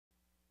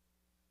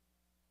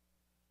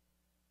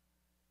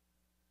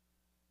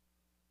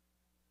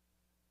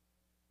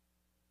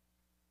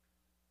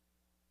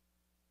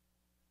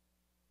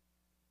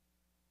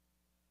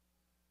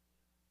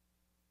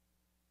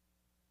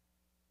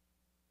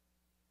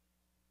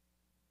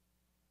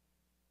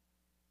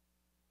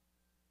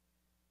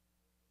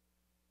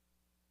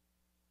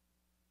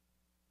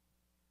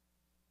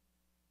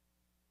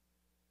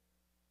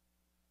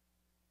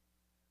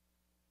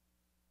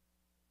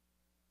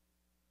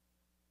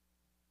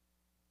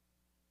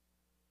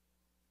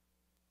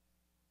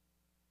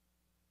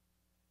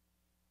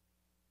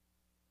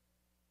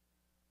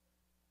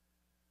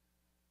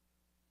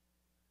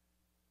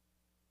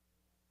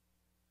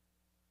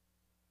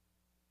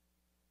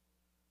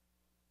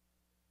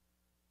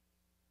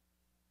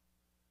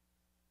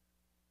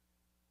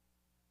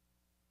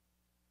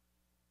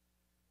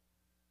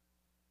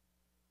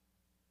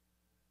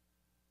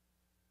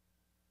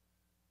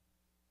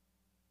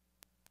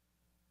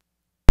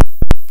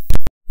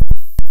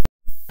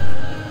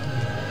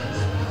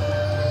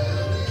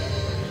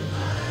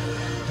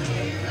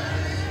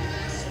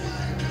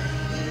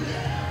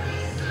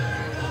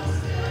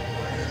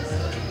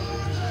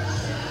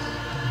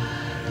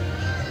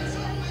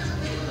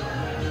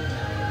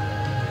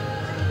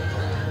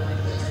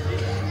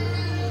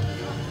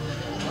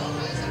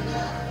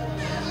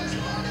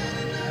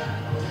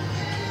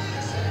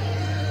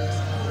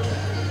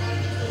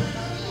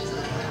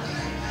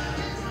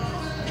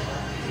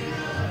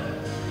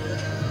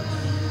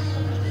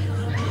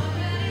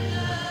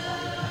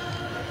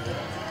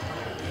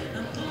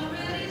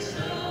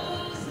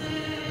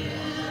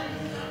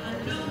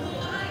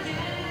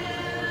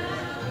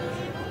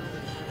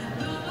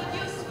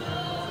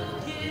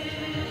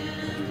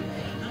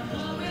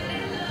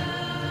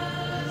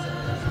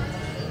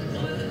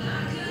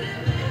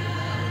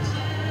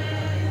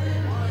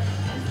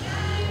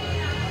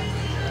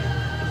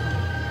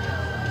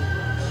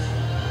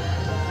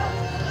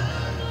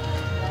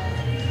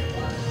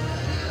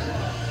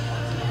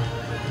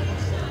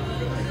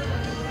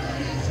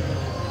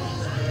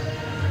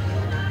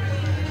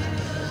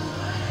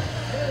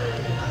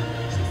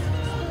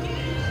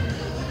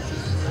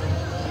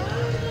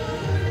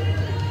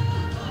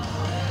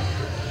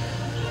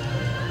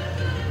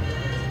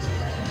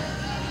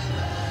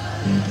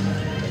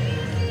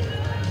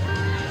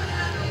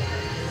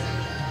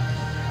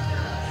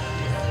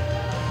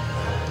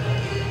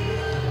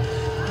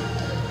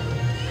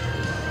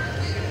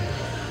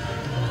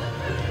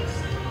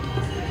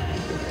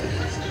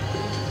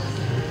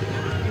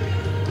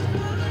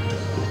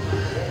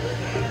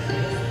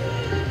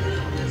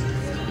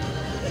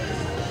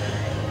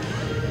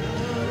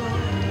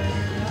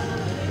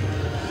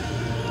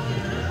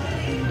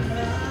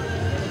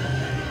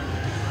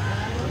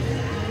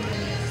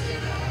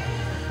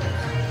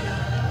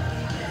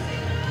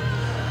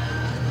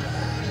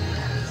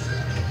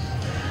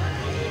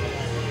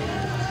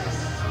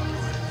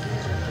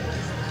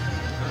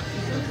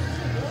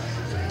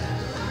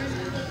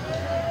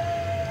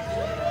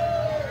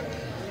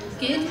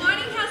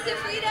morning, House of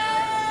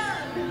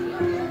Freedom.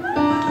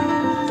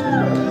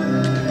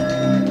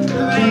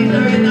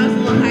 All right, that was a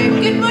little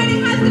hype. Good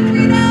morning, House of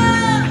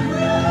Freedom.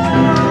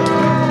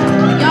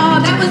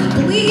 Y'all, that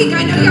was bleak.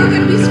 I know y'all are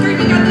going to be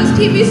screaming at those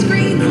TV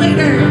screens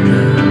later.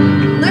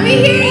 Let me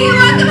hear you.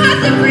 Welcome,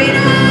 House of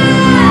Freedom.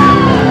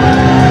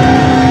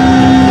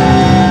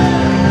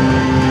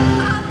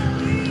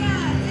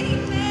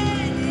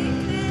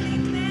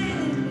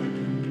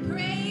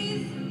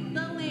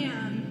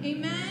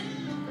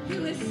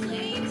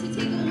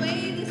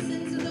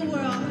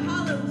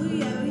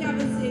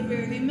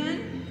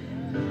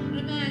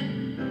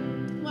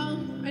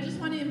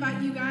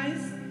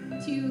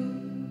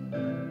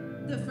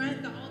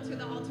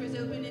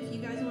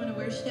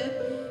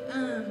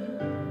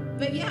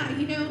 But yeah,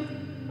 you know,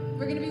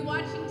 we're going to be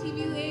watching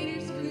TV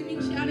later,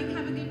 screaming, shouting,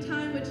 have a good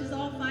time, which is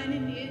all fine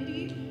and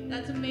dandy.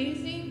 That's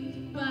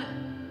amazing. But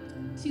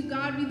to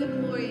God be the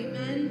glory,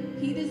 amen.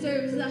 He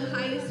deserves the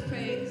highest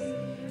praise.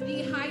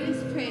 The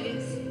highest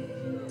praise.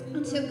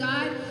 And so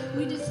God,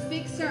 we just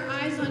fix our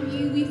eyes on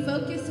you. We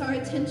focus our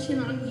attention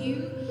on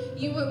you.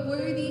 You are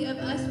worthy of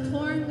us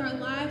pouring our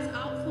lives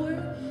out for.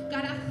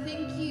 God, I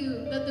thank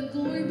you that the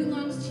glory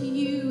belongs to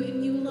you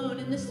and you alone.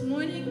 And this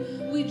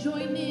morning, we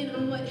join in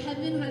on what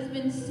heaven has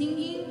been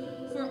singing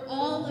for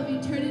all of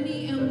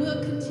eternity and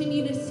will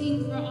continue to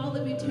sing for all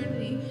of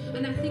eternity.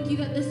 And I thank you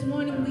that this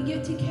morning we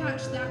get to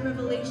catch that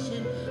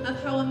revelation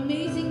of how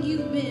amazing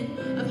you've been,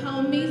 of how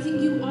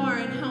amazing you are,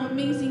 and how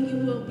amazing you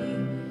will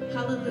be.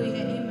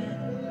 Hallelujah. Amen.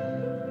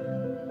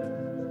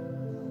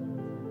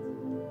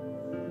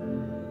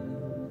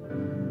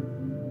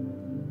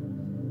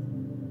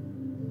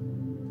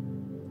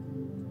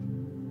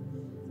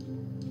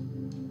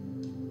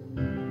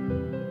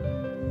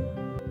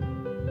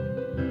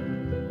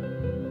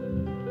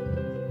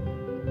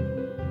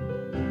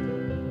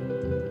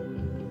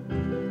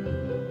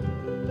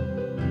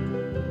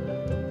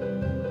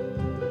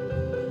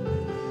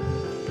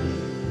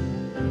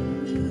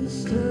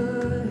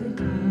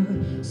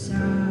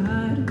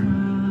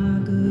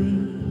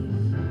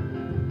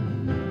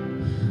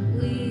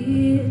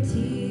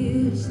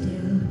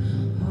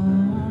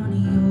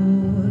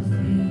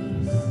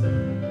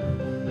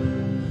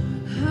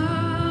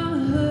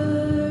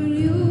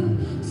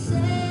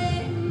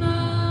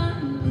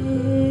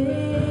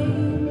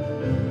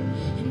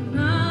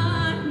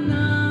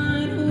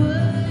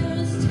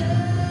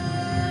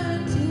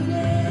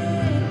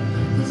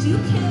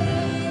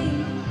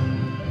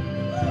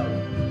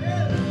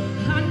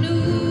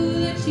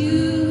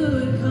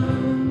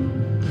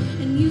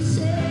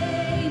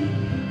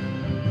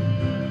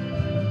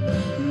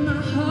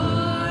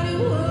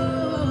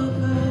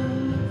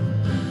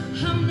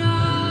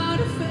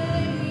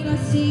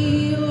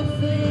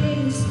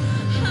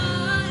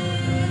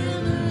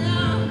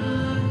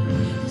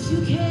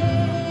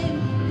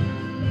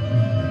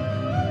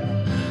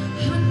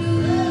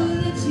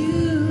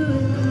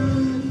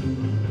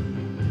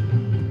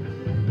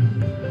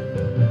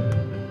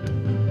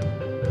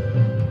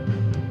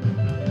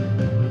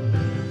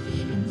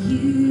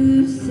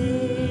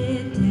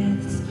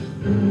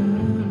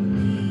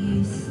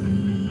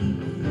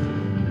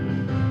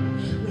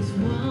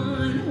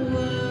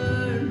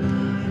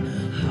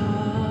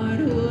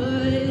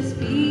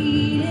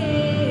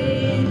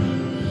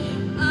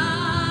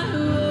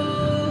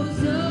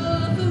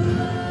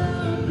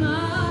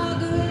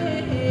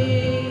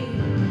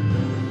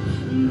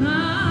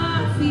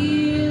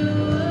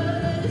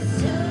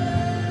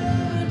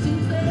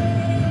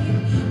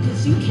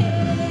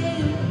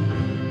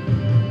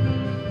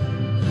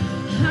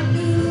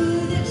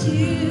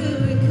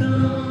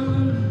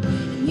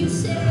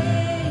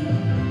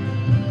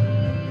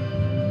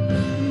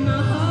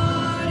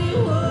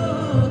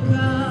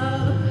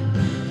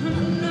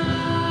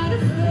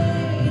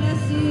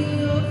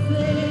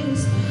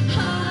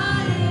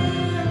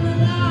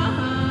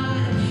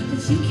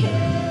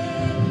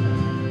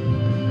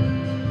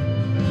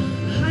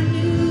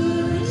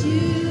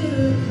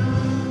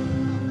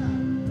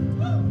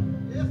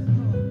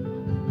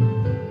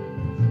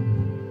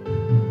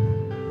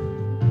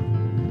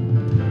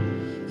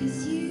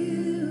 Cause you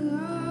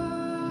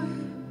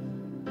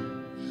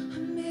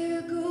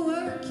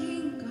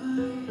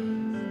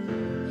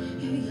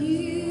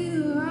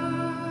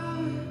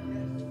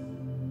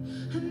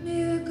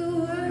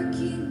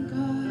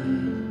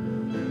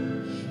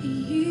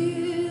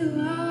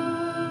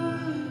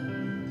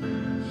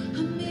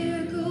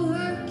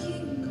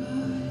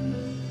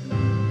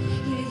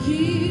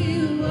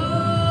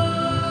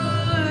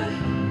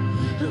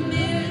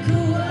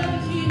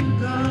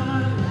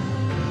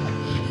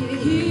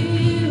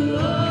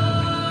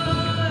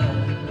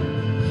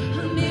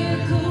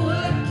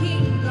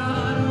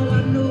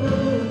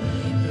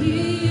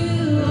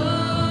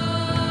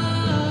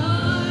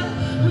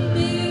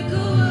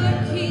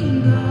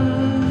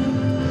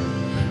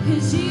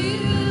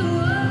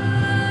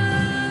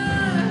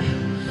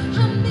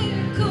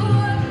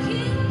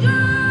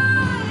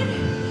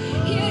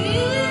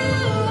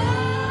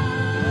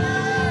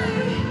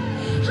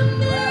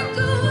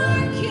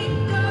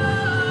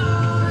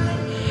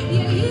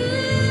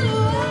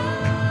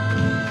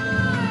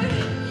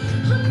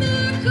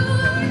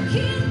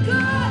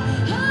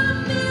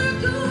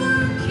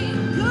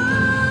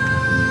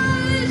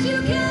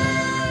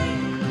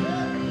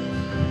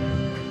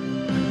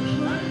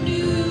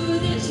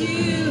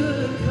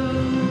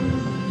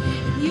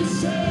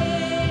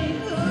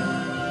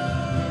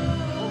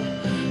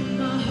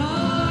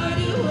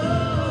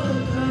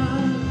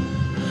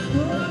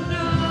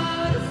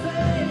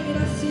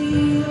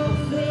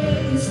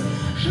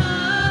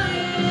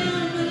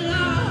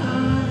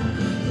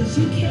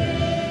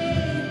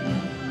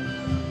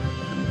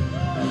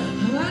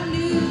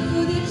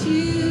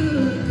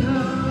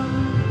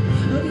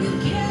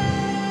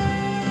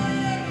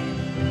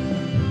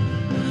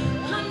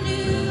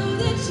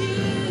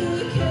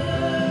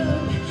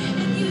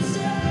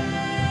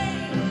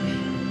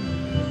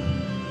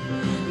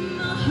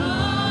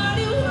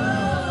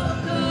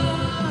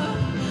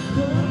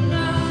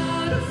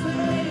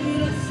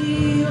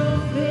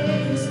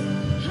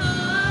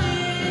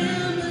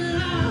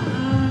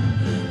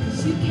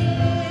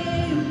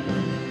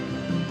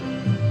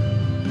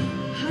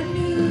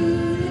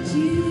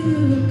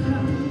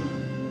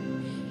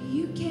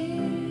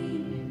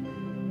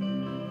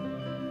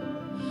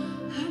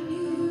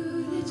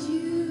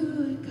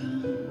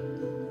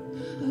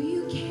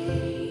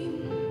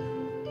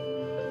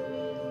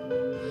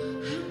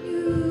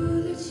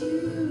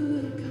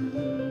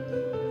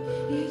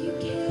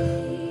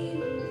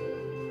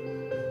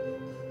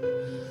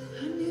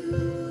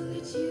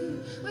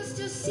We're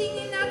still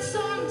singing that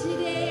song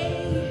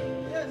today.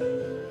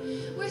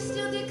 We're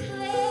still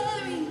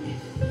declaring.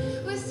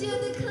 We're still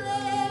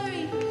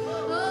declaring.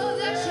 Oh,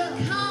 that you're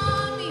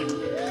coming.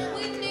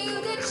 We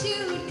knew that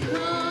you would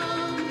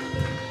come.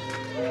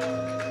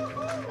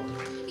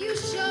 You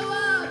show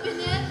up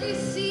in every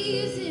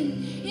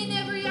season, in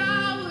every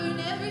hour, in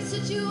every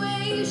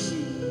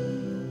situation.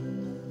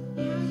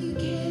 Now you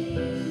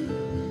came.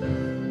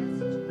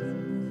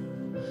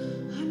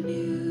 I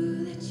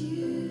knew that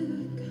you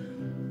would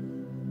come.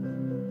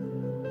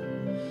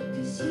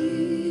 'Cause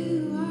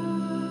you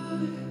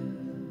are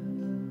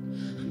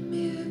a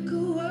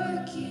miracle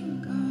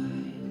working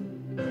God.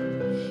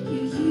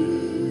 Yeah,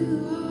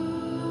 you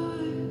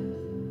are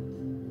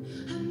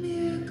a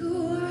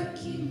miracle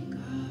working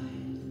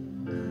God.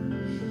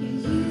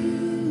 Yeah,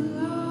 you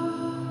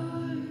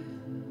are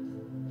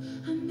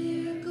a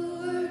miracle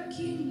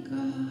working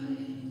God.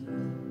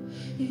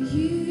 Yeah,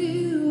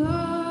 you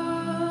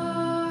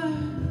are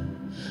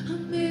a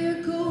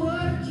miracle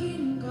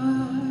working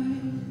God.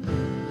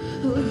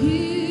 Oh,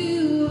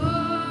 you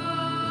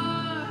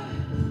are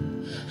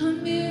a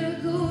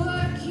miracle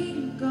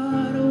working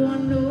God. Oh, I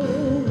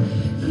know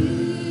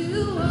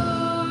you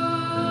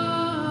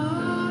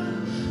are a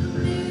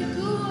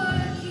miracle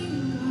working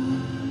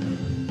God.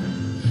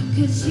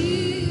 'Cause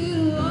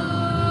you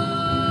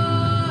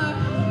are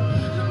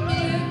a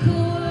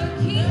miracle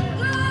working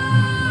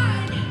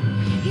God.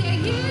 Yeah,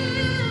 you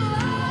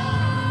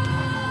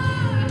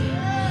are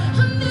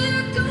a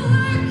miracle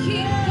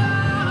working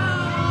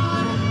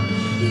God.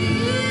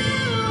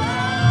 You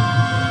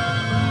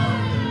are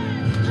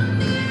a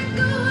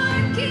miracle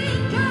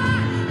working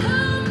God. A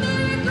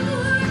miracle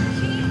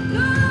working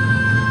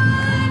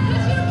God.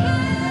 'Cause you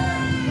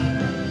came.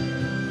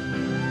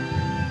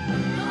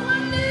 Oh, I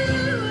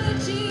knew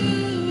that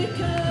you would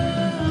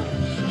come.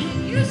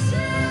 And you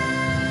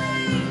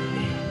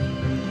saved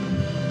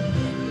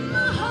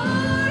my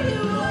heart.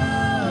 You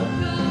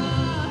woke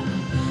up.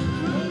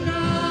 I'm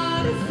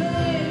not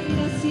afraid.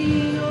 I see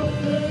your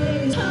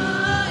face.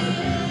 I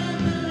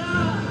am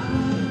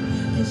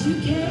alive. 'Cause you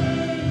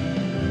came.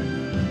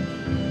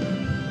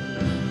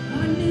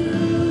 I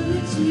knew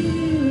that you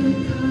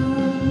would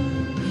come.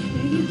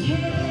 And you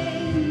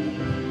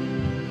came.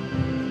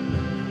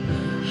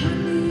 I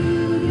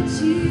knew that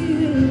you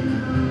would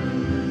come.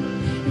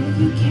 And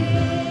you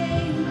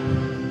came.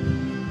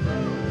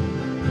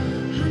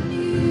 I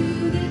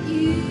knew that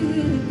you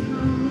would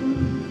come.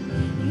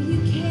 And you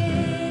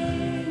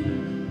came.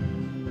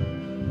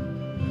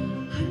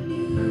 I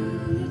knew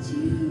that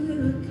you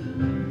would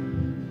come.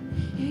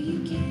 And you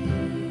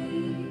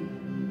came.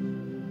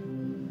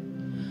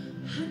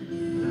 I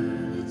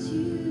knew that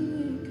you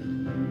would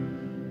come.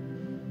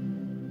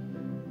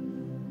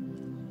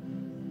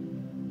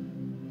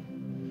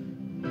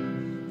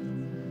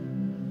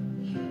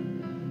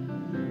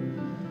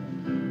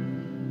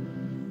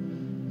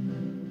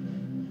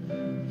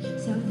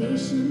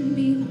 Salvation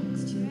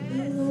belongs to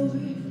the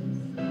Lord.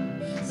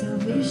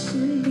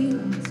 Salvation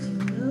belongs to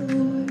the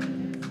Lord.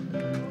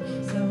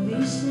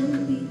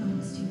 Salvation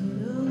belongs to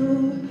the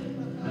Lord.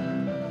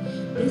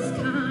 This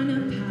kind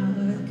of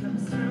power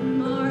comes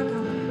from our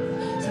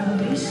God.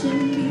 Salvation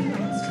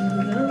belongs to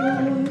the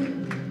Lord.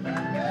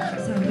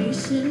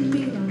 Salvation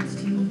belongs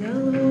to the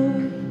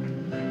Lord.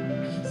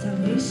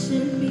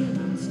 Salvation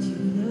belongs to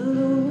the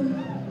Lord.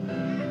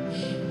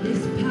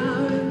 This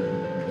power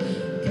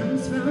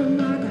comes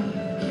from our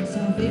God.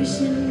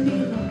 Salvation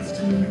belongs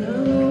to the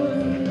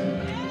Lord.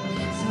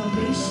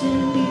 Salvation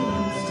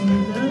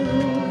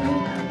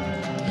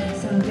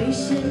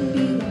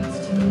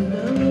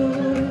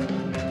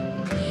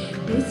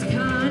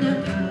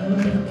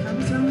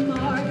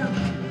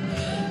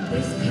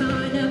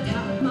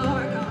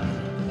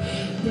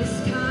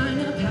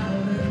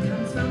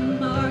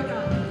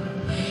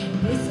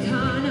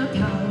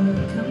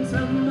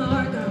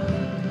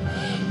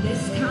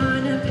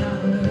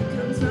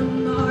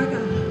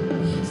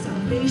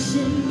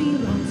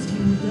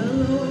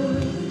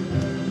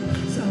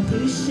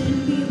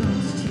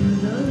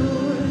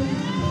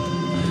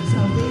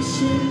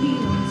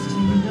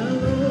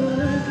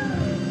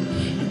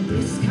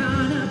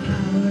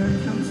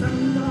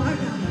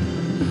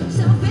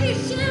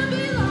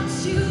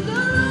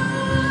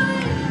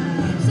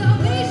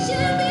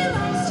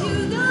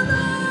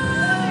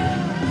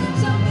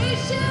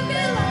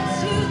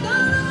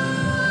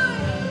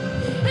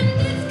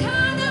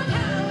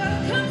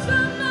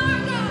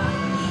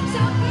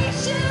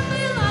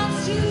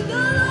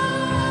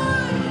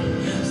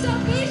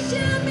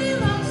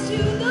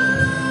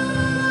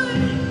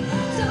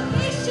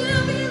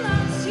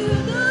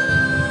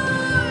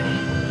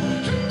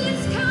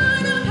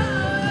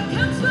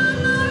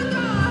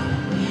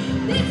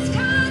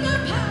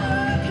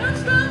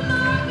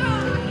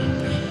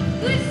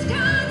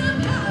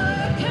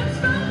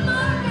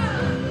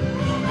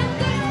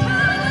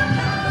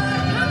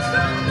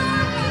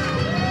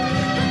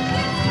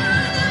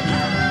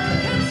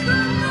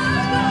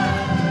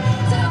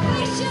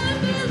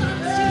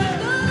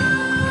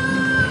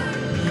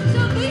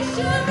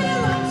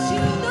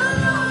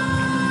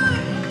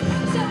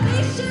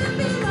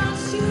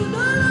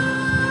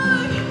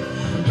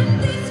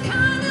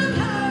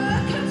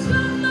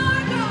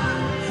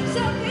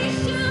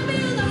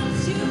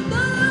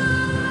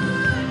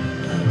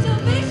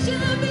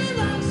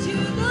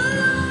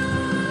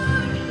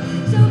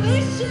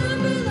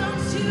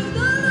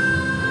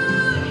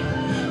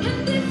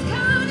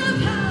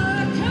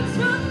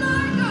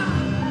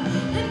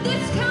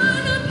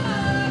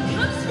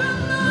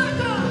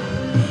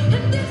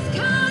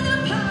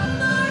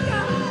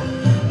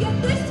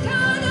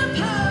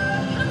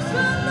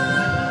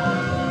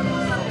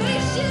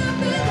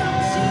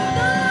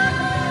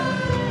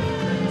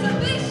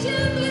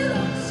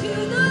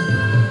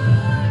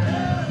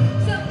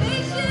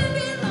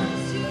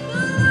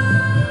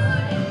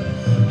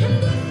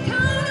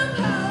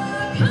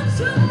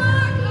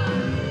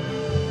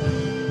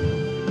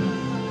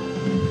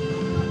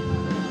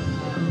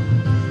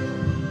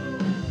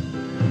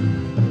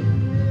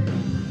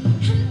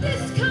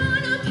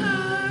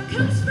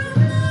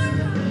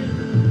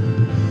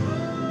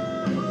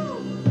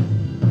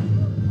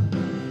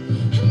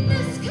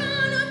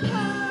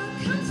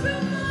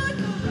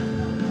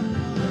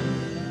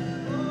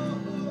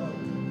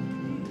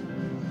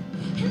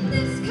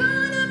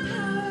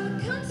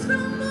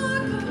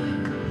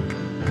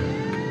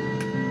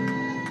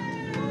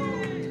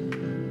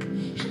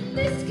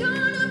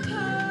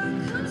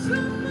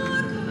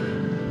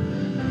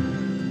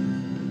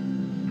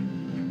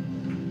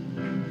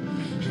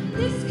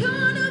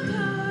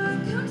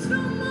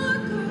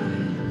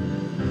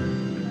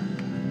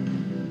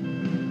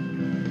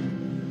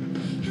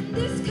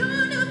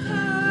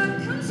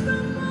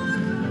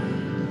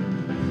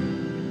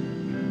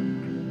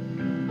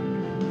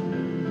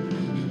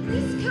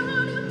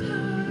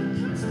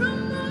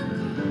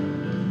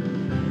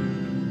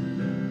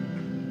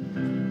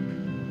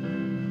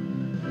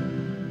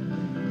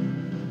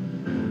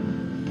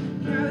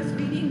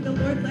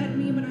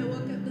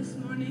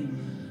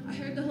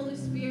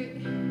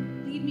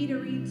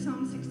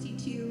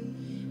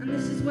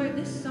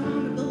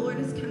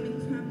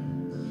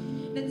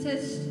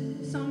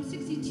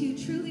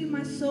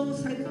Soul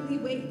silently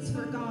waits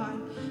for God.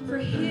 For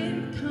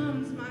him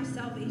comes my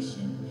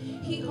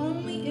salvation. He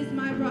only is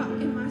my rock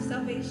and my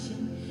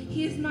salvation.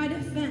 He is my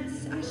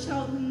defense. I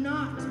shall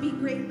not be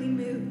greatly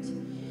moved.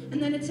 And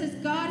then it says,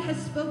 God has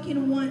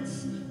spoken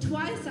once.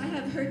 Twice I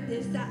have heard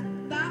this, that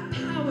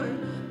power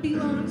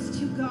belongs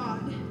to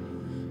God.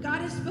 God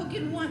has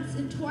spoken once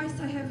and twice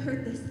I have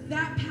heard this.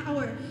 That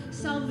power,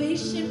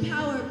 salvation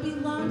power,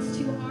 belongs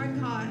to our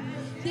God.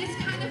 This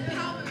kind of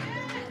power.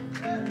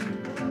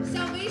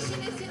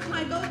 Salvation isn't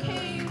like,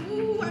 okay,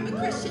 ooh, I'm a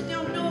Christian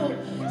now. No.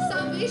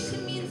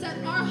 Salvation means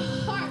that our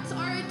hearts,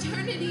 our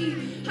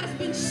eternity has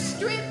been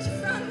stripped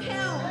from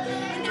hell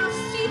and now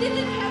seated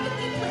in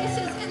heavenly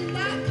places. And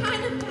that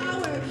kind of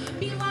power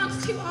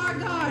belongs to our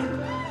God.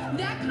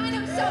 That kind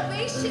of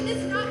salvation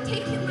is not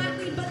taken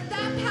lightly, but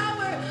that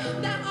power,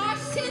 that our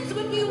sins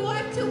would be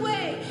wiped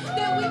away,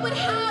 that we would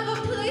have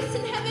a place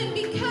in heaven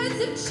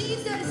because of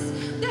Jesus.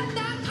 That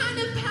kind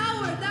of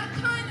power, that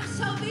kind of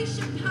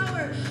salvation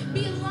power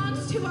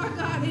belongs to our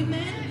God,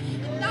 amen?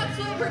 And that's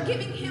what we're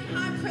giving him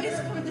high praise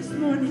for this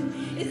morning,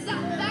 is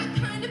that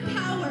kind of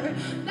power,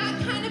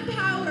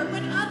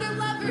 when other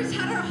lovers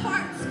had our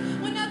hearts,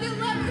 when other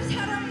lovers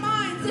had our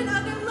minds, and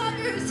other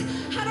lovers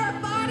had our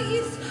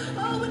bodies,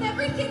 oh, when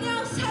everything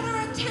else had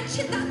our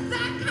attention,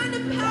 that kind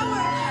of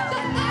power,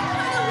 that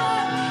kind of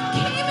love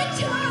came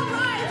into our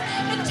lives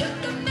and took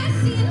the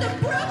messy and the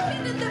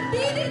broken and the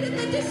beaten and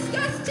the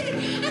disgusted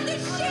and the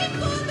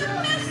shameful and the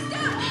messed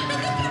up and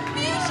the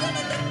confusion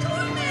and the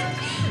torment,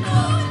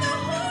 oh, and the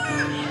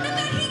horror, and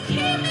that he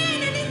came in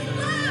and his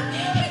love,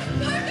 his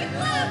perfect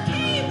love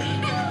came,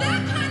 and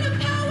that kind of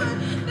power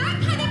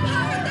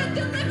that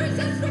delivers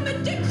us from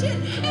addiction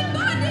and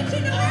bondage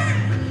and hurt,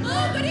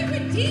 oh, but it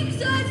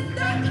redeems us.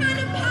 That kind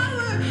of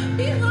power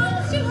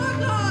belongs to our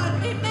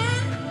God,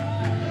 amen?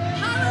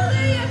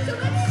 Hallelujah. So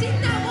let's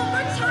sing that one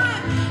more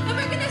time, and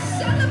we're going to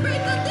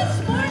celebrate that this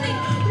morning.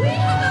 We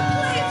have a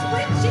place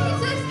with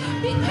Jesus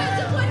because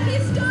of what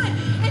he's done,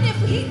 and if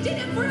he did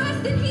it for us,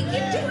 then he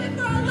can do it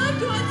for our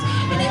loved ones,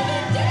 and if he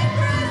did it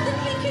for us, then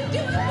he can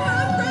do it for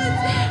our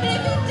friends, and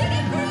if he did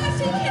it for us,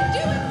 he can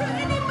do it for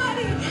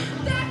anybody.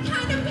 That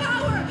kind of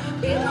power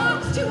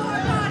belongs to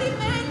our God,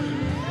 amen?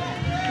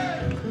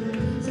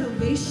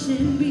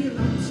 Salvation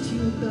belongs to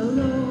the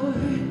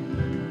Lord.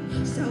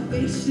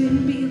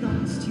 Salvation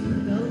belongs to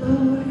the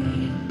Lord.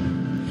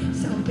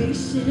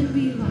 Salvation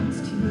belongs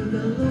to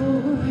the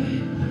Lord.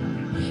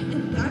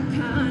 And that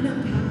kind of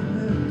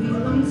power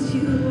belongs to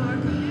our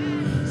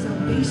God.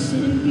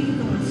 Salvation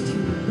belongs to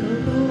the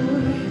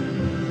Lord.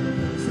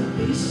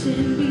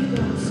 Salvation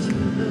belongs to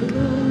the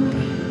Lord.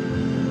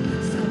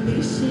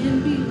 Salvation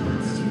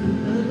belongs to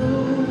the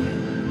Lord.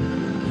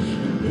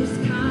 And this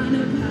kind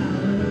of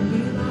power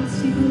belongs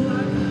to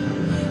our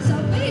God.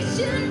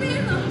 Salvation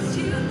belongs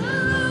to the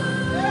Lord.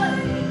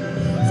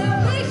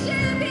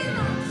 Salvation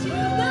belongs to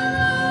the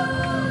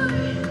Lord.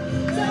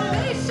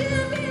 Salvation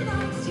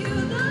belongs to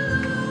the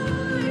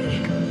Lord.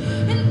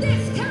 And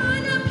this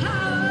kind of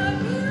power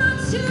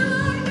belongs to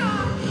our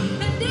God.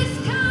 And this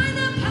kind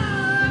of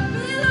power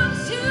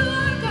belongs to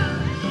our God.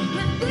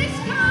 And this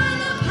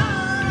kind of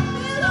power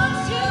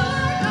belongs to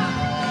our God.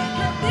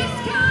 And this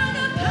kind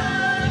of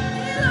power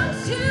belongs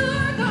to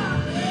our God.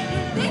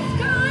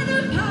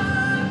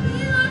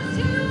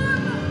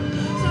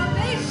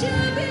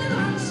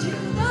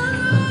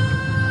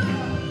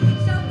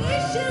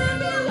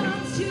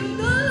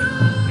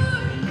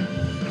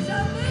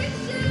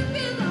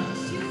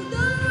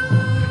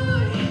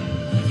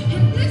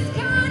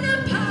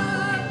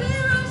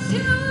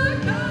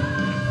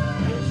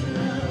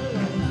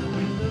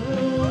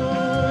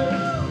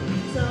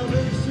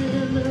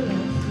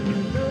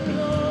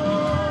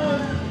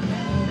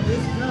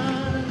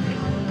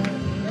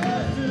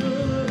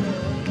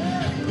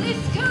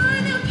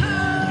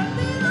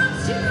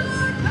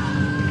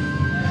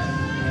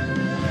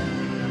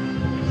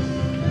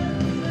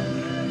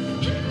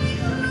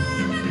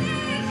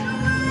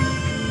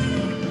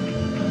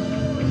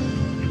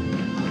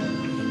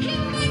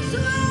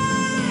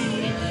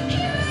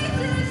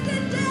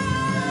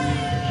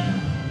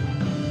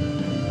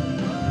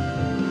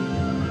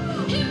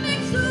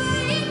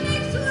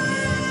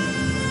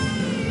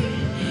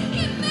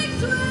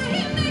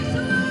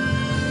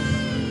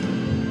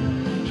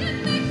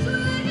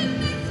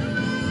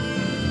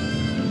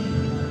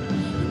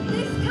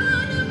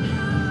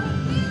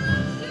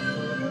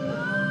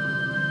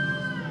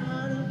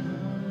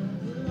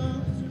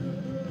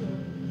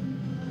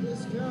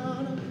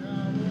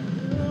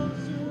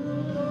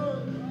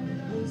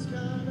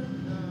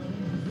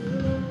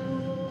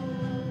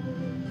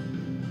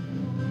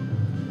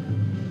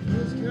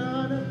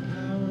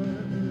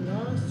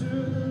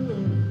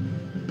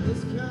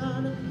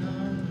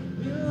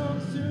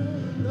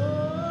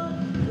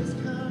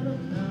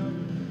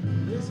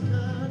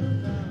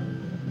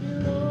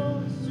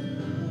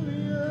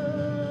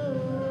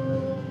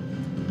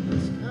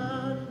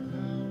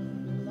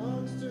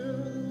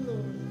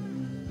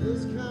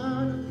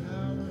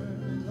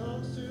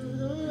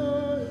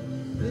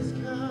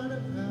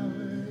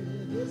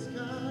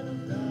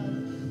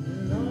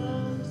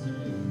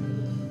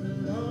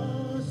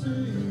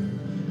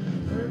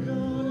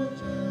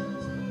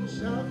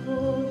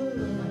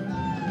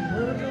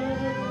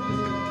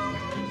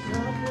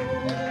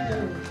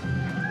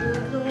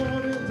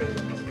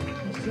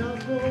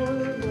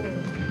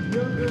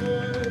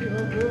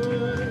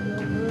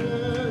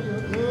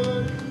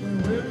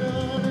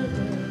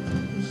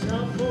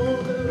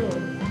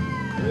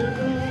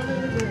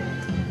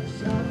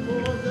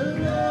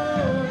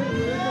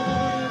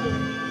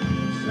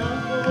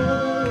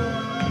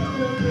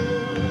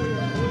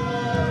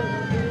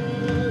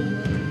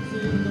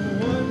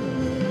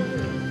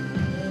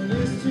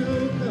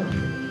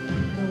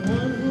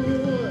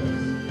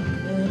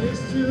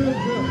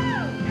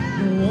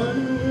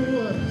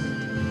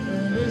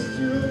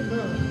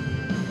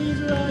 He's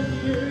right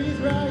here, he's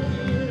right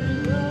here,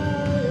 he's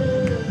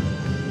right here.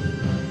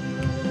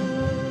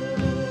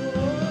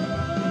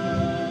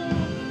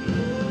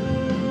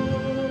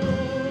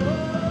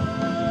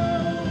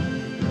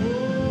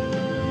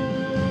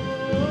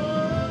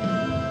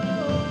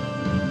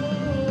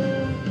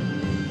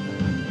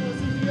 Let's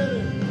sing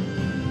together.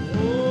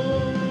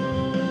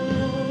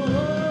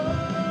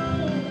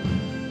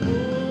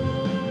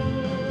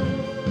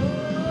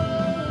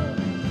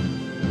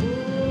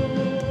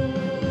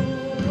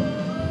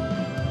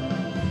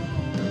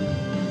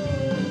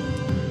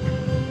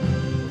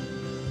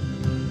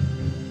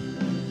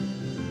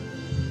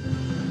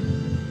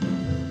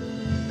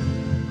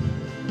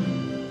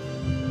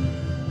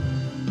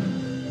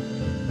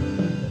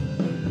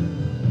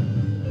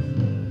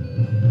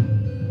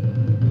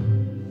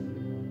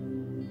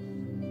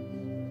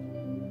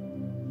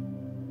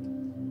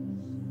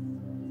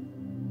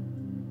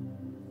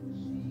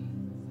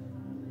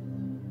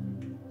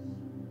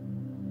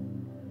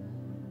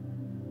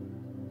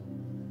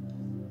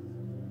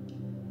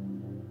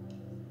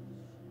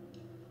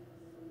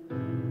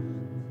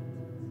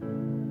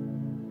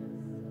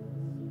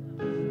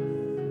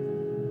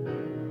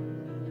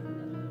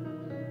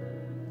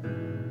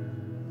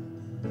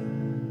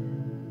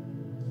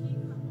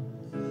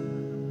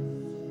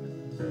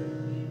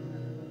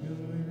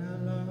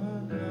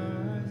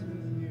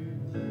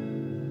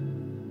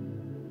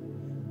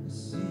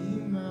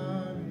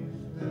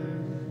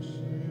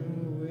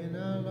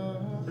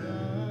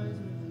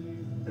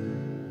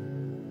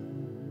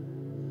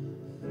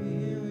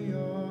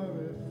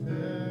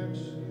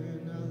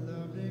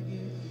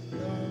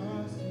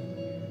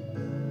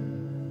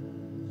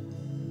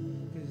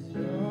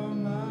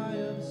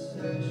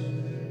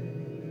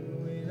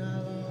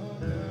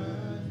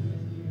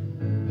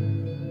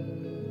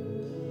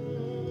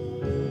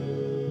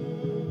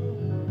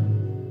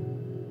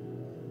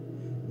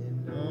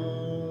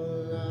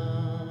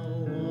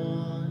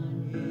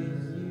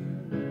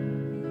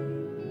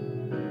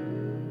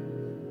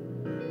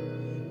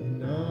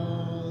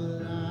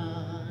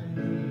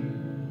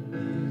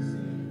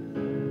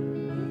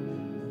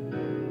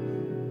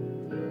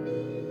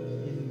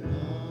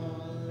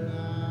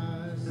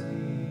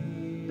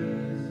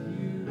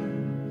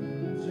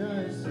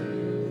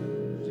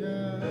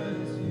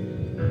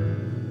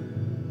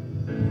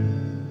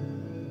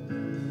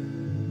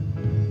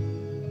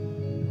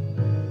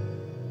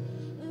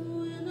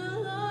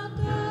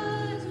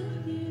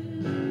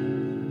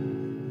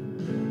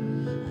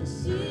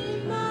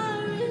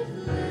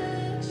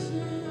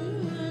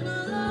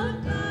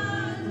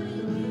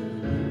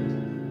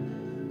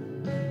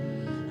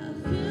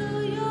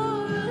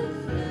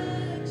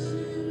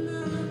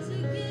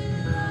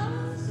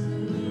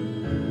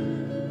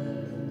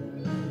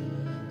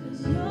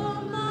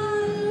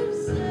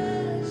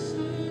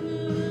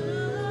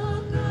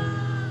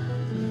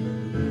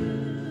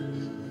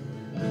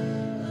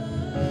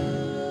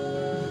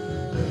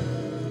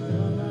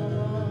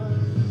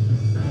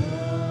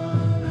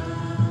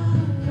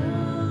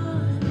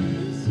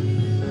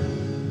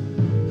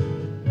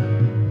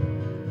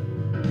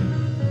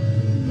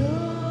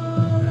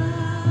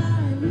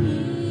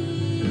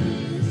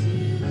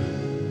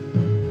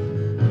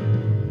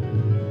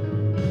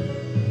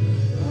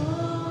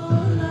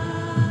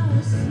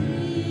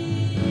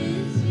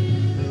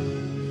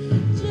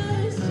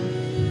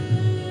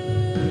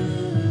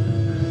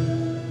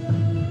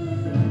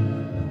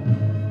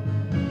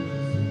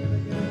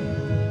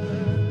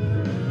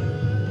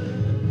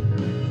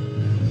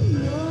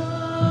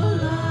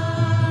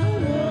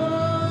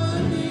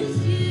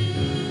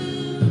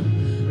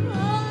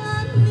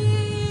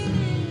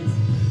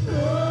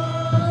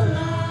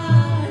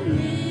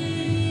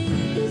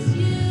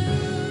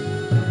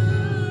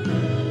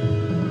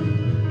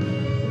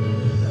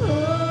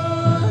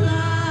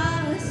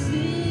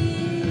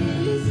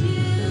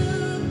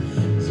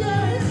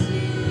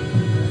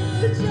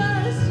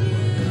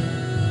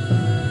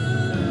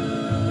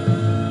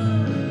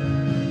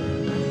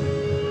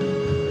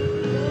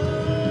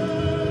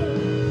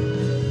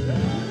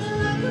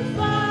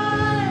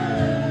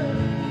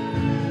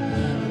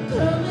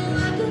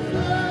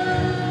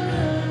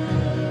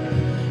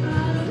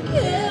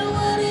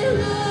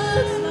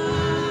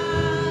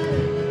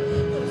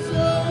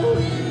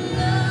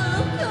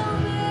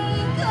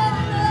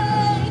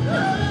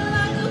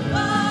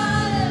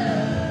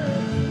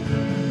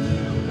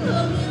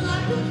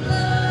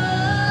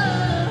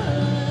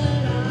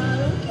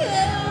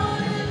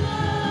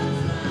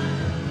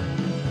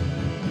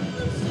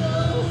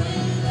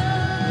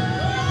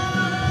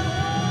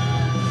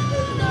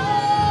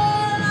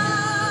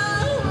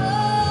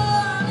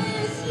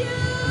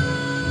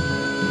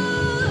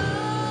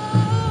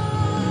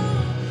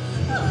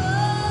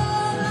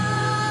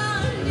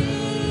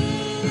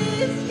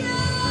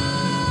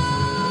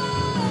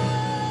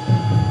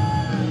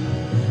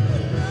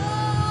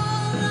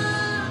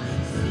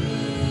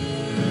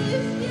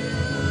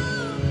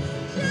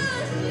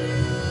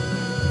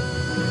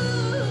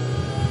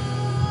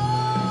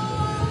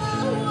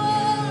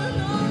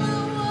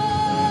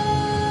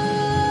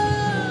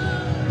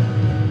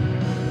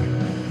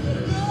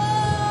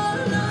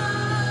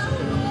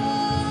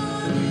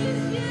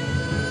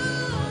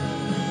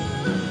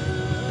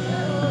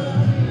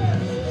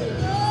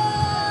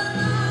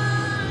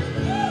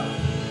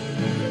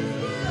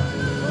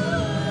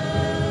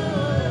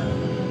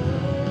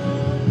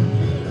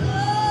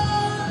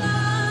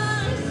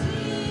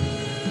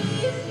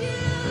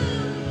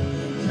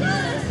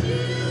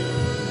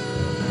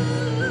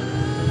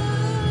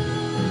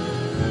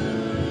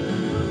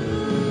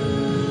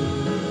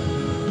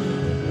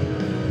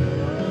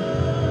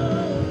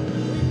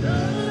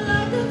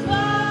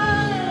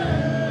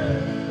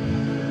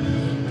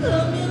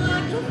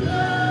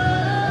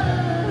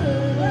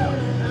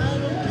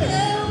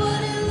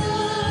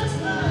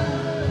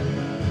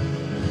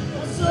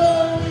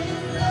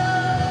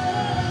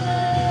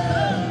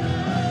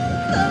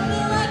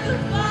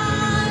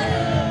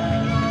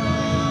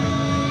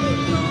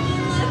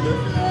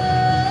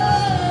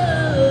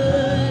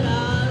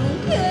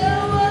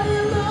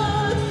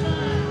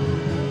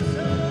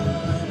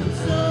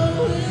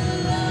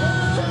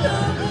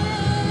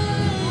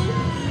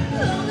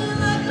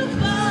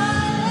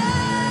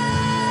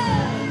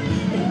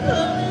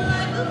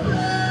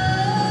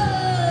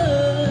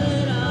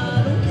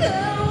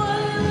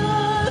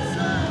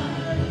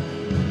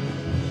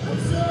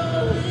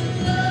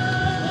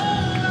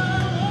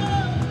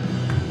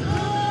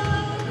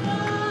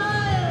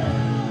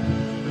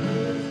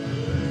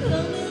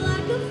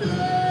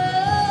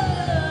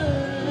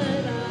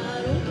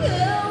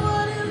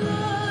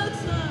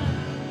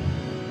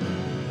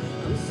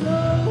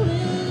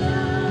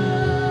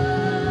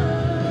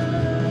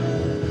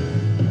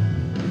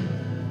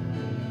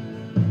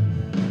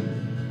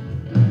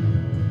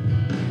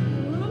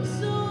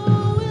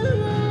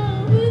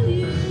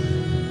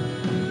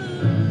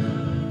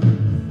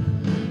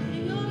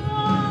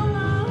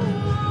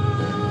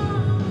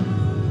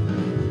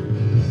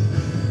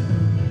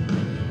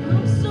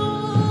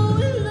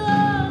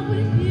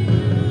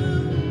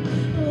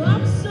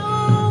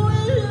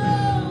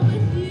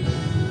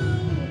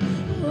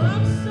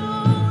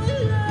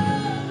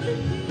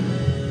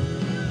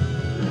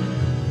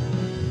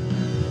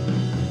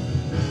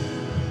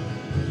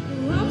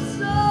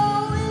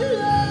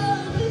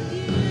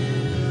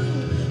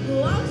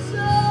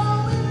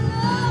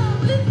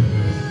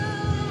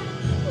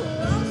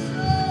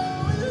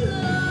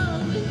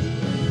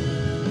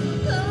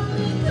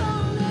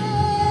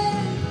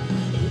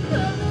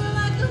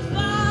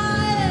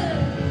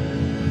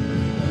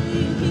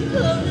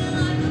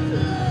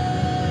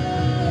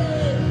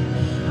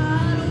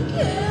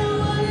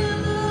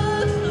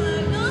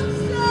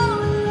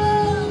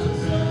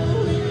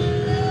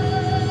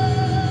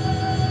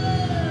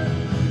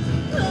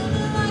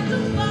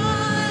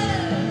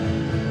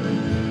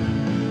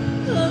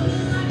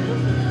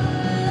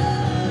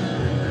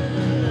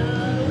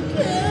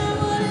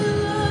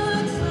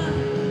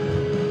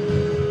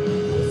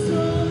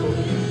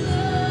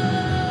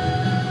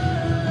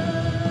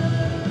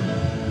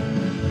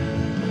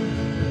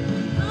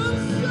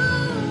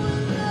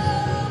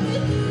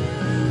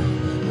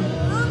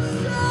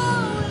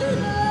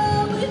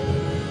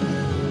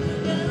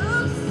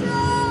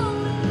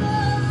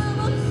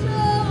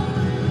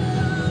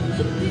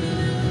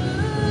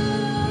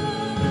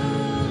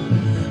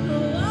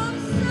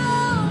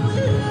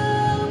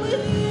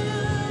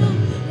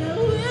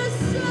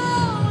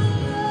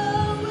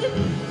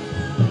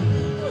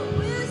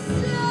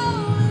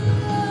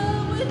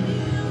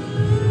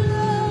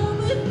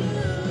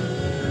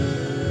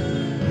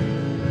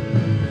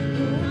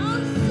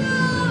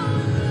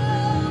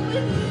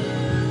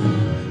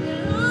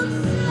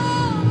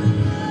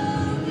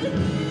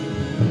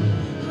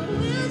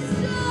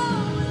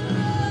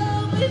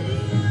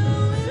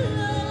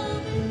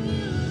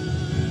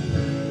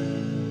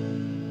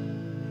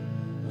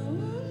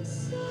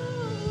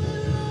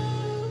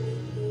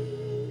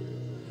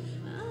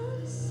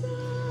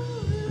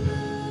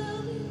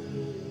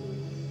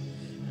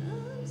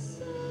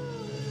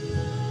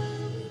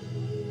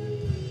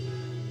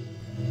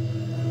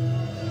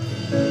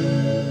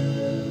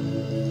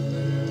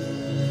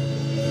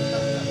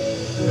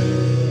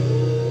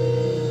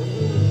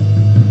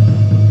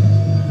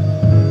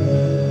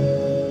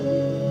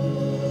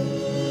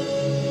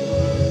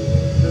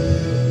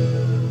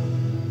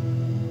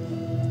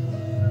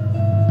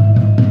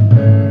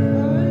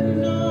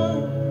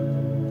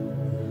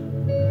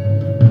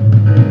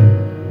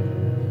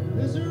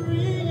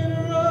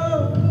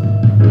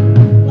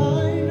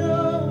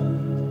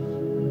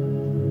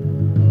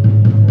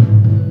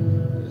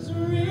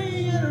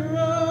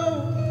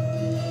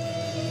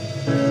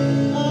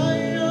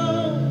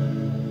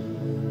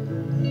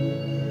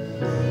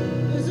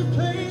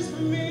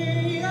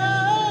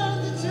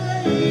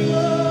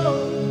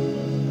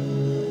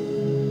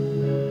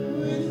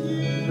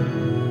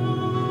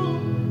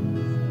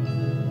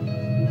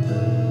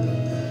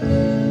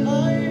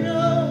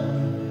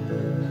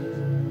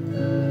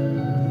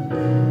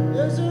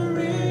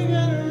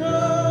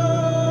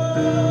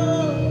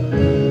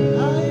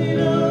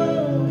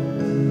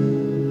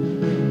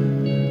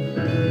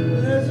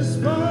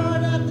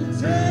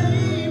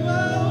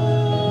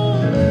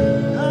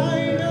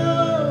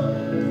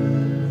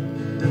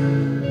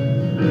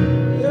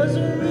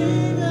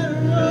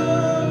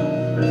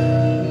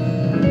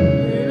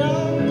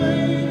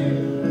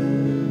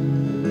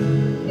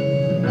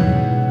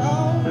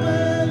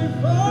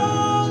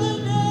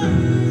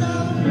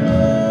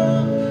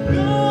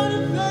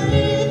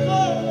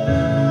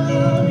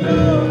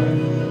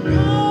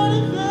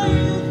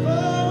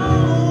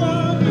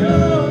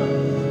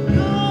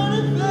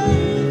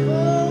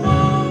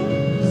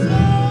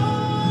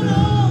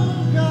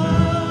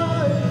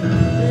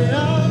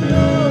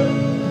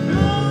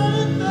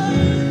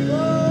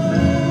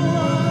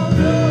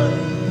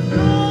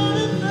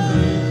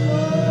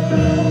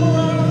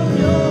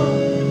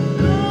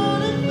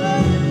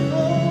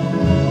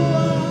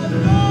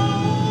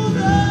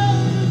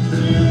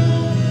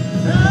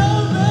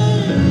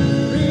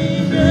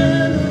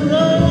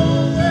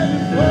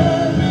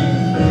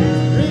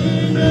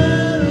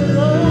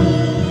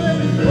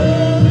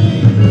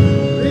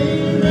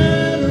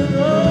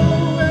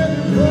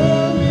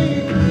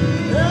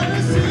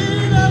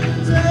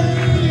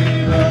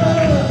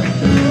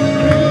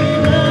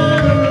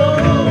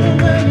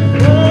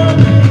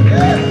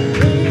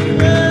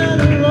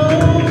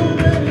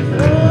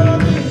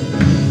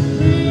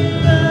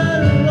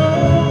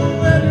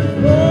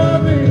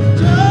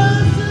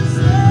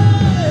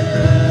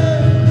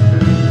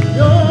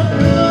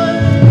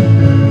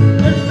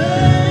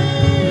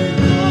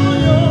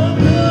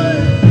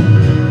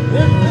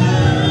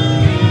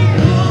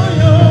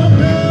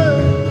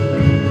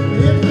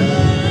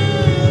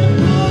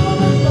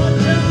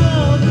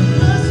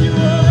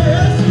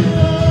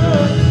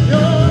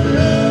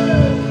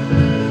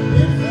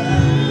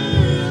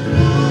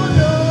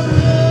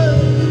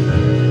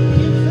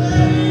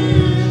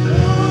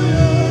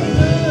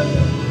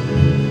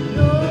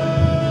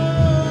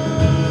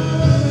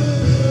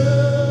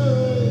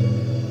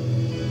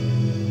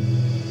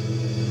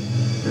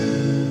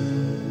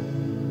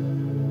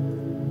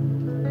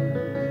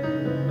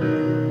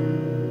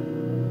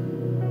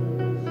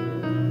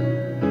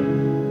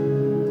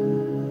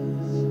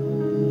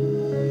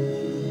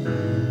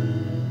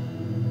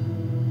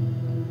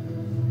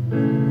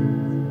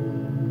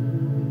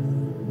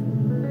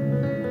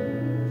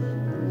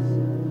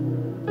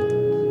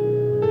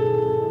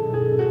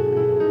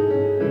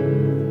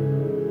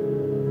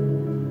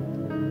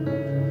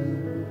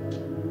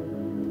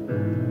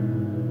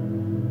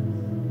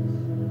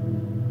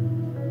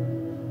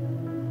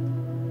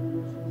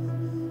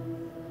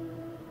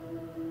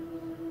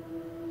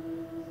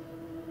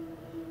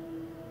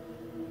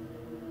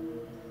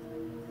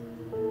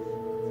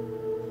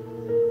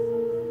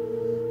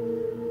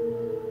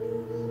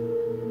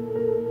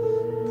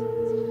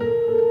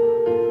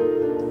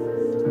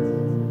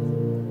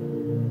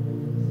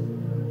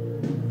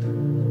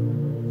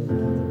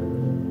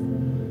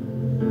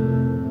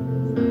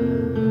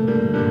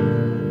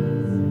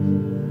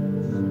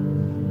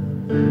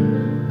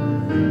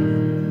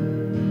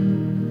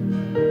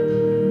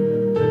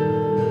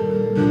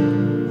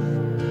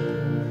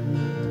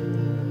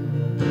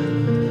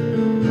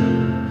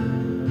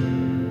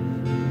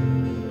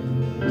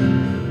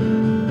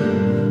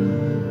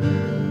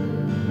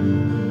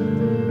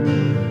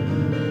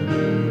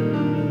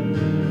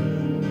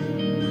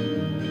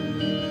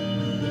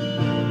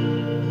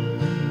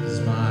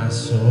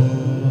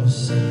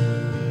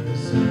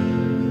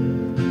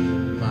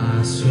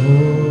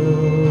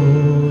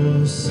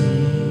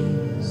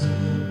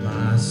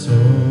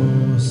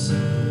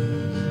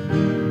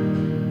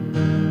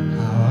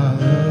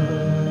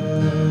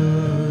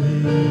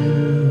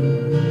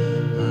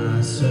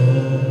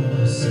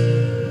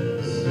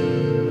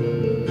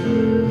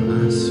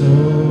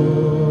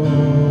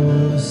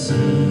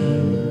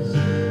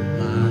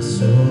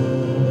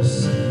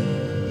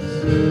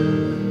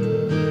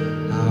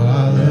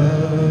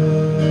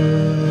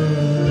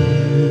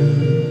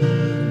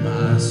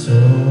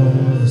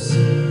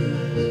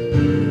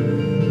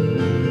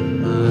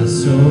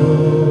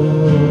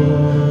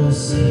 soul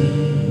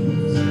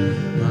sings,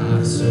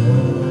 my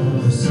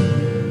soul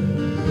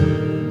sings,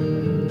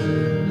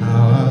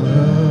 how I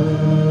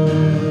love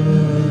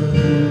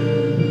you.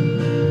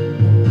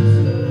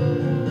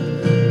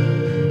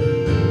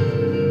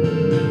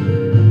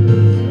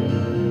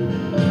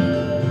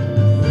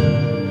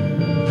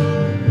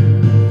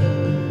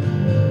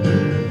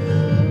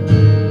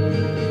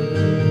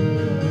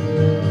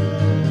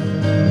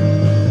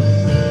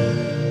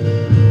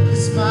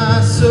 'Cause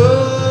my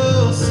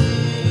soul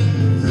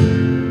sings,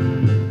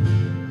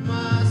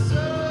 my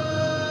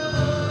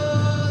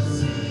soul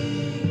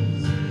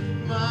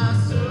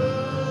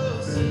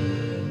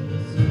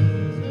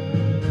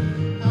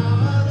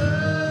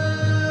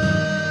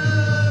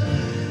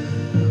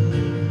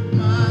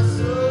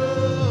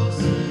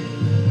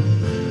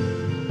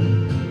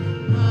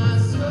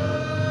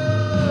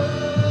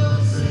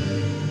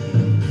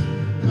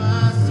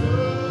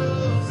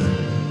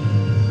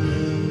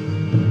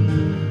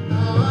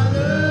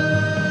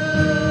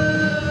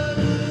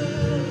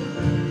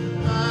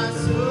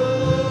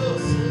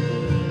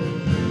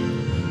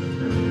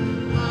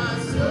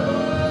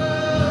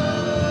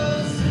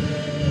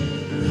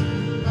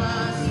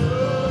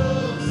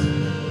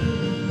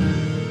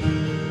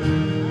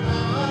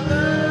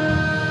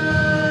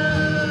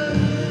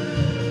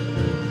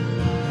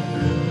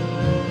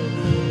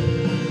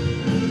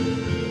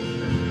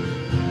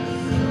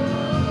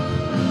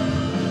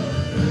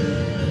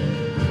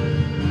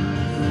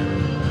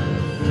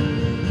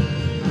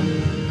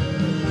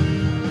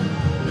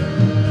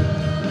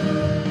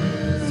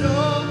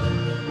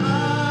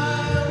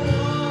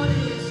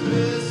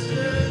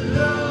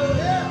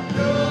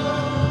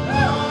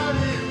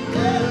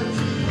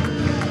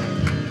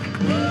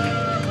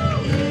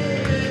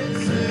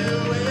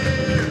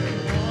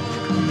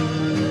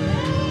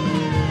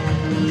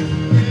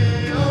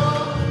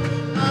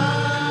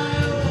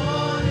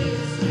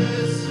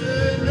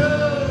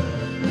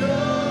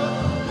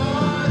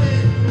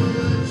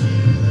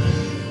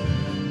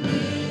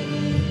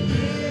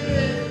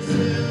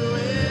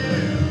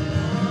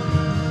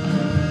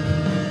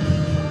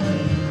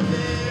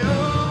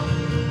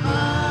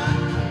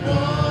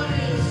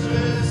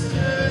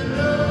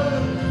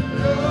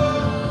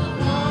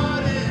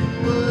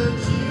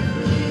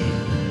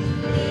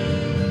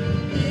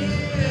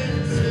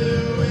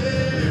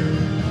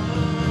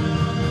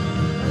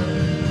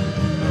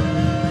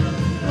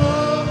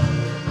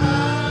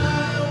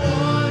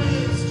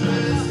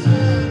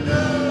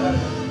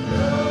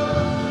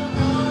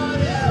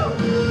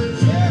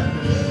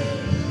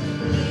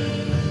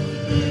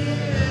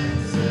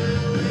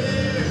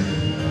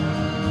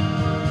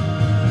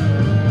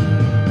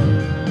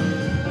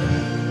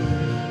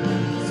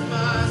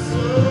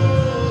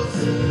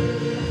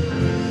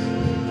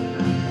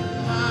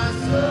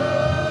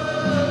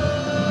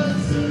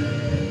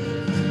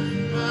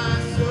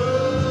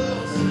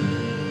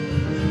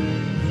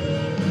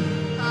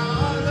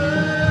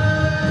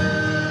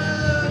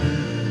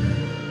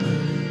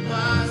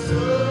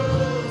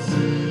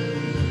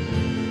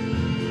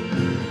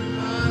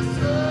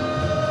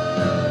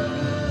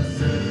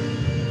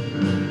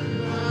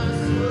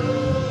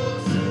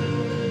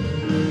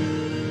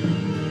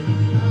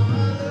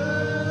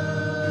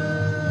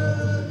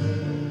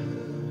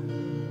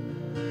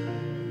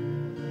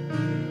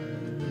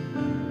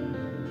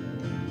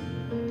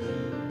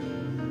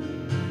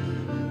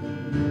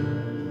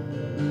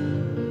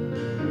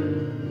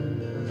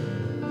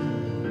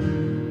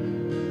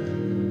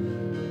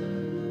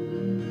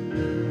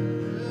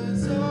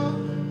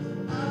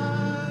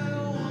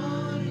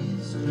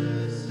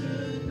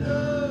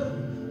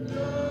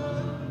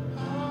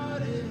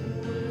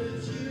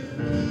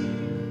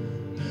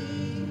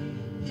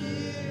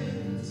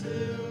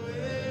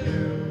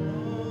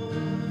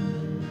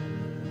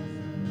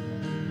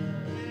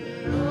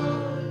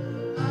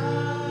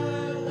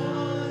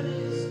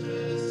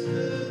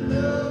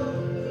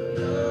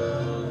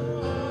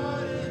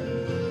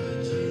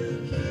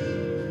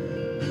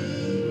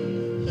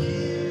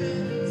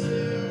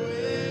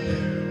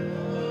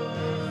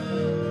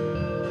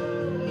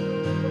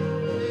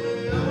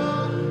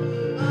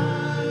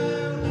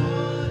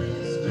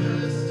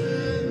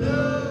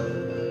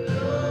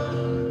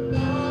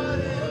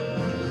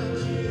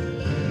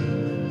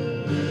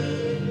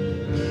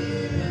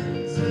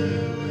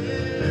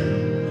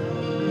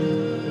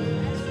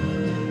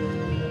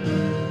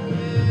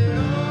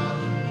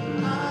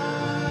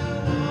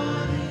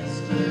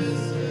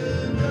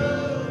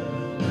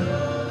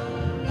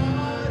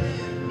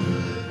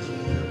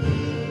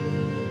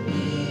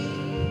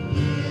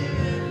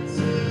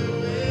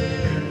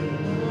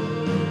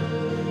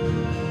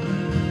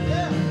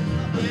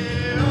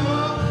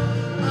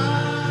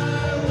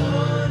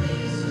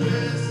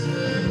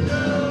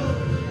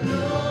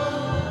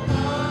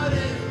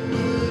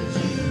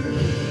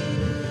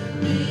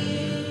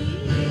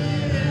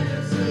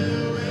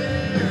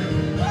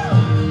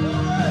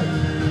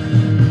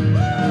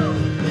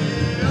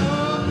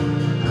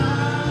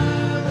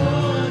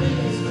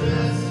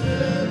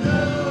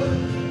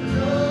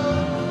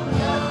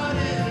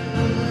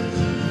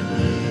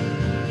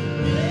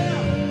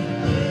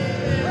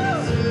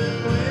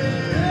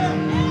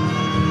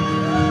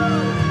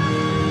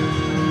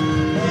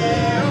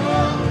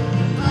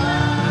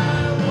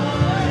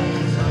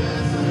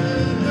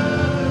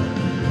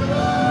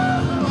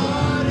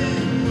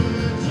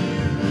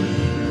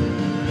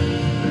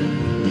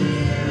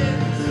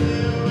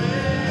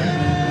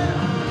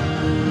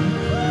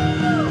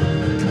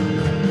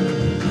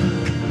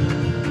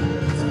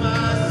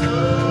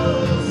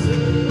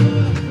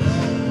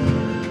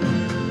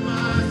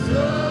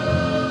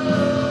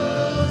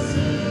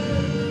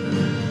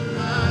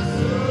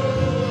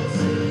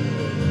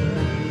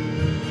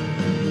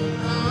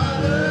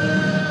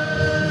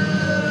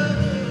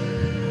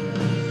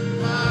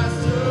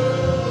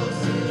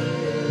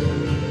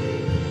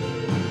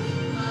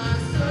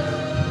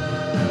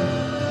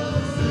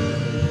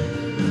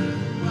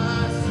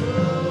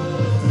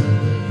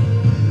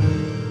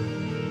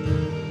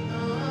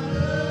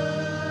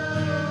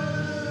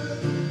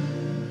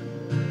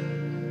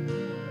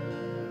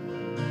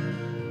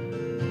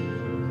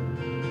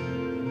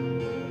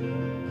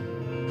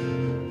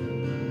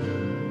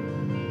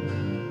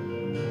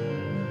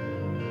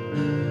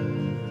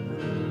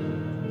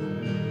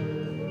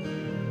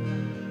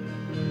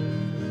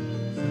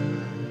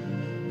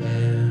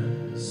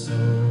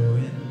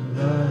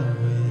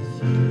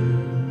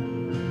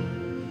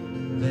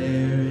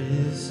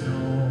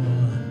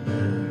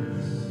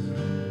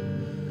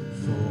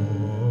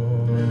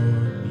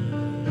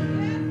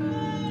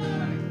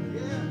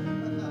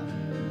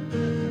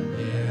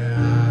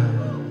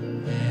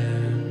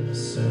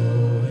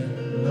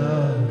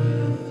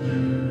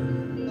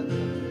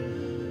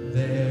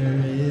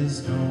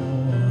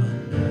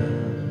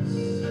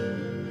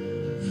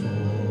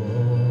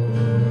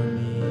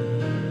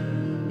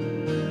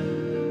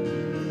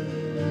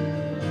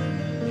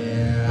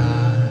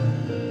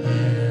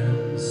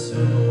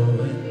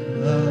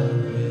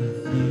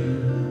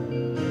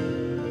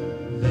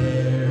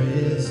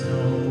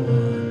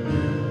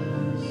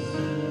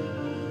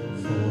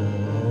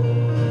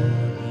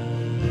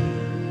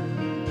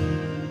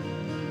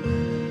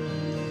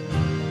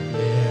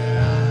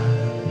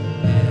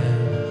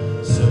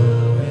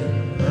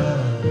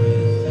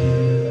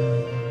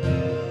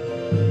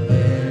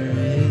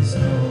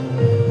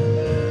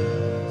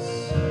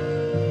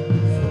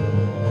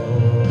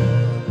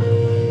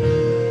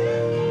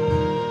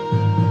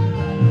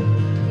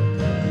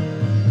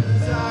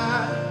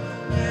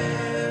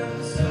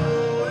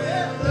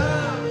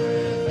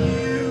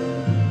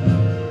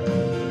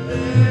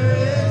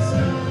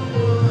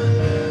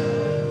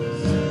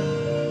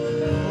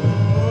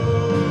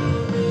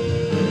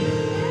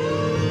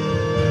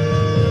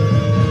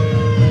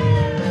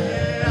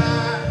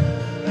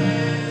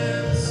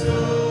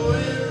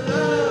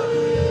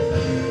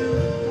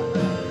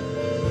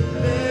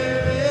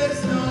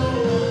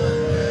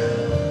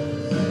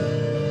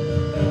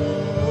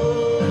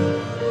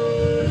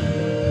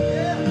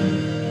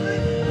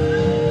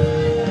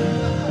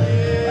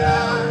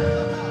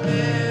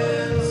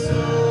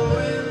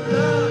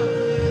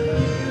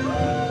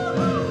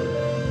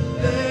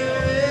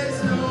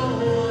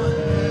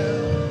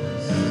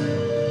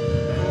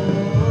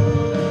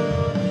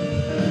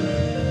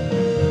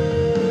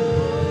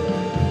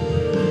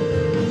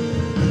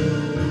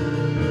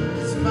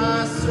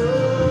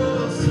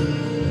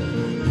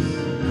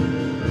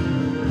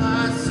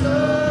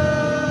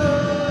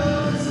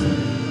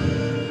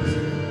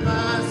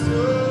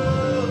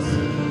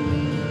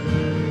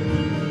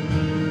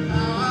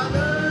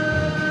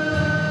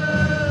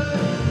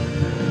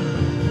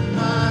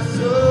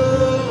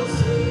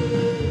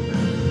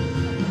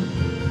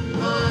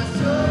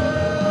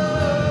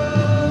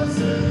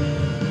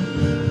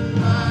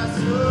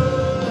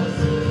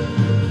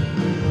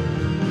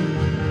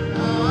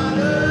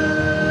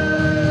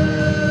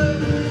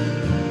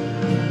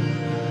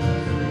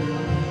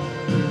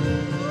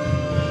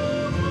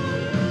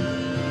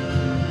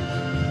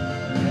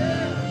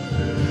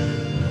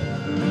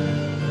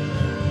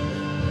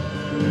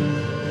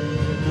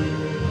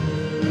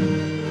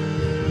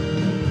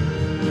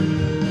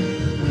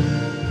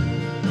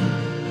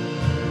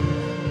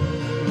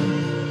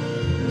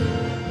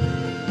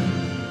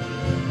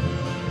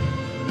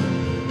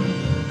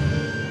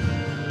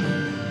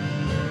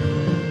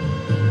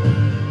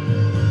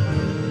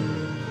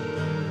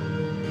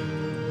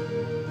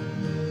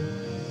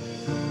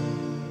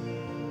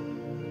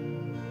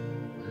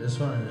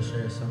wanted to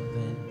share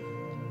something.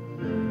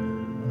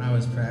 When I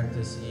was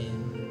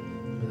practicing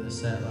for the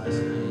set last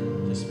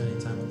night, just spending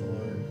time with the Lord,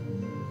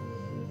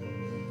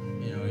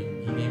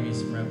 he gave me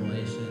some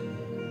revelation,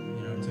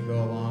 to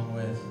go along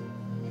with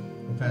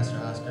what Pastor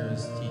Oscar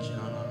was teaching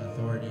on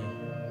authority.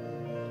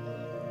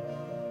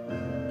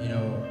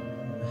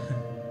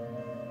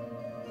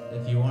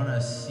 If you want to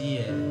see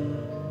it,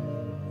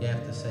 you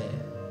have to say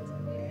it.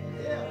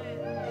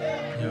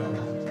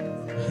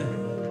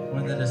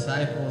 When the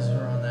disciples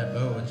were on that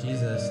boat with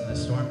Jesus and the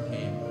storm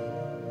came,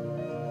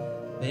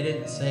 they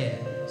didn't say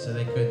it, so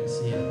they couldn't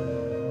see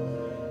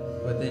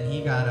it. But then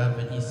he got up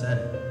and he said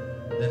it.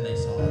 Then they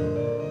saw it.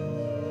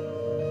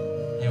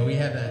 And we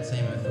have that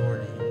same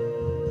authority.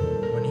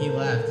 When he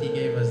left, he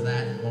gave us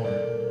that and more.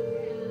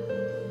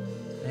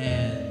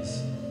 And,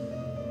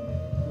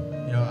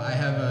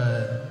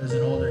 there's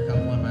an older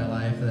couple in my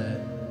life that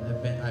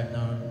I've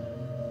known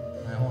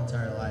my whole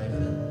entire life.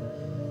 And,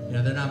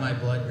 they're not my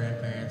blood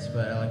grandparents,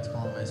 but I like to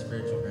call them my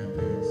spiritual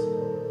grandparents.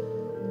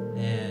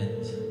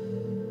 And,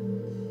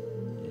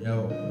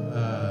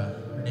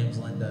 her name's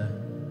Linda.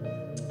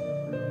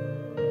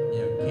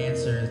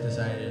 Cancer has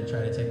decided to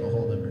try to take a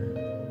hold of her.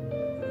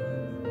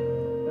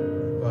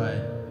 But,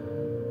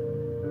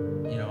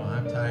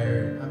 I'm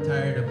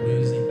tired of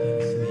losing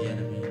things to the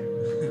enemy.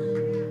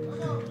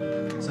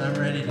 So I'm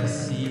ready to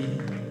see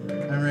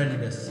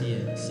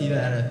it, see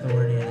that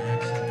authority in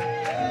action,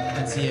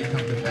 and see it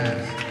come to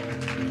pass.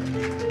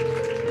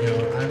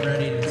 I'm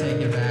ready to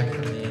take it back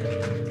from the enemy.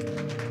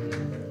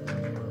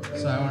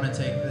 So I want to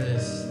take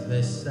this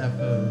step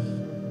of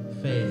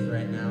faith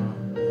right now,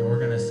 and we're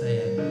going to say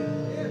it.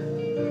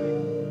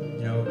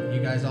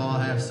 You guys all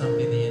have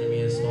something the enemy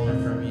has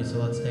stolen from you, so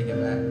let's take it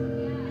back.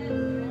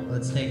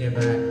 Let's take it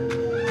back.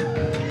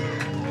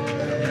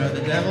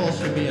 The devil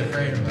should be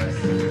afraid of us.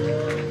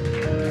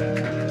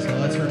 So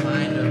let's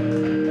remind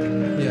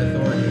him the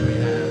authority we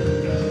have.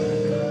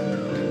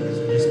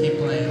 So just keep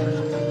playing.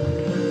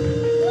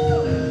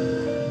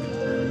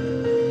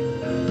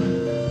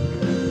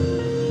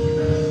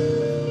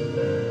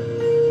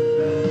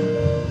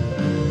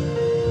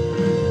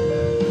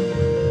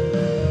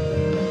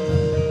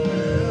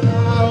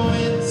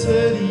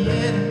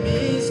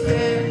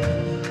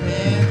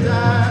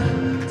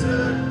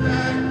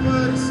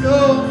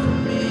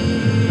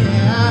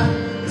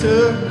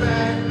 Took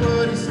back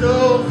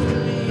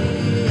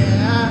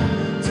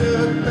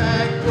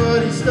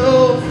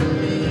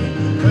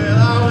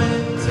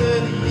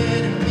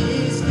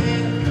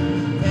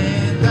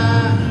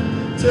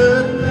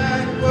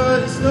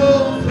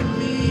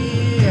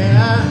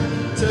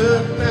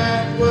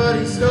what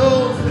he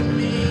stole from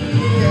me.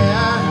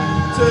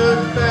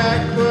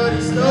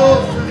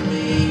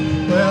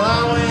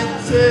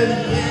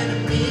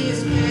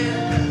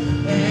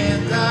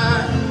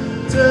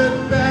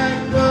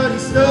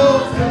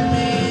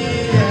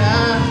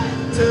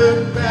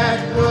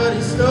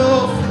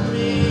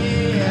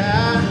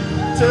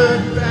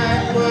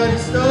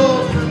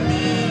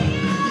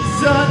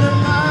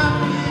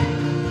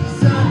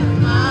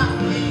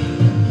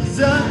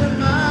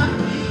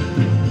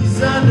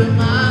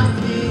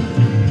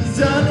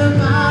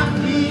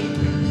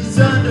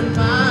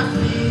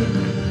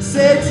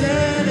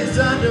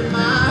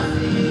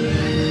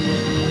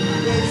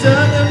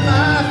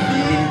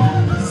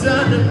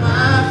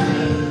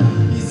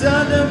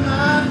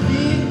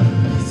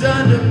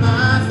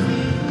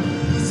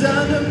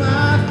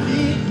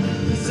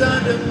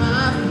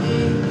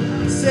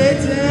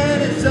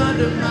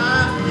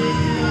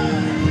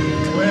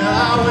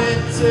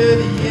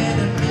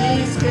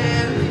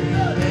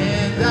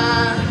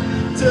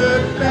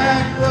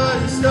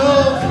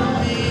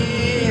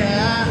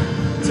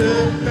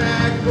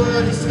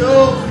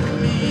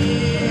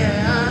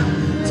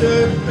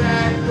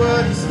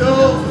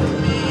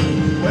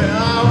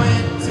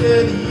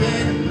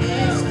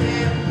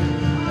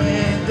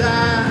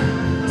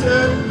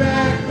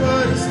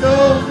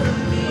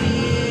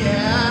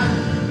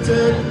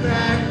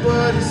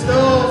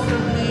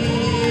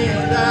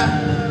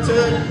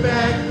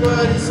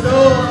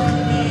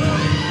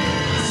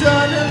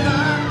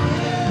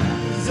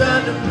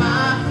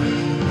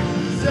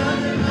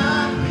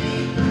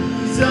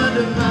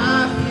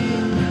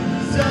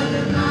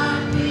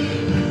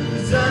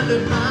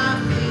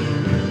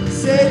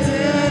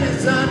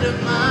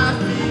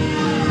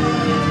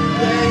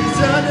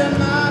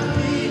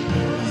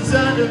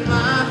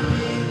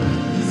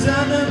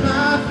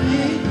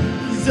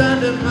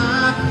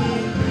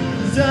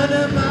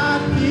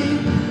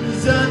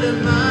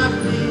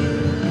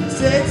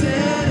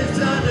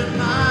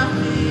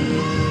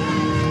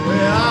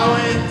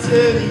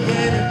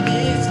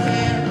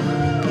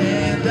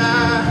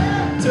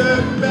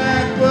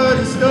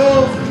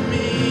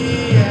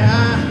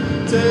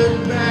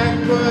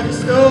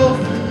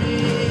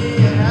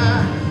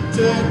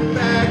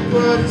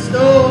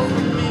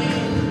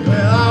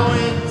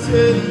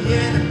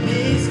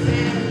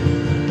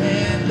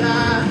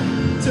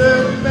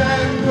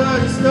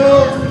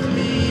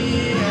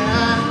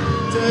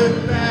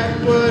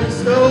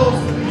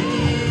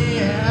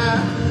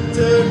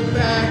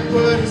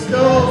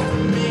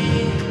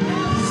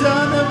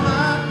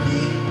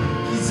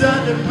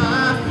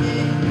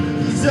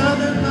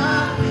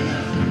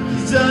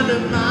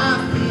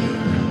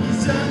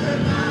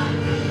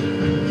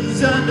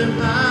 under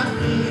my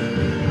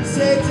feet.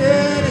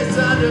 Satan is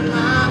under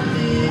my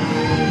feet.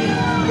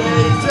 Yeah,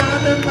 he's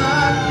under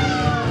my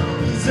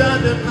feet. He's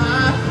under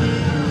my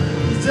feet.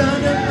 He's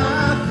under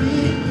my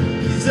feet.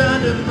 He's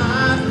under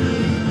my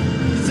feet.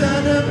 He's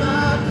under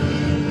my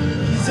feet.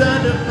 He's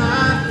under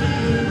my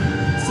feet.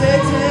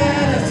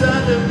 Satan is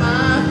under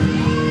my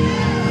feet.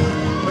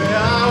 Where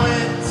I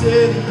went to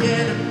the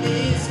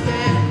enemy's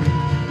camp,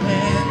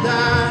 and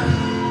I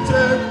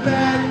took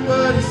back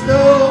what he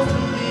stole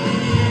from me.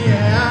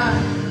 Yeah,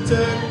 I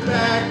took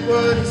back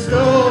what he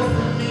stole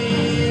from me.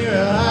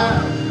 Well,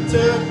 I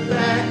took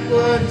back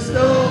what he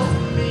stole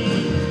from me.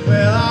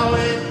 Well, I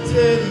went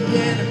to the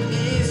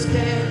enemy's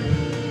camp,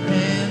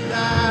 and I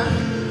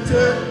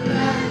took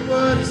back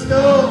what he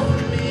stole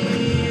from me.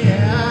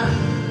 Yeah,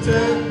 I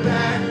took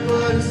back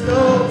what he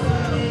stole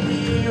from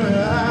me.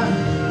 Well,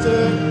 I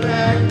took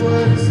back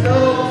what he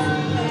stole from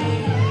me.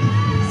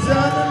 He's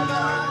under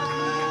my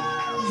feet.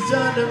 He's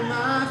under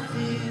my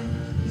feet.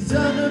 He's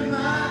under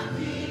my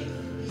feet.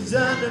 He's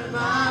under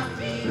my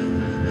feet.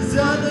 He's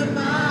under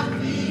my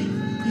feet.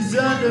 He's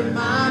under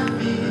my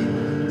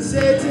feet.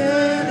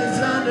 Satan is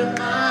under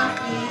my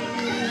feet.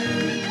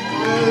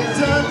 Oh,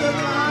 he's under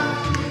my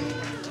feet.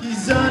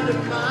 He's under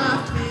my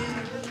feet.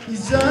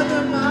 He's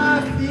under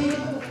my feet.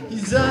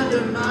 He's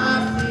under my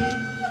feet.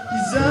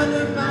 He's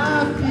under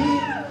my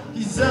feet.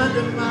 He's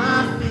under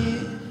my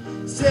feet.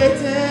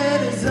 Satan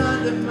is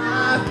under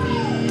my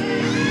feet.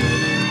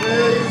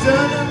 Well, he's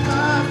under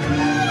my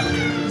feet.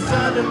 He's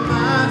under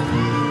my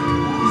feet.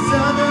 He's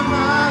under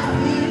my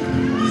feet.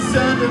 He's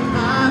under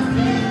my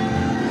feet.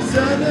 He's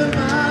under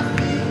my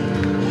feet.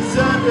 He's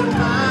under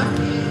my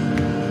feet.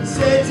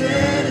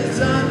 Satan is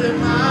under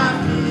my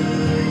feet.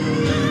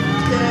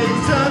 Yeah,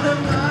 he's under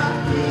my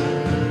feet.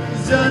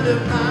 He's under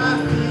my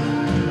feet.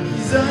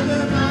 He's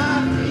under my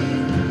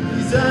feet.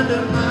 He's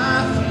under my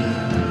feet.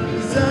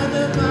 He's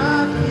under my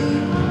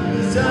feet.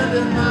 He's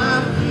under my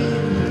feet.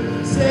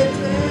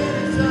 Satan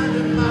is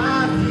under my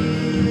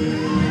feet.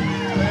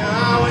 Well,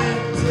 I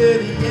went to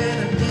the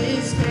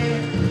enemy's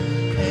camp,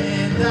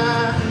 and I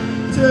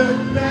took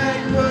back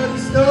what he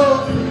stole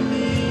from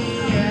me.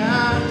 Yeah,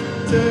 I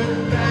took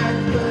back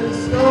what he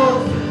stole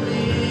from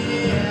me.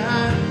 Yeah,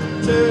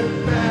 I took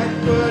back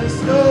what he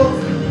stole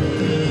from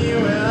me.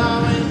 Well,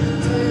 I went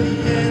to the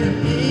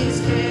enemy's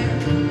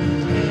camp,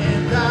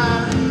 and I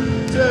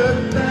took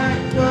back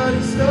what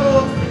he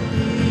stole from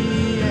me.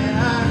 Yeah,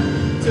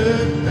 I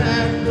took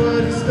back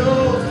what he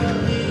stole from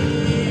me.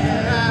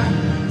 Yeah,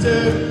 I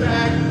took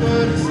back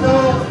what he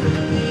stole from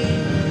me.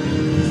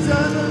 He's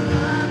under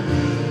my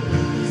feet.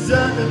 He's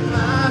under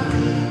my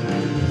feet.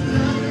 He's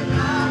under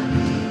my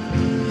feet.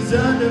 He's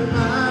under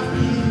my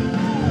feet.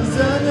 He's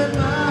under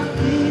my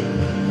feet.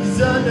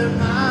 He's under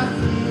my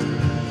feet.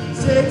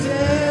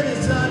 Satan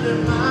is under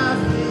my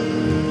feet.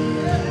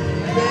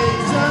 Yeah,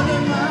 he's under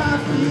my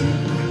feet.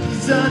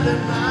 He's under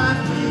my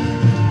feet.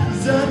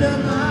 He's under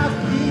my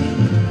feet.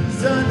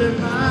 He's under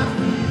my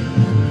feet.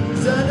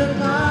 He's under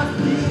my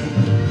feet.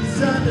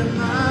 He's under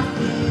my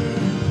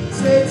feet.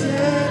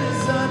 Satan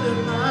is under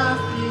my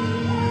feet.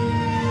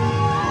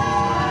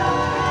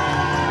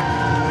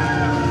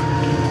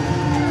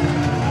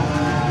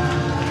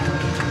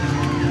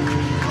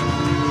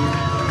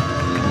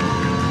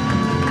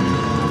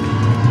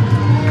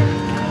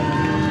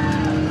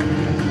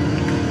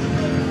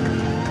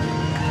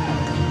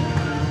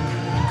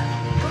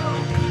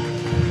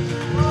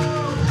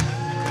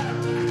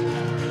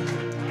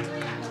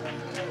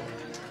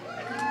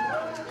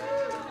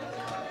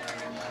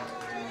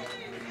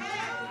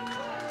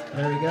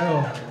 There we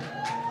go.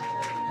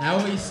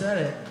 Now we said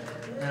it,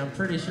 and I'm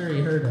pretty sure he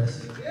heard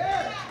us.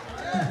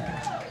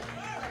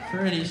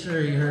 Pretty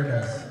sure he heard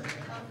us.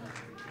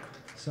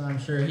 So I'm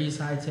sure he's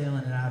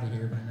hightailing it out of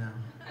here by now.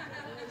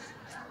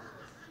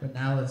 But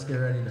now let's get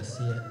ready to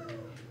see it.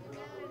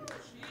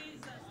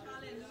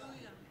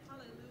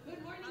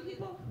 Good morning,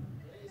 people.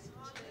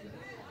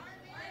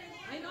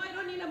 I know I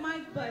don't need a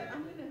mic, but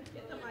I'm going to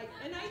get the mic.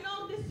 And I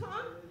know this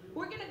song,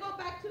 we're going to go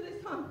back to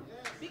this song.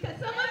 Because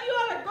some of you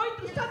are going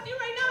through something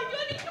right now. You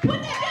need to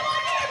put that devil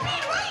on your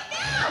feet right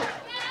now.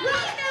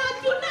 Right now.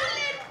 Do not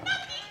let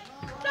nothing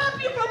stop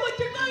you from what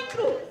you're going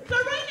through. So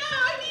right now,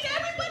 I need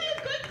everybody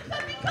who's going through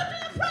something, come to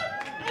the front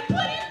and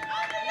put it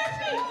under your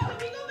feet. Can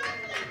we go back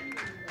to that?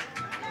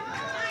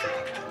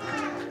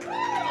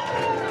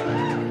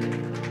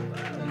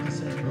 Thank you,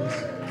 St.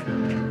 Bruce.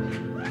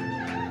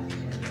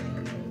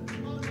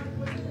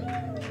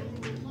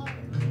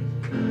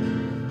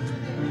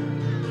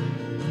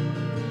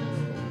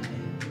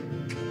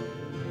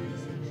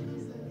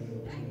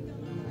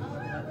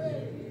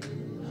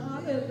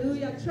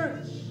 Hallelujah,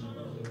 church.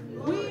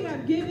 We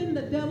have given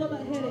the devil a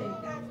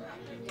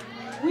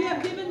headache. We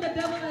have given the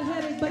devil a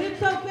headache, but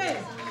it's okay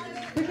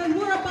because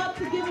we're about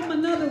to give him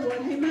another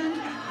one.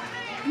 Amen.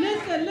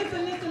 Listen.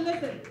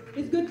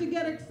 It's good to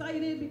get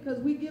excited because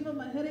we give him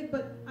a headache,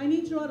 but I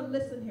need you all to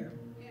listen here.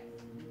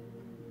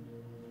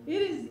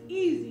 It is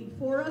easy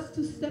for us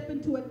to step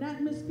into an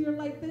atmosphere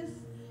like this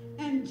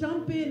and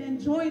jump in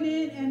and join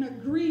in and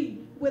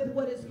agree with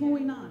what is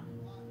going on.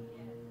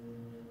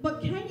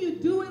 But can you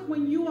do it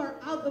when you are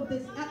out of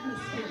this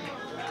atmosphere?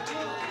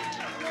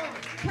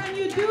 Can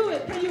you do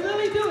it? Can you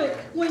really do it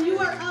when you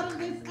are out of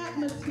this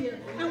atmosphere?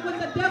 And when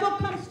the devil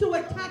comes to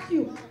attack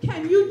you,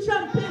 can you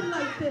jump in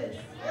like this?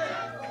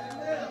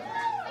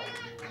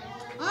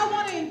 I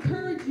want to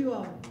encourage you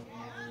all.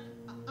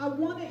 I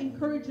want to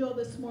encourage you all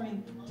this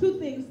morning. Two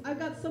things. I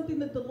got something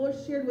that the Lord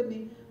shared with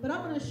me, but I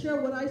want to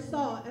share what I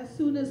saw as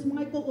soon as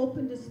Michael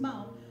opened his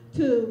mouth.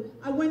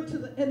 I went to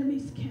the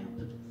enemy's camp.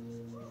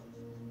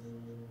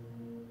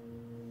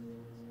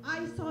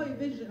 I saw a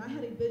vision. I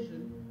had a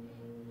vision.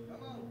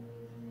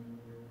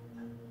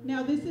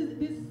 Now this is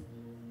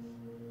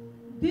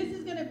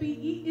going to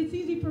be, it's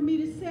easy for me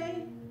to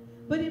say,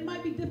 but it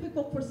might be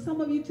difficult for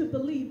some of you to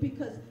believe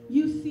because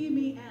you see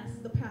me as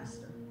the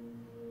pastor.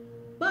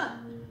 But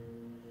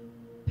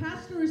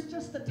pastor is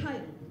just a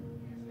title.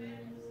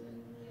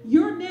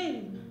 Your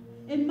name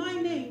and my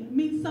name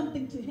means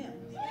something to him.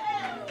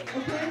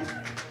 Okay?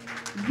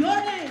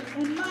 Your name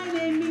and my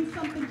name means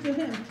something to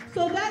him.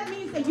 So that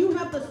means that you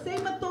have the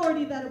same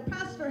authority that a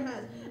pastor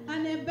has,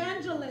 an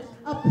evangelist,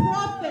 a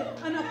prophet,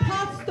 an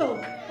apostle.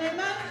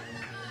 Amen?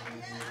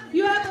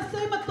 You have the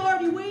same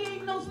authority. We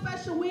ain't no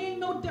special. We ain't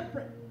no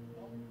different.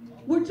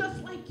 We're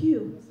just like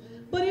you.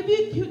 But if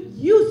you could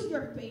use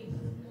your faith.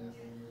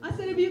 I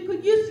said if you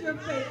could use your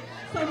faith.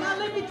 So now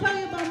let me tell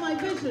you about my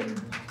vision.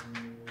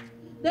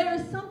 There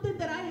is something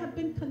that I have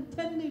been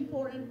contending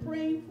for and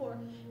praying for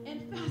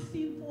and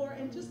fasting for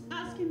and just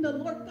asking the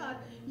Lord God,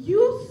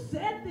 you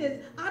said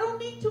this. I don't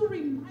need to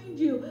remind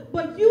you,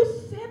 but you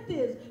said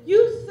this.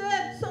 You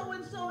said so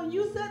and so, and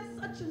you said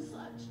such and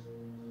such.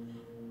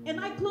 And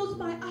I closed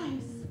my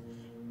eyes,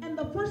 and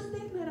the first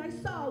thing that I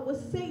saw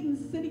was Satan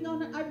sitting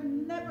on it. I've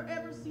never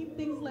ever seen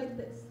things like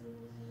this.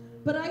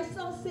 But I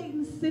saw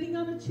Satan sitting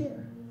on a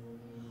chair,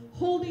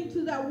 holding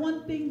to that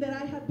one thing that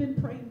I have been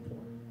praying for.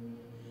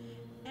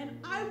 And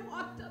I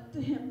walked up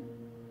to him,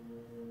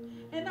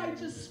 and I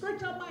just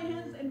stretched out my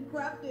hands and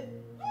grabbed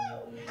it.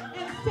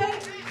 And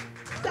Satan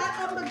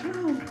sat on the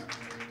ground.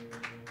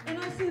 And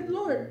I said,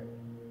 Lord,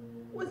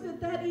 was it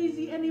that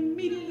easy? And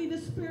immediately the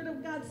Spirit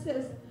of God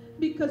says,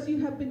 because you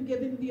have been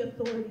given the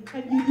authority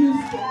and you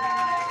used it.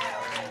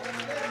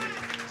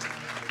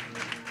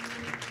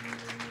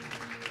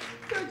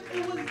 Church,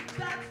 it was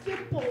that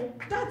simple.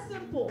 That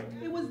simple.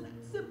 It was that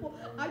simple.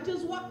 I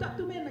just walked up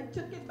to him and I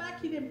took it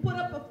back. He didn't put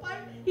up a fight.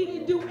 He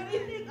didn't do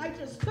anything. I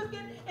just took it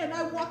and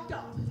I walked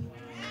off.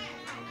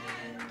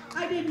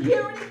 I didn't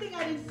hear anything.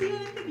 I didn't see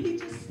anything. He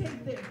just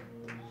stayed there.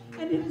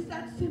 And it is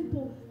that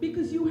simple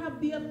because you have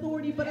the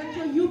authority. But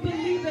until you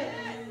believe it,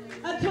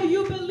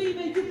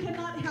 you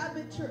cannot have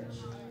it, church.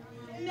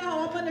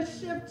 Now I'm going to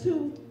shift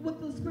to what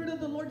the Spirit of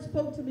the Lord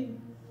spoke to me.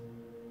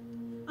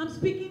 I'm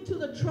speaking to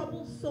the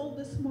troubled soul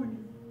this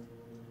morning.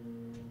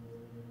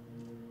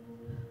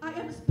 I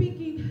am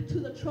speaking to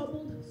the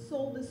troubled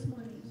soul this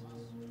morning.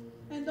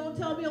 And don't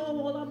tell me, oh,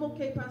 well, I'm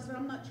okay, Pastor.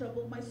 I'm not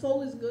troubled. My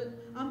soul is good.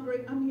 I'm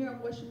great. I'm here.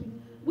 I'm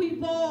worshiping.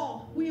 We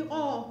all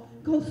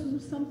go through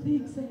some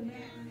things. Amen.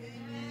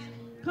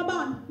 Come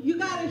on. You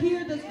got to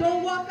hear this.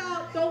 Don't walk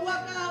out. Don't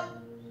walk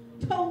out.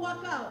 Don't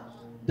walk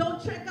out.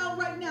 Don't check out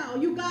right now.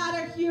 You got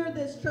to hear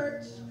this,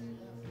 church.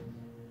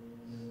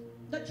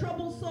 The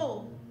troubled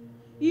soul.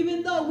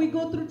 Even though we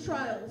go through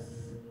trials,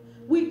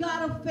 we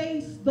got to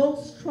face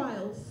those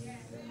trials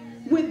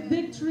with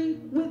victory,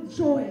 with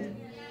joy.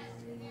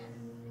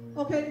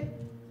 Okay?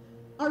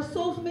 Our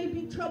souls may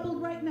be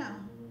troubled right now,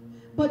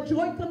 but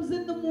joy comes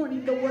in the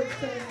morning, the word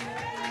says.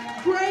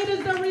 Great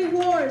is the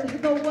reward,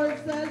 the word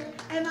says.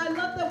 And I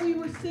love that we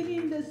were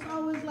singing this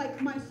song. It's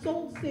like, my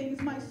soul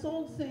sings, my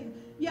soul sings.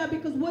 Yeah,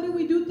 because what do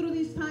we do through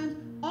these times?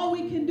 All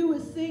we can do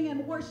is sing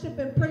and worship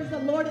and praise the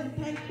Lord and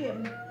thank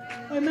him.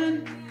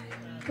 Amen.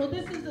 So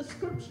this is the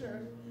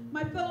scripture.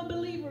 My fellow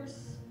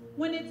believers,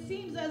 when it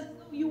seems as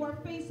though you are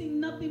facing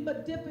nothing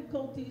but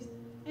difficulties,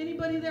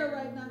 anybody there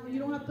right now? You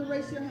don't have to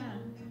raise your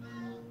hand.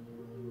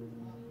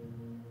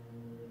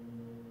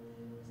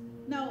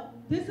 Now,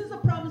 this is a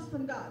promise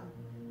from God.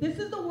 This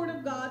is the word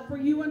of God for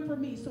you and for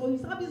me. So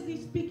he's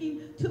obviously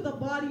speaking to the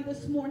body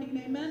this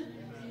morning. Amen?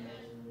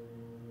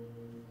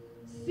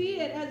 See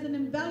it as an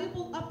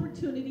invaluable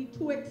opportunity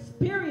to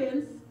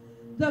experience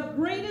the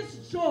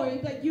greatest joy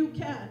that you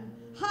can.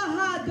 Ha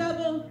ha,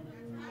 devil.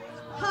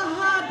 Ha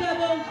ha,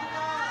 devil.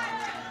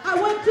 I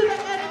went to the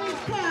enemy's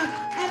camp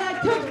and I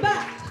took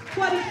back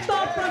what he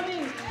stole from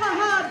me. Ha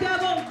ha,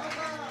 devil.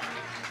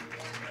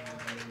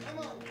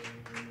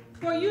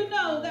 For you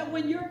know that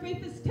when your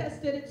faith is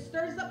tested, it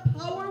stirs up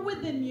power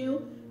within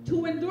you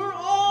to endure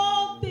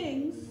all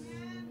things.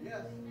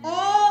 Yes.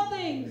 All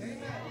things.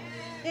 Amen.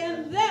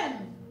 And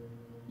then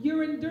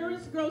your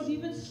endurance grows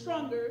even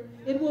stronger.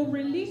 It will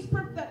release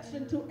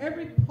perfection to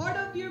every part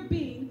of your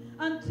being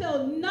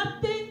until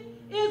nothing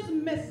is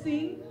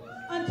missing.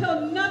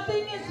 Until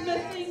nothing is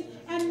missing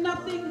and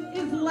nothing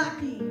is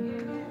lacking.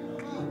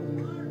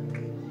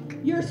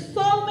 Your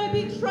soul may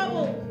be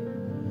troubled.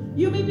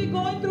 You may be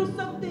going through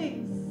some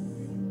things.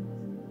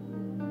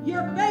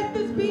 Your faith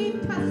is being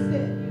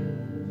tested.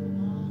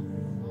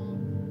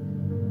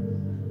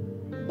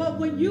 But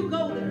when you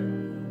go there,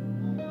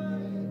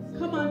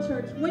 come on,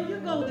 church, when you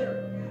go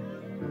there,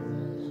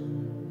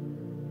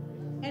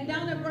 and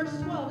down at verse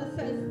 12 it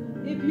says,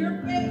 if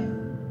your faith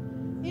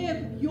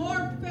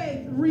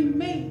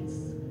remains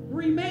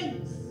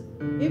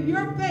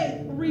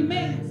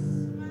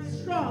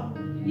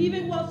strong,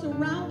 even while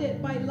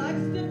surrounded by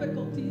life's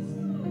difficulties,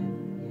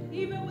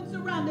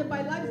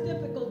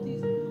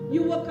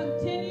 you will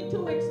continue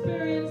to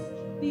experience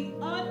the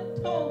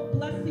untold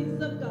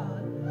blessings of God.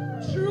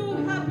 True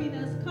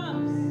happiness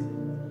comes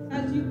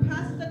as you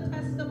pass the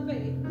test of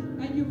faith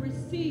and you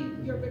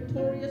receive your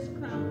victorious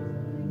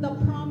crown, the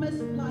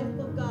promised life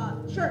of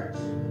God. Church,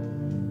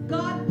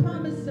 God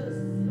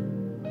promises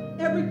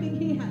everything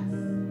He has.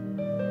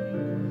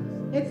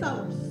 It's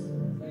ours.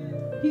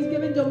 He's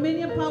given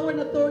dominion, power, and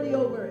authority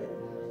over it.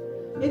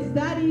 It's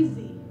that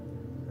easy.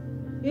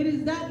 It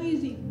is that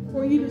easy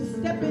for you to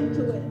step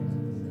into it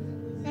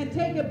and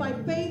take it by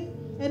faith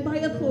and by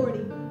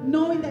authority,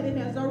 knowing that it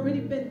has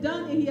already been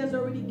done and He has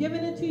already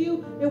given it to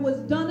you. It was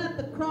done at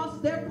the cross,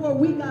 therefore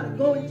we got to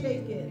go and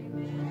take it.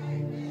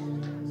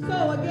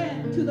 So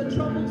again, to the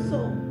troubled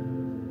soul,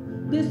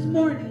 this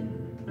morning,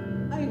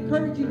 I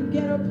encourage you to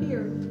get up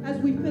here as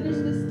we finish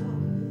this talk.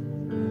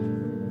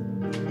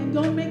 And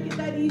don't make it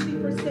that easy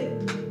for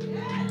Satan.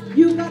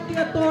 You got the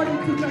authority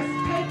to just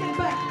take it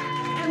back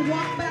and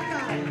walk back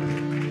out.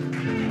 Amen.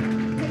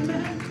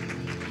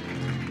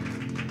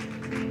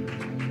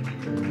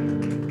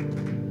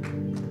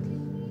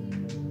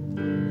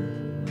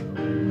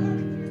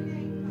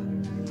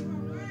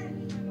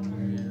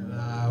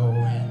 I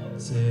went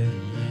to the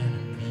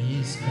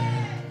enemy's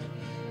camp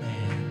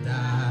and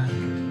I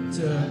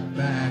took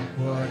back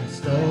what he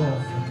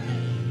stole from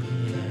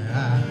me. Yeah,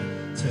 I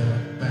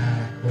took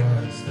back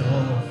what he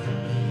stole from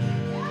me.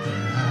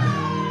 Yeah, I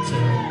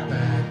took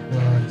back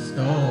what he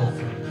stole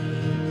from me.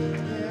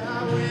 Yeah, I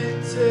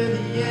went to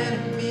the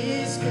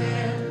enemy's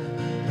camp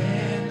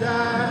and I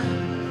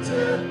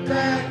took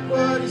back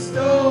what he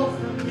stole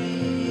from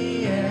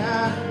me. Yeah,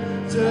 I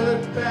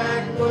took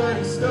back what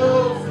he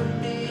stole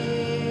from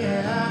me.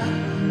 Yeah, I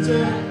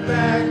took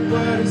back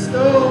what he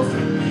stole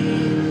from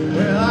me.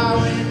 Well, I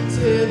went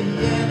to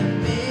the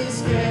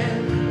enemy's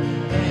camp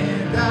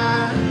and I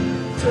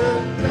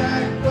took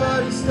back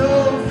what he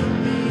stole from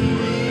me.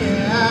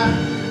 Yeah, I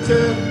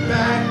took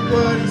back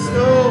what he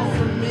stole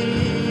from me.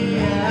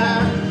 Yeah, I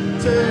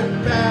took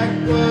back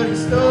what he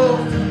stole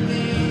from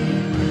me.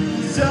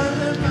 He's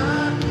under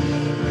my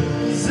feet.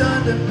 He's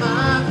under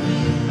my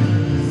feet.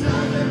 He's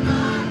under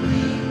my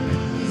feet.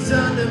 He's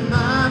under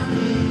my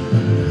feet.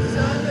 He's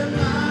under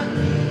my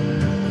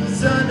feet.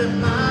 He's under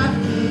my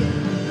feet.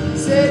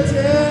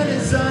 Satan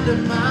is under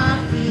my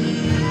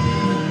feet.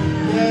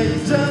 Yeah,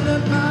 he's under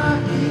my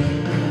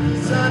feet.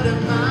 He's under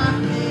my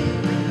feet.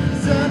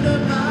 He's under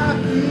my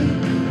feet.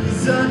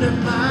 He's under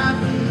my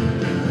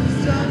feet.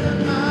 He's under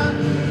my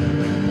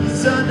feet.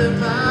 He's under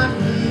my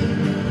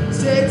feet.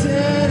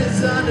 Satan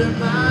is under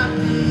my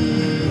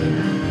feet.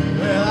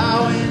 Well, I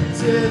went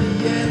to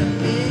the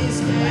enemy's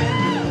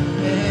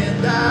camp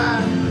and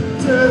I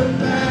took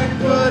back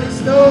what he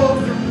stole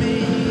from me.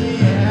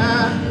 Yeah, I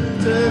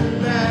took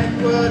back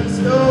what he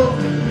stole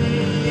from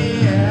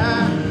me. Yeah,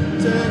 I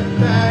took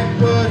back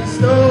what he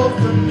stole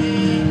from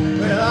me.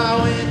 Well, I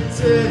went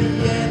to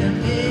the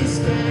enemy's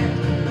camp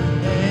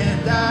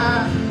and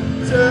I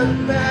took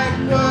back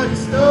what he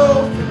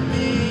stole from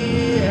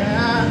me.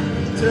 Yeah, I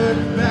took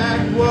back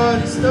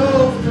what he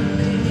stole from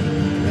me.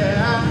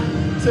 Yeah, I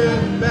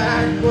took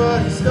back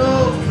what he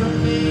stole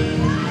from me.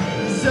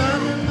 He's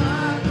under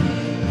my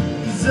feet.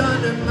 He's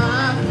under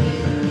my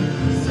feet.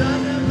 He's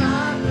under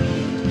my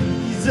feet.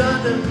 He's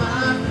under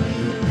my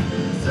feet.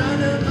 He's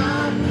under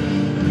my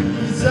feet.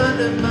 He's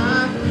under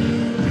my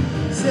feet.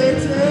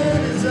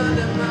 Satan is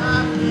under my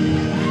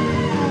feet.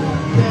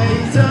 Yeah,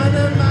 he's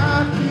under my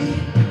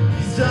feet.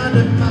 He's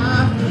under my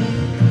feet.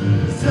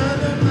 He's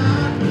under my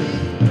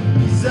feet.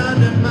 He's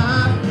under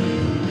my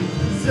feet.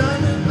 He's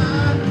under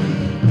my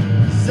feet.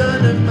 He's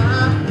under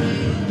my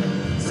feet.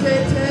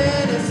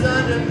 Satan is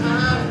under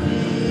my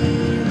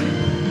feet.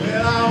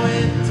 Well, I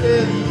went to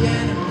the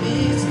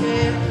enemy's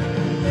camp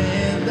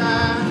and I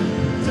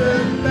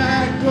took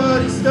back what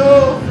he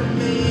stole from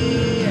me.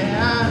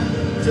 Yeah, I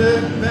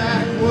took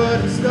back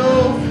what he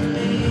stole from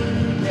me.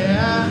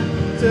 Yeah, I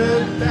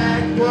took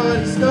back what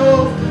he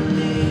stole from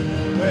me.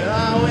 Well, I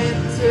went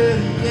to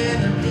the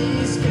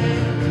enemy's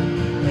camp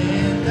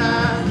and I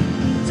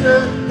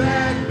took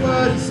back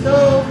what he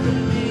stole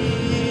from me.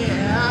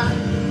 Yeah, I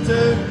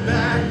took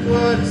back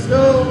what he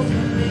stole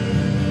from me.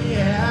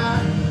 Yeah, I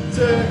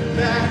took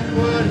back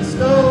what he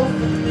stole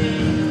from me.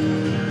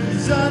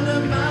 He's under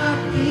my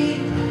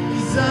feet.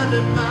 He's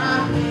under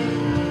my feet.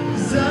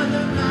 He's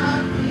under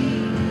my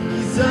feet.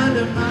 He's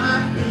under my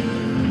feet.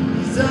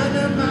 He's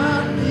under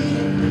my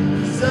feet.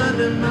 He's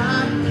under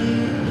my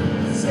feet.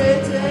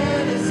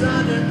 Satan is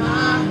under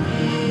my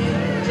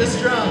feet. Just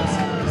drums.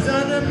 He's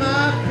under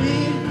my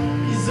feet.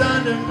 He's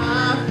under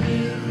my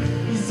feet.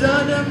 He's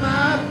under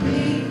my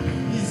feet.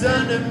 He's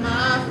under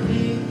my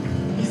feet.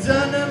 He's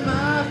under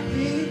my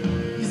feet.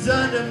 He's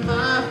under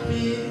my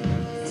feet.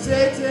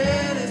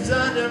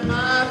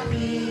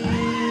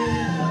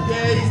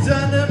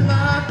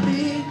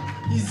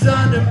 He's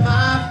under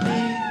my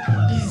feet.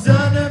 He's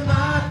under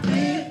my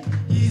feet.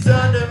 He's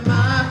under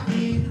my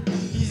feet.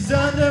 He's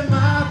under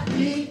my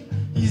feet.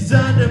 He's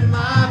under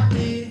my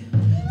feet.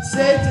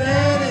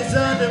 Satan is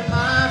under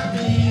my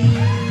feet.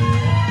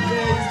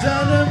 Yeah, he's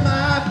under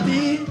my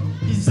feet.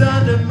 He's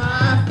under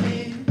my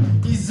feet.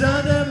 He's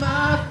under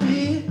my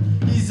feet.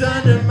 He's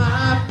under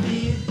my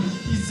feet.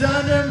 He's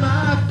under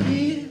my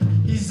feet.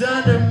 He's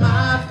under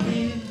my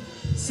feet.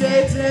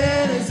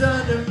 Satan is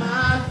under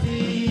my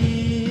feet.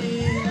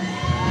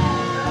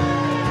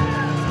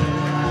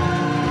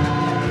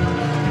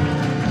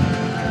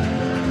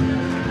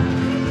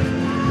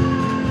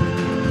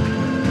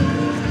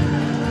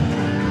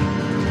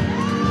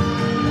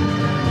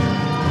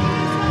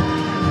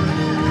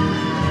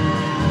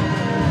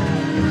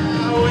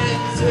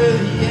 To the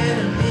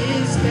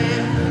enemy's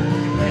camp,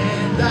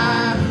 and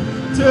I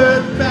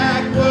took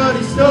back what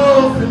he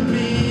stole from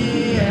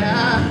me.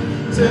 Yeah,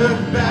 I took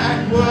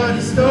back what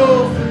he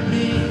stole from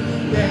me.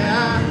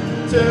 Yeah,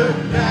 I took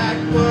back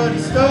what he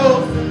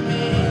stole from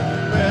me.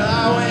 Well,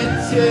 I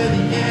went to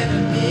the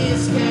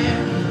enemy's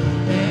camp,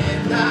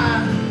 and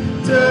I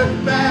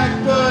took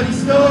back what he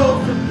stole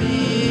from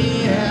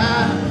me.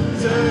 Yeah, I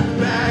took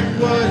back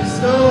what he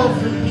stole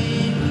from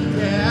me.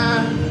 Yeah,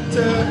 I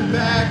took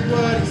back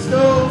what he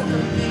stole from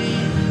me.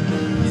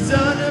 He's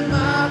under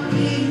my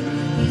feet.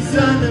 He's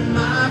under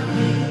my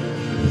feet.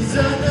 He's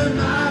under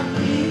my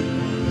feet.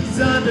 He's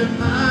under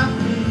my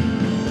feet.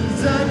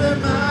 He's under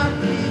my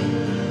feet.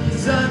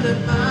 He's under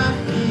my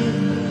feet.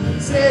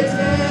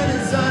 Satan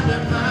is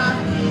under my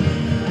feet.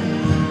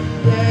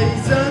 Yeah,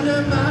 he's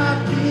under my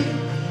feet.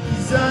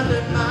 He's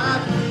under my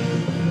feet.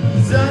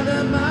 He's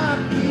under my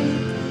feet.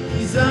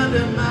 He's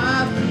under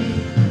my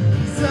feet.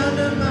 He's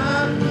under my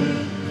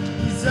feet.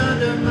 He's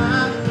under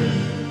my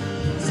feet.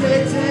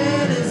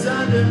 Satan is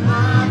under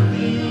my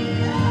feet.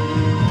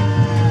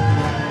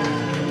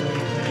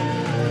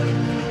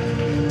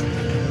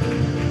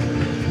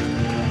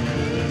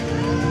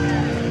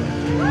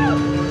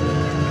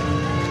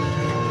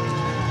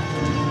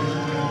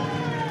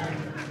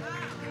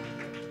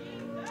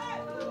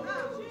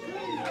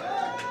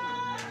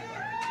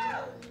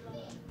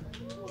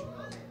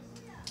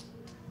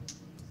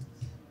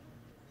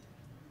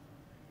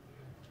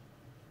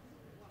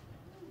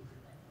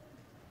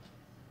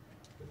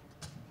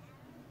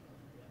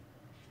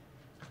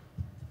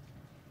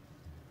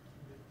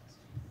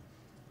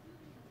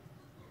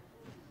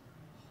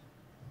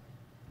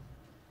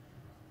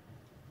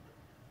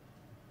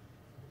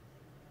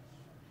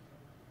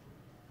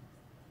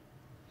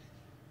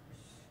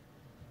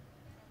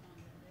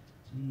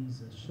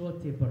 Jesus,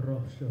 Shote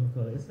Baruch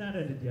Shoko. It's not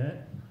ended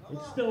yet.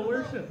 It's still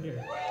worship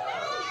here.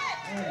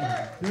 Oh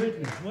my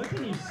goodness. What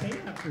can you say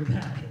after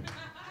that?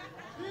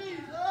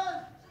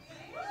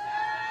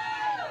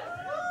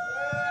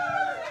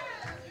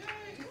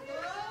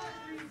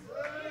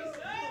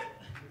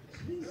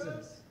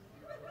 Jesus.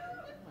 Oh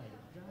my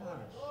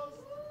gosh.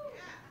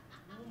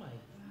 Oh my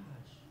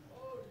gosh.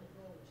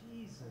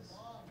 Jesus.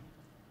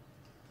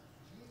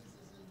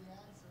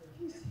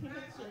 He's the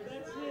answer.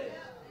 That's it.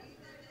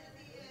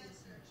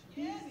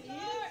 He's the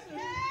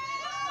answer.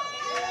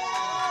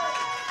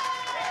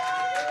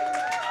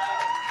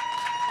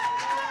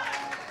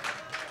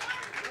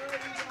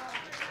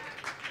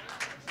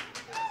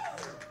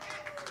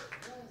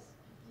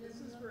 This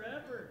is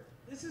forever.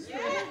 This is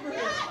forever.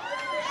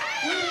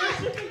 We're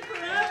worshiping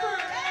forever.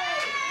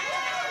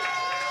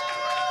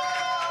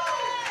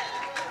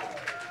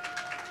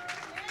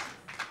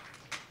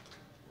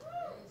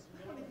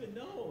 I don't even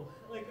know.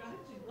 Like,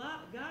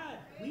 God,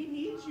 we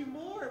need you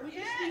more. We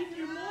just need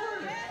you more.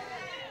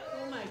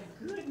 Oh my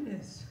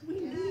goodness, we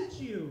need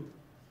you.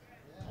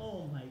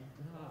 Oh my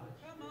gosh.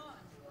 Come on.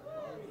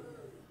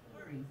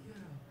 Holy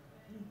cow.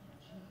 Thank you,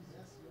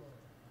 Jesus.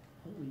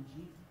 Holy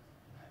Jesus.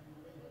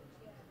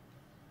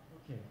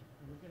 Okay,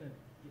 we're going to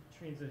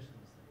transition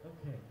this thing.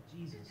 Okay,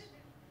 Jesus.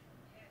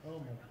 Oh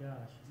my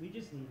gosh. We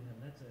just need him.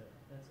 That's it.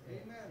 That's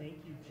it. Amen. Thank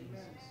you, Jesus.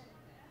 Amen.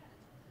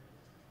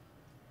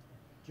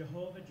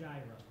 Jehovah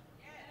Jireh.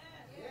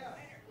 Yes.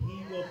 He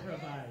will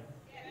provide.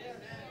 Yes.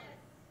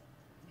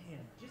 Man,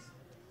 just,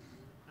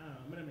 I don't know,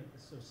 I'm going to make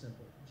this so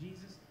simple.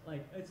 Jesus,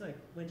 like, it's like,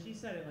 when she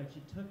said it, like,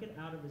 she took it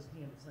out of his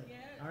hand. It's like,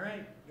 all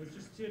right, let's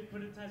just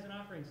put it tithes and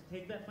offerings.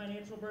 Take that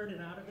financial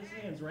burden out of his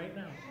hands right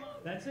now.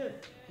 That's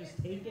it.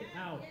 Just take it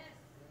out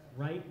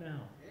right now.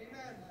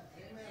 Amen.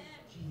 Amen.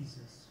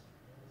 Jesus.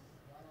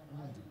 Oh,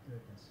 my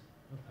goodness.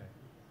 Okay.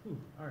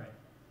 Whew. All right.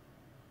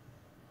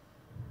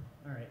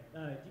 All right. Do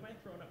you mind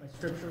throwing up my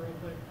scripture real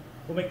quick?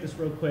 We'll make this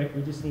real quick.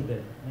 We just need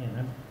to,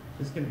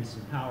 there's going to be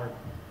some power.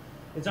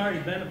 It's already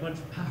been a bunch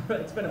of power.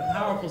 It's been a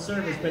powerful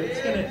service, but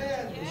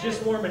it's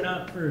just warming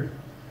up for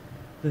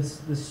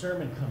this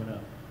sermon coming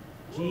up.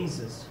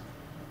 Jesus.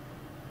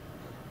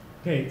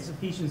 Okay, it's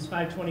Ephesians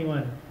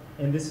 5:21,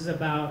 and this is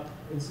about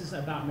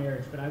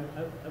marriage. But I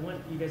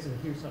want you guys to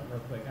hear something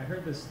real quick. I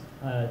heard this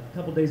a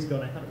couple days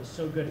ago, and I thought it was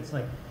so good. It's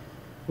like,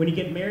 when you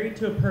get married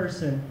to a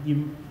person,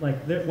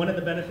 one of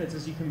the benefits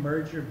is you can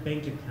merge your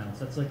bank accounts.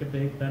 That's like a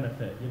big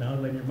benefit,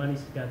 when your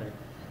money's together.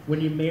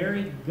 when you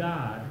marry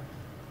God,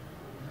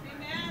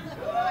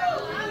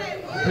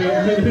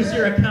 who's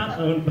your account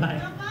owned by?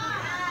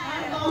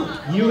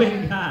 You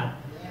and God.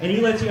 And he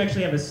lets you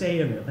actually have a say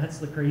in it. That's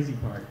the crazy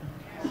part.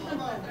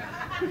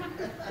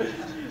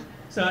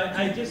 So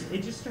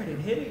it just started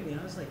hitting me.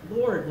 I was like,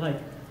 Lord, like,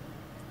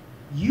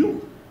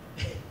 you...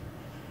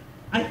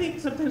 I think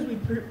sometimes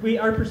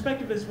our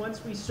perspective is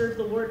once we serve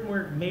the Lord and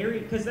we're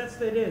married, because that's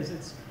what it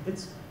is.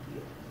 It's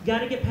got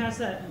to get past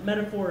that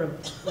metaphor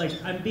of like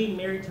I'm being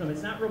married to him.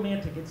 It's not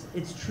romantic.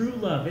 It's true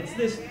love. It's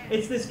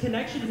this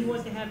connection he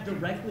wants to have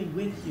directly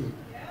with you,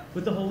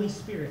 with the Holy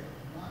Spirit.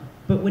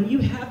 But when you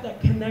have that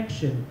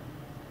connection,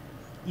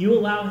 you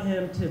allow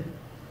him to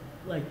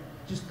like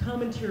just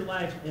come into your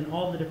life in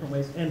all the different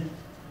ways. And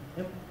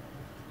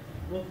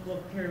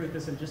we'll carry with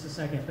this in just a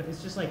second. But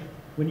it's just like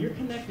when you're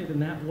connected in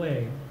that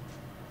way,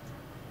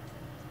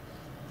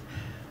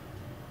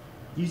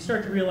 you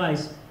start to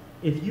realize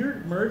if you're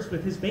merged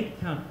with his bank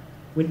account,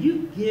 when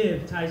you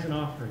give tithes and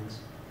offerings,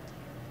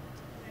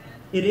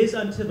 it is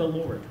unto the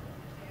Lord.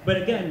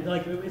 But again,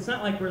 like it's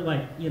not like we're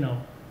like,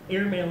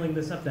 airmailing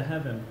this up to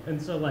heaven,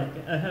 and so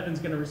like heaven's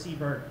going to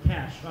receive our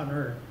cash on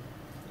earth.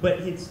 But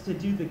it's to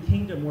do the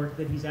kingdom work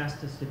that he's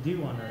asked us to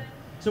do on earth.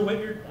 So what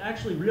you're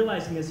actually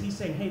realizing is he's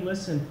saying, hey,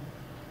 listen,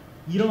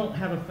 you don't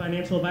have a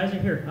financial advisor?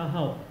 Here, I'll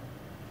help.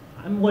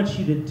 I want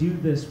you to do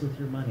this with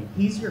your money.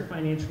 He's your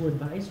financial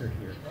advisor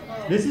here.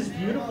 This is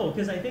beautiful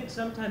because I think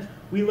sometimes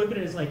we look at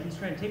it as like he's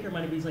trying to take our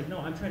money, but he's like, no,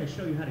 I'm trying to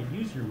show you how to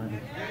use your money.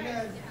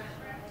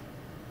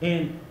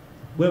 And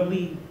when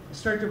we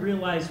start to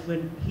realize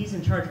when he's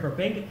in charge of our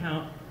bank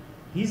account,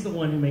 he's the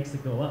one who makes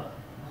it go up.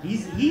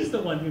 He's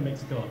the one who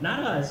makes it go up,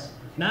 not us,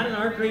 not in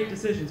our great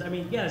decisions. I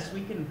mean, yes,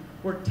 we can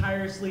work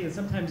tirelessly and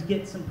sometimes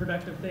get some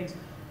productive things,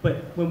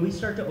 but when we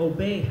start to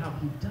obey how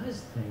he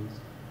does things,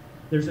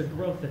 there's a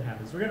growth that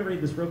happens. We're going to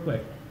read this real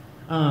quick.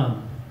 Is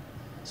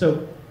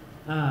that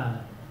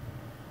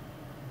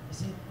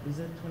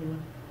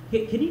 21?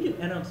 Can you do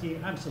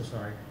NLT? I'm so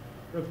sorry.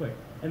 Real quick.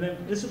 And then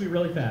this will be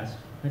really fast.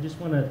 I just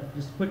want to,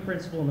 just a quick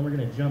principle, and then we're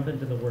going to jump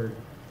into the word.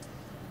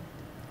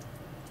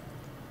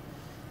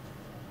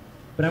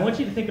 But I want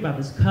you to think about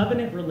this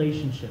covenant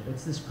relationship.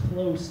 It's this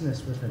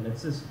closeness with him.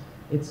 It's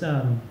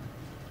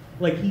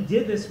like he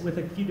did this with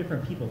a few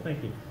different people.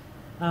 Thank you.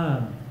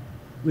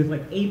 With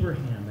like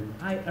Abraham and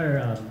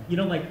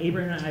like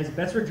Abraham and Isaac.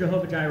 That's where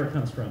Jehovah Jireh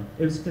comes from.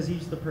 It was because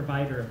he's the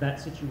provider of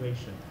that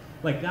situation.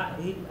 Like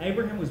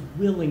Abraham was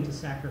willing to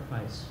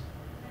sacrifice.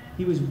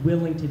 He was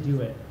willing to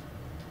do it.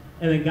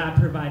 And then God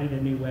provided a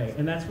new way.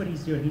 And that's what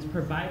he's doing. He's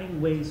providing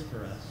ways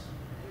for us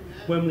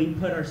when we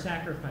put our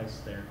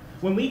sacrifice there.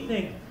 When we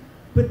think,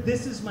 but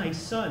this is my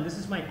son, this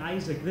is my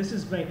Isaac, this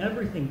is my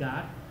everything,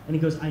 God. And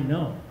he goes, I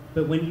know.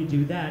 But when you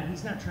do that,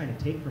 he's not trying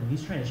to take from you.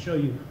 He's trying to show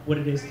you what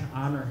it is to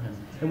honor him.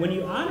 And when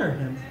you honor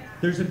him,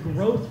 there's a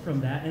growth from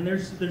that, and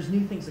there's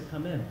new things that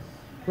come in.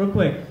 Real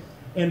quick.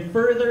 And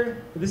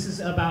further, this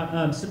is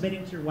about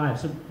submitting to your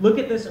wives. So look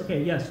at this.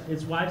 Okay, yes,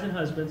 it's wives and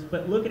husbands,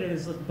 but look at it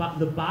as the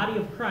body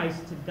of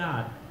Christ to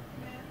God.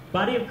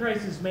 Body of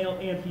Christ is male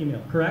and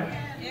female, correct?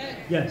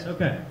 Yes,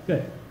 okay,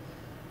 good.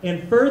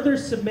 And further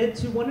submit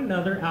to one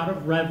another out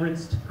of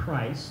reverence to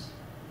Christ.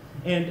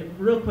 And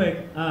real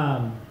quick,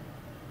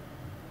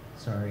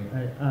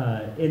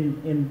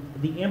 in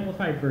the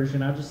Amplified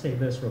Version, I'll just say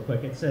this real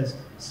quick. It says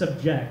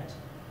subject.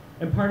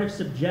 And part of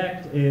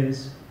subject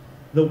is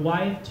the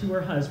wife to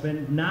her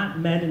husband, not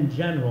men in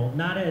general,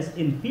 not as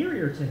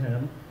inferior to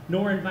him,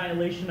 nor in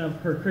violation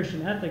of her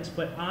Christian ethics,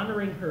 but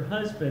honoring her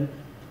husband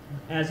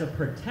as a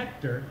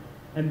protector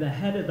and the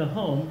head of the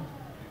home,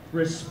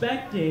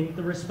 respecting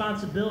the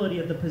responsibility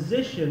of the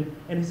position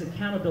and his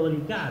accountability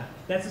to God.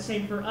 That's the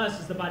same for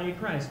us as the body of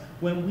Christ.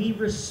 When we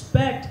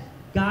respect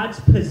God's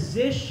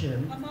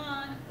position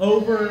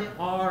over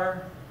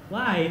our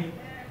life,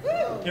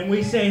 and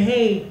we say,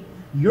 hey,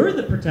 you're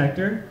the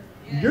protector,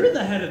 you're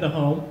the head of the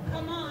home,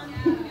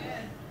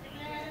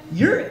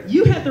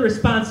 you have the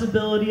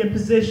responsibility and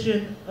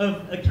position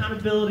of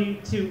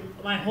accountability to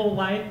my whole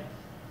life,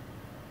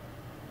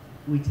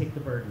 we take the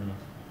burden off.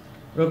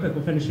 Real quick,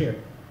 we'll finish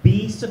here.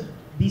 Be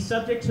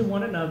subject to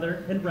one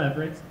another in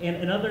reverence,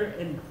 and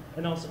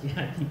also,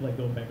 I keep like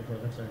going back and forth,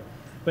 I'm sorry.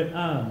 But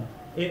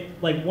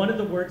one of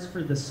the words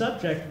for the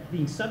subject,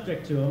 being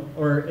subject to him,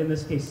 or in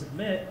this case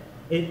submit,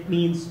 it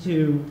means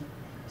to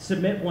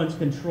submit one's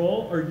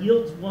control or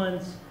yield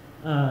one's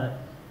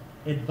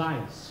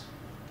advice.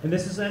 And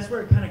that's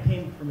where it kind of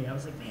came for me. I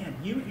was like, man,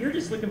 you're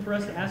just looking for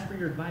us to ask for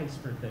your advice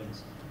for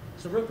things.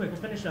 So real quick,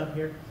 we'll finish up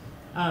here.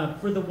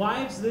 For the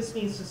wives, this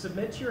means to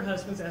submit to your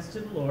husbands as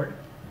to the Lord.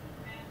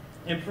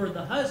 And for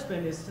the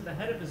husband is to the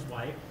head of his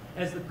wife,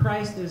 as the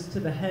Christ is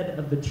to the head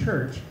of the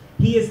church.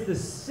 He is the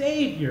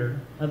Savior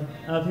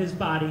of his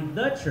body,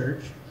 the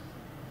church.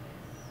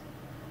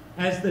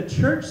 As the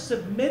church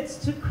submits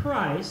to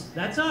Christ,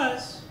 that's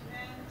us.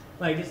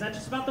 Like, it's not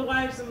just about the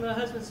wives and the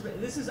husbands.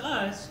 This is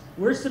us.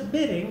 We're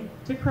submitting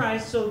to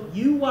Christ. So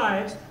you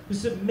wives who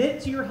submit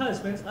to your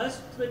husbands,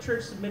 us, the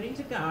church, submitting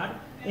to God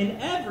in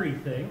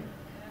everything.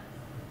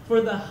 For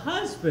the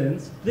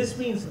husbands, this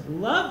means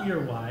love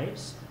your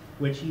wives,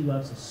 which he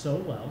loves us so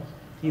well.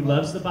 He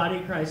loves the body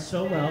of Christ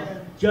so well,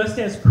 just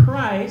as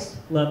Christ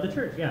loved the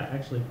church. Yeah,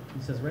 actually,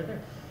 he says it right there.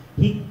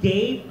 He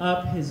gave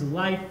up his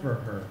life for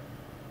her.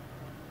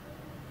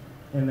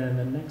 And then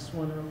the next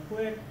one real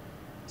quick.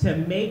 To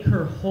make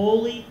her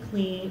holy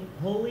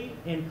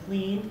and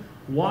clean,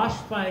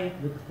 washed by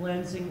the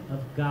cleansing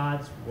of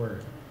God's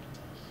word.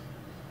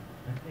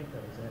 I think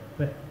that was it.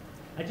 But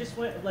I just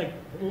want, like,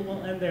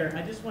 we'll end there.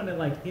 I just want to,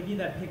 like, give you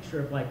that picture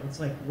of, like, it's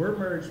like we're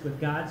merged with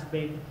God's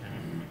bank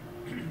account.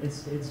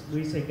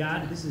 We say,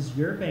 God, this is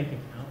your bank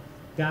account.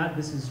 God,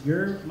 this is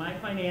my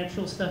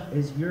financial stuff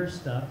is your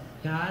stuff.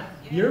 God,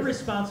 you're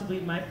responsible to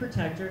be my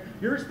protector.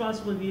 You're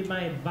responsible to be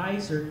my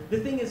advisor. The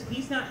thing is,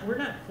 we're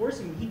not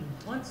forcing him. He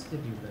wants to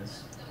do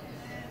this.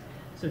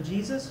 So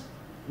Jesus,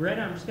 right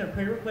now, I'm just going to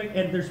pray real quick.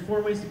 And there's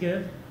 4 ways to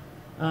give.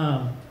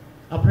 I'll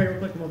pray real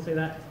quick and we'll say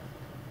that.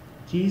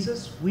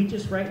 Jesus, we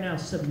just right now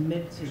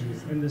submit to you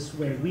in this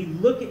way. We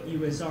look at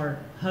you as our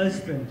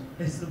husband,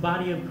 as the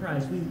body of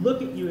Christ. We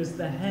look at you as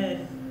the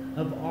head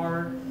of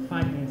our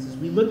finances.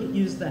 We look at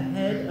you as the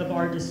head of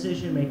our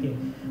decision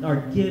making, our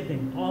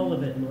giving, all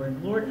of it,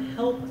 Lord. Lord,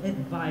 help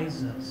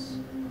advise us.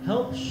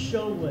 Help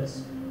show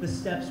us the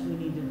steps we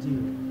need to do.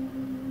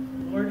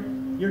 Lord,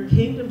 your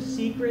kingdom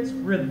secrets,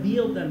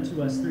 reveal them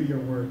to us through your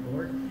word,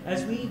 Lord.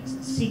 As we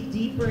seek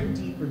deeper and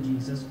deeper,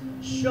 Jesus,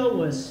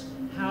 show us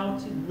how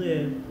to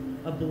live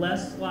a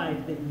blessed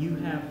life that you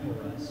have for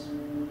us.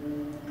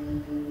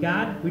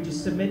 God, we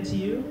just submit to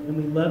you, and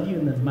we love you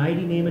in the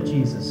mighty name of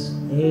Jesus.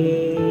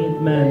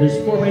 Amen. There's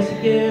 4 ways to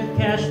give: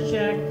 cash,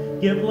 check,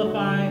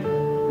 Givelify,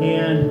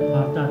 and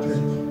Pop Church.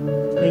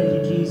 Thank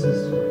you, Jesus.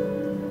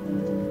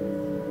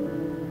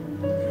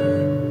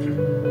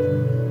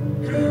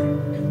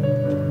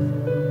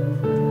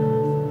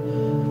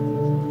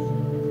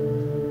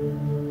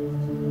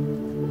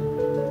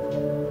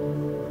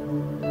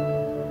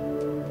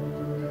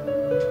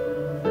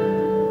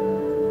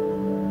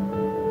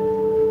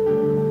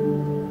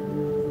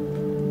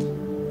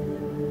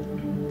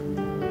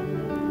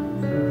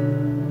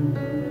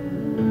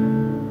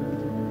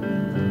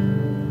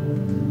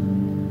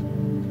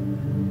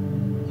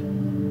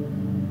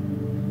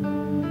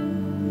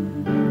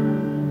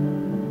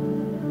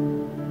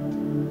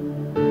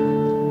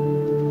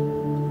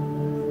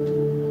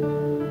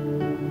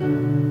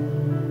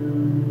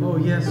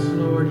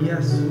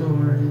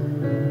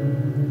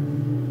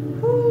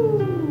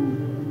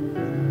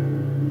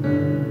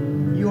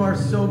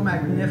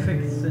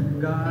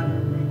 Magnificent God.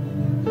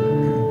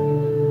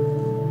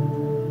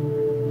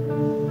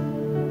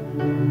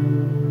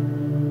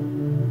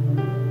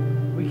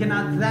 We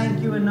cannot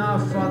thank you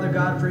enough, Father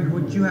God, for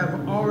what you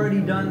have already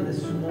done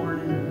this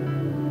morning.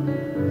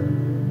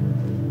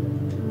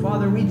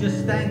 Father, we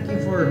just thank you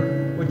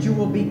for what you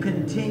will be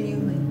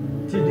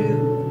continuing to do.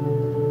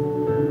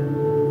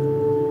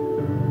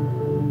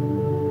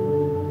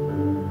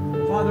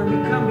 Father, we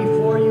come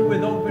before you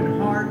with open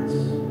hearts.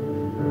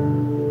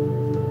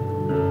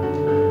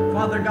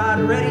 Father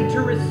God, ready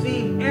to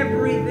receive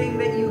everything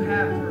that you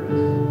have for us.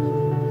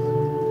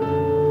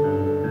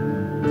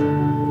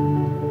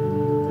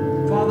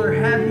 Father,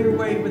 have your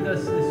way with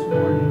us this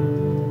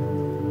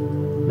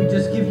morning. We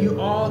just give you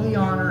all the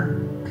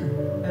honor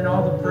and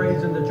all the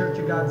praise, and the Church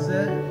of God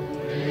said,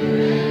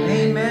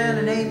 amen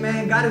and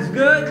amen. God is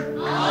good.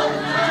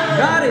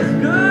 God is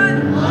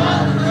good.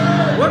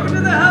 Welcome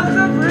to the house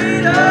of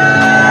freedom.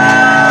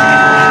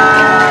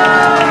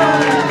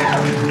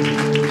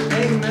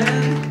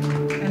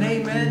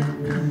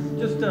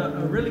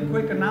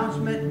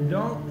 Announcement,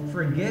 don't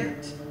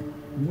forget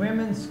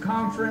Women's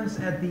Conference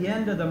at the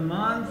end of the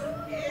month.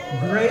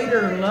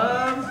 Greater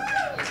Love.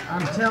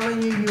 I'm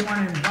telling you, you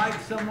want to invite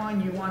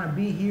someone, you want to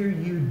be here,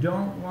 you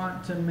don't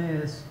want to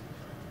miss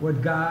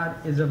what God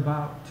is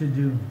about to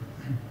do.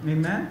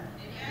 Amen?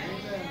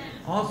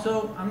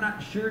 Also, I'm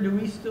not sure, do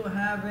we still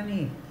have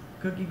any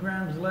cookie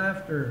grams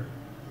left, or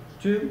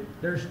 2?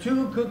 There's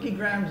 2 cookie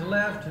grams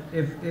left.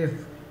 If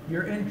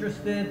you're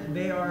interested,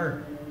 they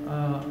are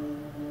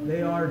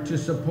to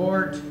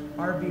support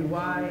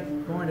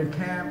RBY going to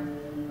camp.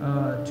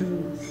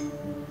 2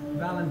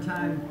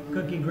 Valentine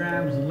cookie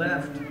grams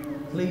left.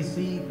 Please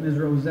see Ms.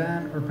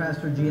 Roseanne or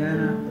Pastor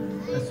Gianna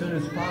as soon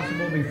as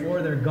possible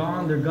before they're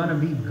gone. They're going to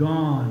be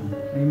gone.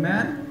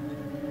 Amen?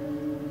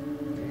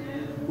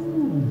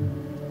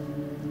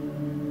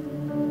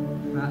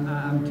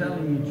 I'm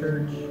telling you,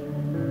 church,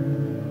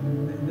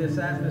 this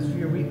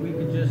atmosphere, we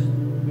could just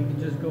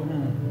go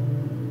home.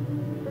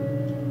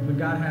 But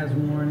God has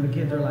more, and the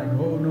kids are like,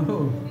 oh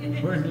no,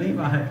 where's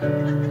Levi?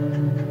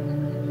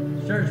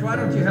 Church, why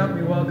don't you help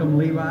me welcome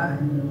Levi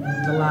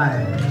to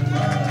life?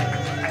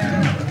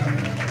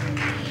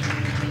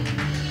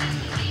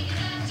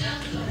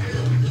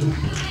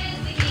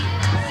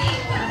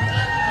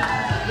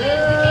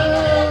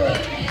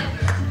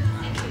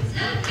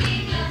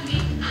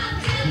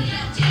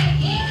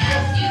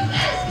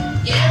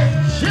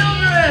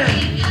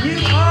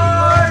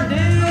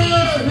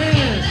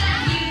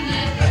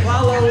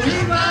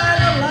 Levi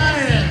the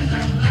lion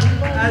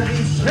as he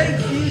takes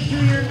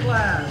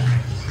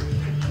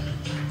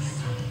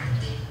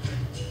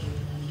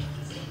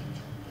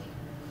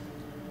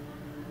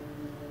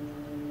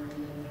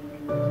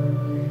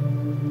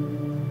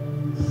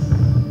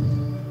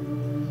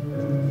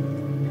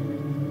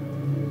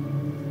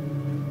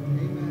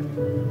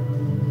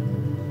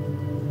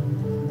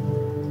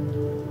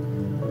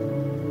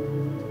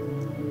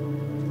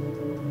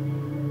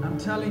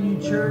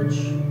telling you, church,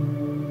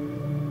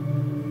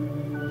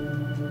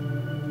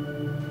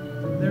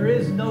 there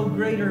is no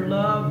greater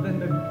love than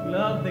the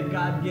love that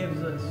God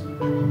gives us.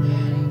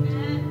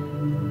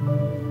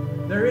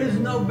 There is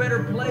no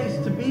better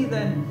place to be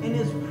than in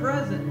His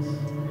presence.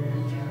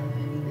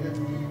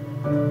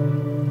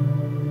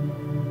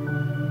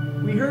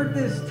 We heard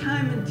this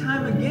time and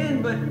time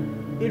again, but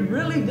it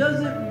really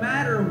doesn't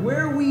matter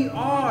where we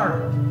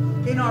are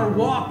in our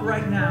walk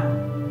right now.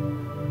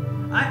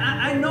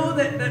 I know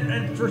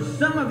that for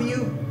some of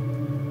you,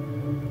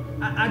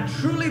 I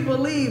truly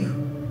believe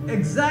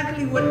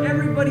exactly what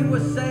everybody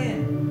was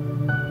saying.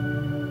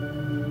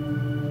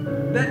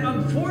 That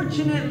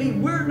unfortunately,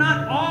 we're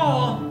not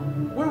all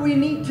where we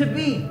need to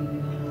be.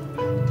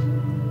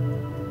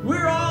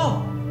 We're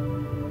all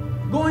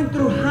going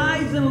through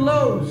highs and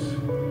lows.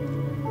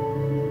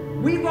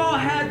 We've all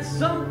had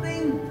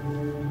something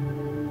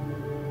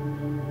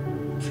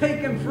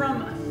taken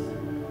from us.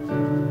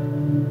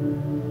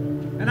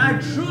 And I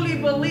truly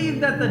believe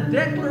that the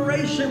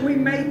declaration we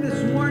made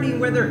this morning,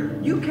 whether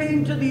you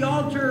came to the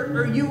altar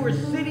or you were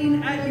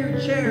sitting at your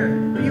chair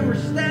or you were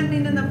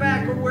standing in the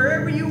back or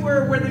wherever you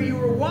were, whether you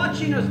were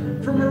watching us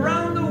from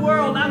around the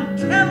world, I'm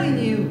telling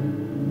you,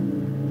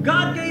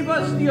 God gave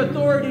us the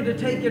authority to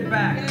take it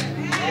back.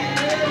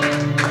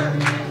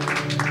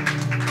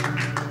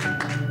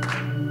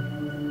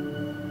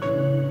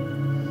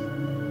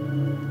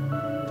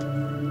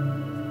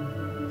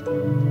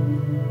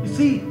 You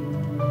see,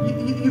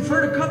 you've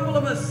heard a couple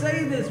of us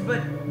say this,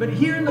 but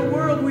here in the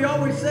world we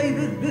always say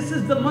this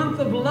is the month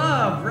of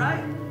love,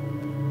 right?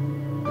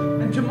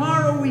 And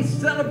tomorrow we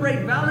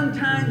celebrate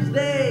Valentine's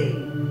Day.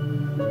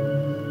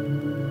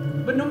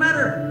 But no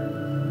matter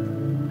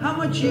how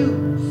much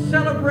you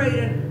celebrate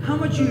and how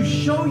much you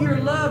show your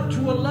love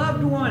to a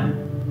loved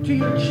one, to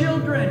your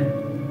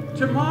children,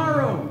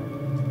 tomorrow,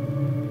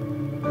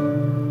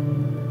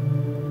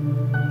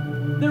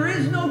 there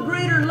is no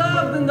greater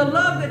love than the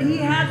love that He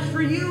has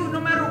for you, no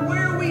matter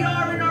where we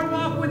are in our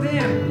walk with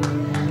Him.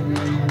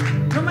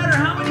 No matter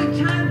how many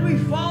times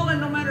we've fallen,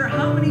 no matter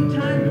how many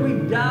times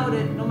we've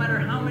doubted, no matter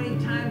how many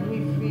times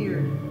we've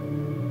feared.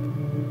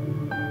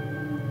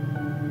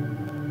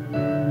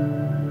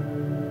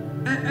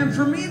 And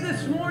for me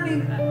this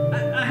morning,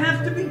 I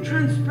have to be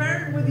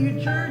transparent with you,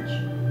 church.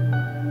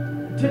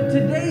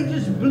 Today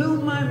just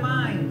blew my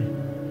mind.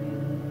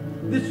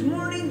 This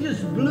morning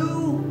just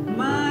blew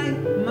my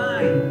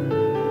mind.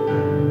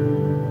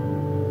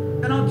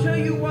 And I'll tell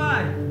you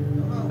why.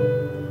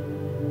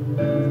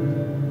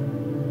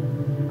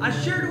 I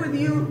shared with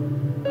you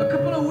a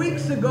couple of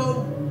weeks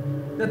ago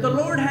that the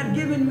Lord had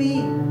given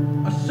me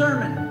a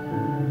sermon.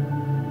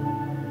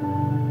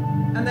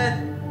 And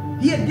that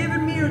He had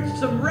given me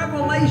some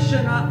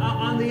revelation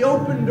on the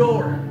open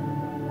door.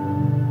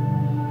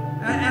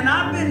 And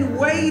I've been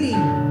waiting.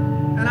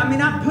 And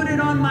I put it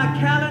on my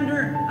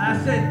calendar. I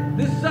said,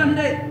 this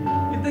Sunday,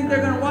 you think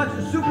they're going to watch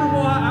the Super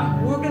Bowl?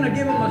 We're going to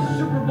give them a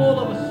Super Bowl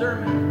of a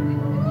sermon.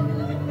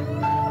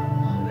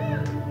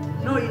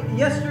 No,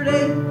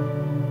 yesterday,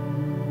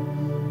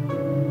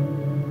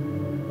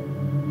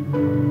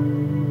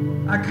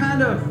 I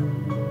kind of,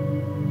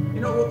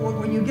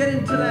 when you get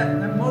into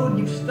that mode,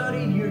 you've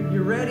studied,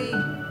 you're ready.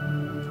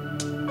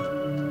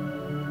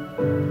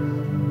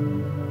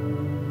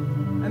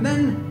 And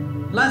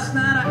then last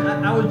night,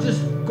 I was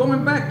just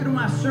going back through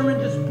my sermon,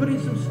 just putting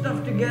some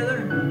stuff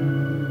together.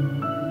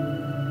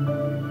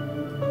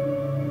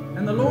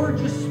 And the Lord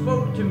just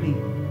spoke to me.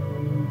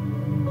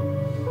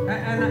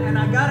 And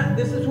I got it.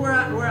 This is where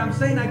I'm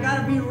saying I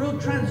got to be real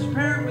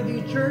transparent with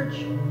you,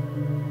 church.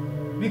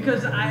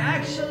 Because I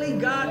actually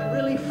got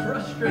really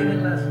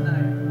frustrated last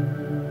night.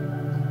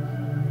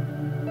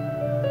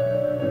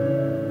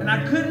 And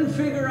I couldn't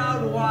figure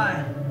out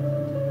why.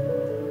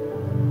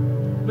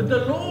 But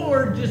the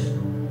Lord just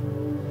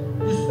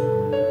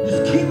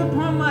came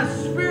upon my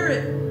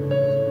spirit.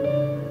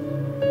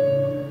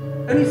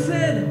 And He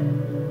said,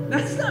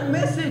 that's not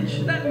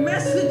message. That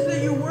message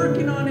that you're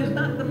working on is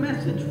not the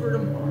message for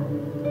tomorrow.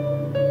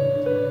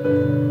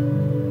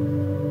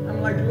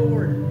 I'm like,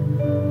 Lord,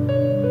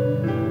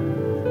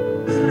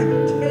 it's like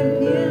 10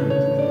 p.m.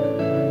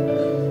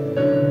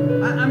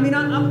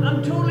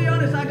 I'm totally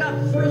honest. I got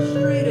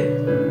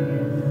frustrated.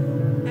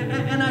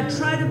 And I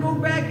tried to go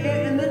back,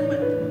 and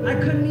then I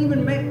couldn't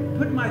even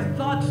put my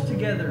thoughts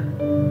together.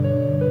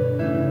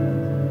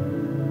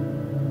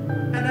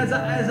 And as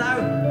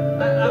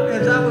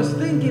I was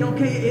thinking,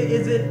 okay,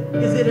 is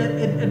it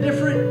a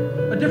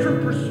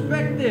different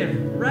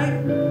perspective,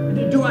 right?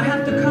 Do I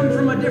have to come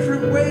from a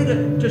different way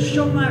to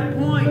show my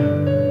point?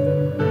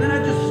 And then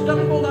I just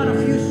stumbled on a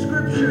few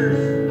scriptures,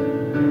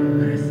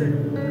 and I said,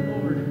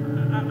 Lord,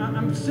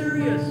 I'm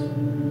serious.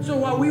 So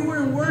while we were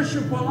in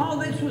worship, while all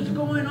this was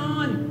going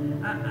on,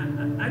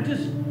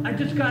 I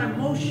just got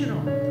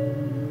emotional.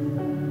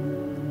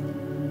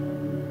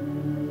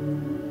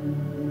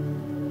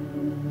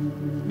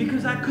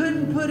 Because I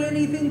couldn't put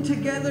anything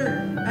together,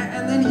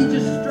 and then He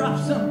just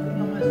dropped something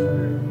on my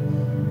spirit.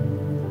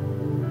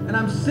 And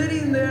I'm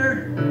sitting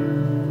there,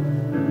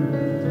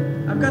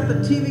 I've I've got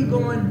the TV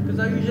going because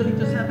I usually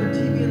just have the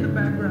TV in the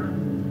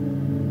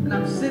background. And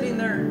I'm sitting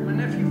there. My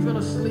nephew fell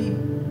asleep.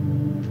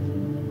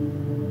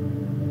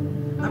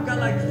 I've got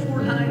like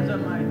 4 lines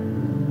on my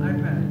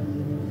iPad.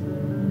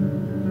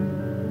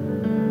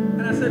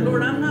 And I said,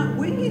 Lord, I'm not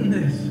winging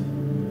this.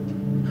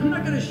 I'm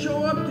not going to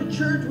show up to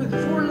church with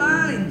 4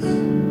 lines.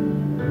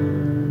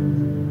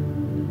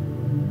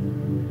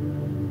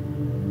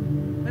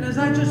 And as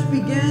I just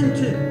began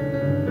to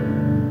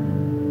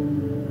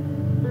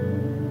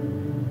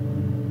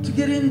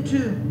get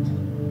into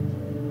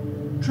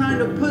trying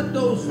to put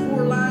those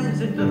 4 lines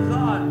into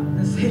thought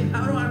and say,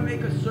 how do I make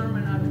a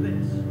sermon out of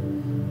this?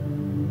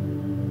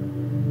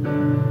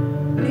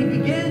 And he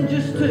began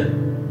just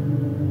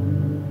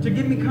to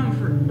give me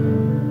comfort.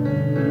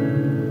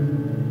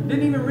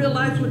 Didn't even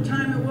realize what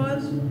time it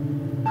was.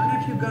 My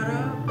nephew got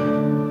up,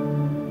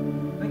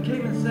 then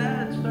came and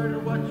sat, started to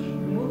watch a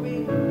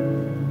movie.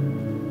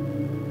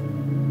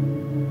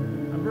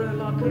 My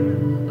brother-in-law came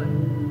and was like,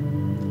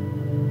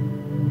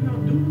 what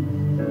y'all doing?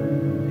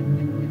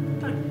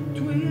 It's like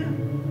 2 a.m.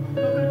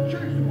 Y'all got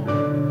church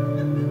tomorrow.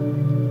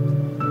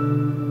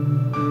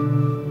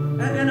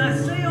 And I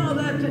say all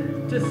that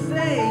to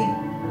say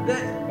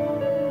that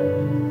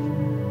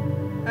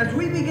as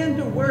we begin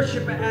to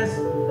worship, as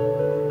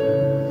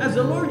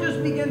the Lord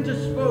just began to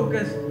speak,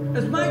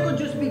 as Michael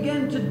just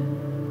began to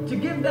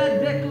give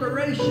that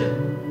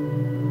declaration,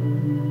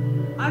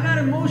 I got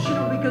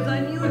emotional because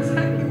I knew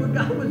exactly what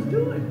God was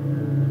doing.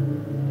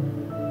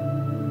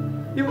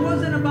 It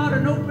wasn't about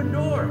an open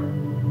door.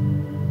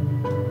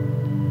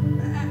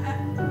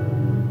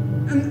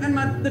 And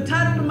the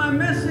title of my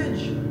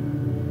message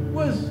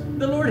was,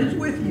 The Lord is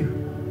With You.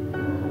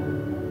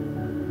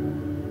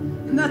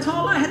 And that's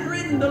all I had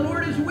written, the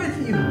Lord is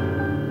with you.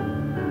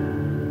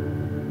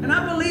 And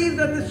I believe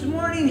that this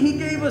morning He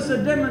gave us a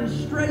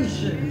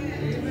demonstration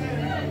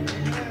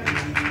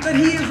that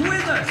He is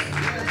with us.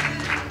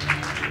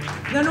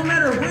 That no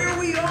matter where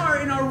we are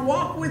in our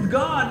walk with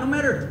God, no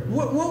matter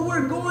what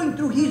we're going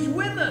through, He's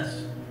with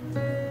us.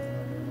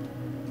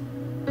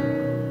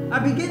 I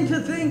begin to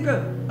think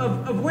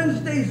of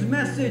Wednesday's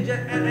message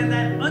and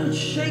that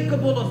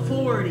unshakable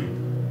authority.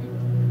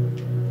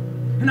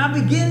 And I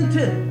begin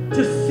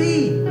to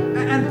see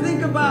and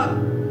think about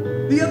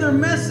the other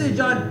message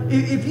on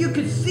if you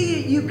could see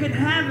it, you can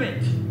have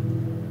it.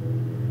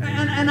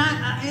 And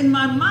I in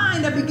my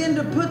mind, I begin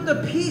to put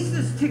the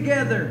pieces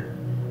together.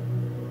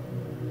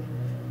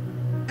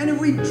 And if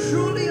we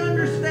truly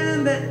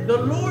understand that the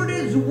Lord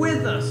is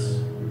with us,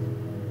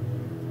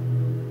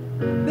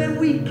 then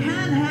we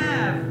can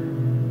have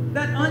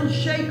that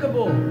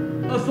unshakable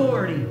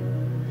authority.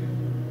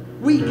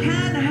 We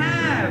can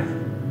have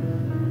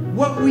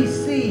what we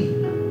see.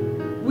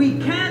 We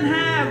can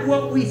have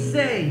what we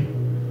say.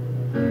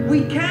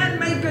 We can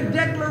make a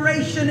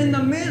declaration in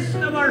the midst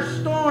of our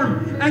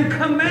storm and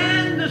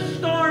command the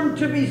storm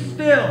to be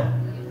still.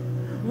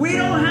 We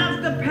don't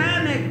have to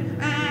panic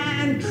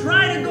and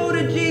try to go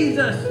to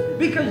Jesus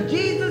because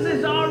Jesus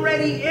is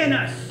already in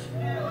us.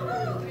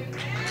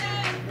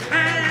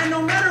 And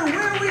no matter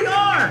where we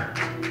are,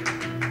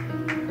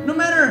 no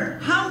matter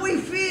how we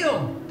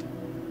feel,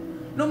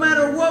 no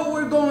matter what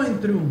we're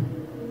going through,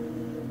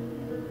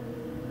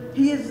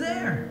 He is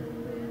there.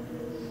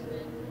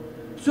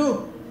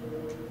 So,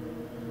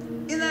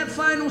 in that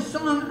final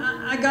song,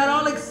 I got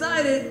all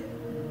excited,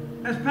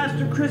 as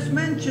Pastor Chris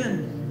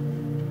mentioned,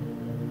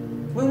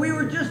 when we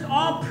were just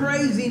all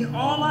praising,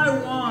 all I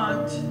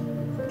want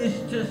is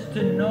just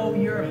to know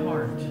your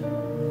heart.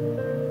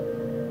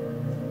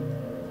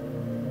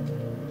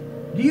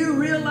 Do you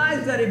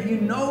realize that if you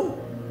know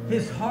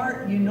His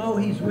heart, you know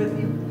He's with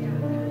you?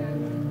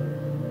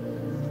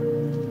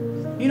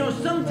 You know,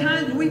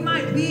 sometimes we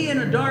might be in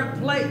a dark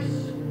place.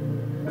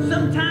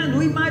 Sometimes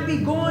we might be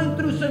going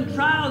through some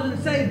trials and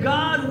say,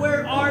 God,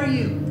 where are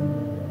you?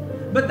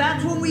 But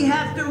that's when we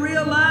have to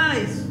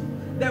realize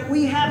that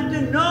we have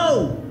to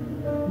know.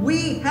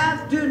 We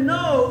have to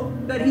know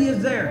that He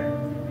is there.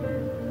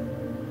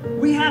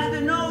 We have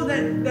to know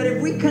that if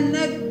we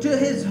connect to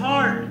His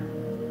heart,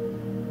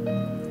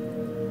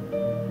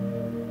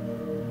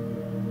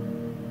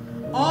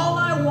 all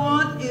I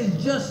want is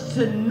just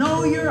to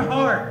know your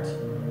heart.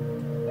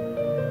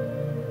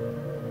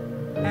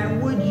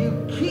 And would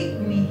you keep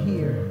me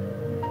here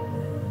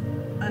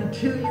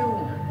until you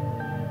want?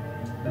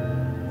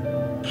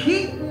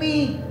 Keep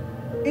me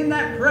in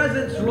that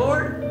presence,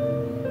 Lord.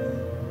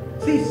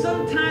 See,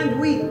 sometimes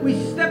we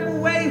step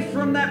away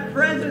from that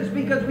presence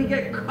because we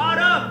get caught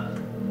up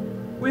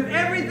with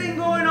everything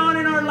going on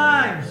in our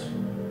lives.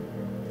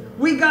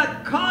 We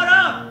got caught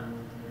up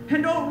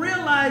and don't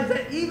realize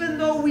that even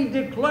though we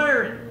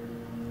declare it,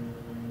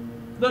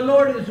 the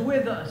Lord is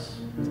with us.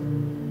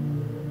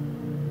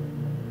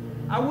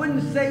 I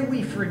wouldn't say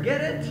we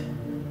forget it,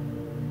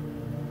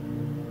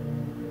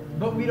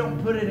 but we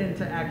don't put it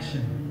into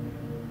action.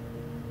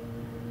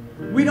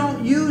 We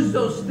don't use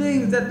those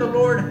things that the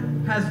Lord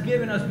has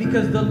given us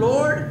because the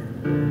Lord,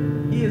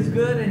 He is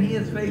good and He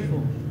is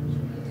faithful.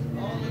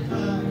 All the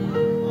time.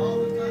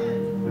 All the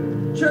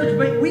time. Church,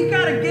 but we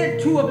got to get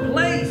to a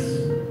place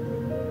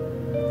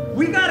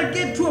We got to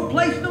get to a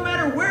place, no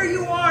matter where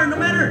you are, no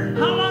matter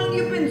how long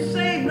you've been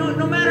saved,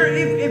 no matter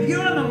if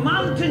you're on the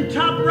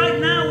mountaintop right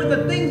now with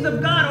the things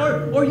of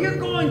God, or you're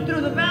going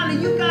through the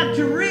valley, you got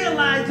to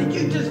realize that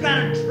you just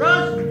got to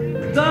trust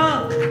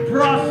the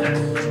process.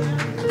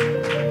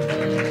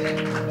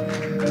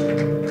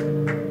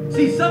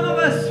 See, some of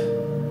us,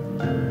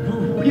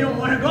 we don't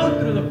want to go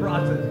through the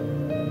process.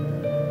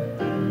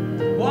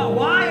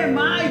 Why am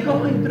I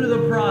going through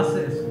the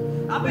process?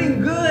 I've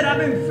been good. I've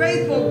been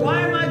faithful.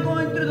 Why am I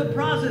going through the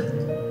process?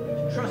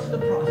 Trust the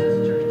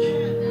process, church.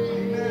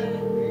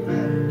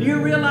 Do you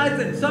realize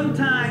that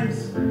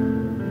sometimes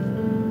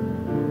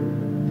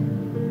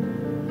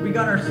we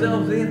got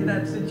ourselves in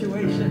that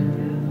situation?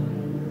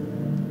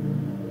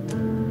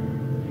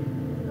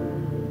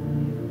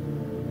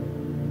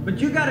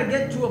 But you got to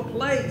get to a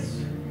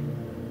place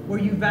where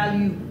you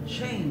value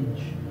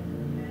change.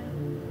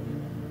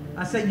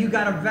 I said you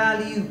got to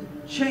value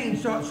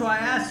change. So I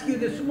ask you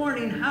this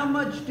morning, how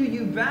much do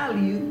you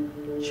value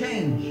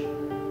change?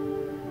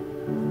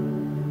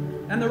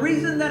 And the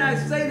reason that I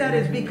say that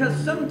is because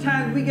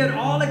sometimes we get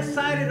all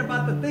excited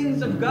about the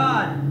things of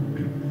God.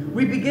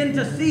 We begin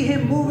to see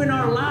Him move in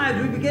our lives.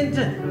 We begin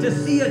to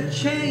see a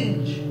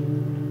change.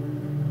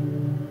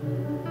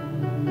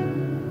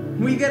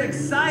 We get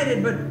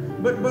excited, but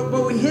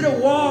we hit a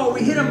wall,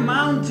 we hit a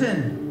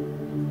mountain,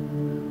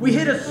 we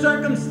hit a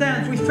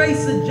circumstance, we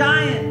face a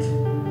giant.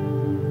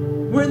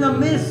 We're in the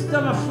midst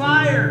of a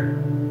fire.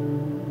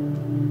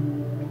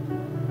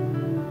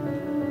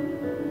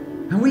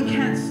 And we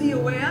can't see a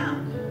way out.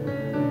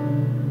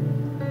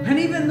 And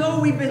even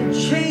though we've been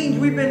changed,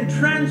 we've been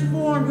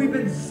transformed, we've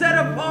been set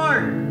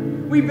apart,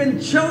 we've been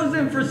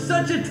chosen for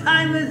such a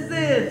time as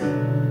this,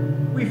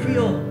 we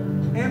feel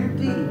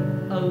empty,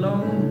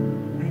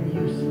 alone, and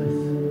useless.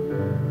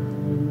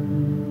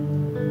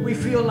 We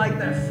feel like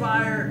that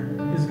fire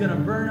is going to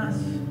burn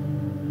us.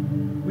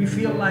 We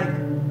feel like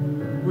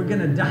we're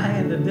going to die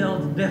in the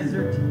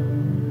desert.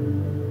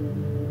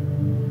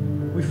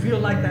 We feel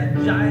like that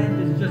giant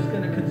is just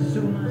going to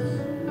consume us.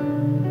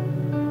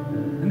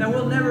 And that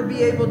we'll never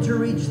be able to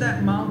reach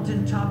that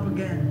mountaintop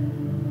again.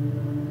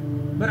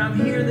 But I'm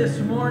here this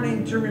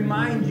morning to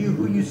remind you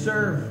who you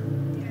serve.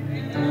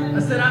 I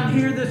said, I'm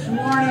here this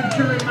morning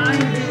to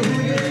remind you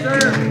who you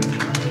serve,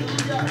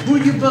 who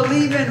you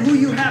believe in, who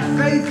you have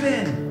faith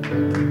in.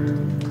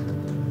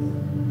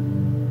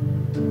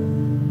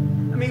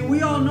 I mean,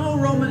 we all know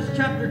Romans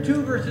chapter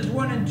 2, verses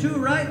 1 and 2,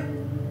 right?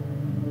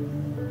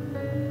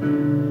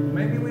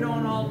 Maybe we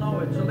don't all know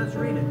it, so let's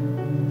read it.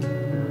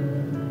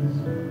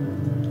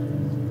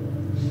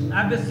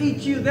 I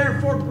beseech you,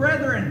 therefore,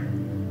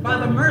 brethren, by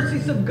the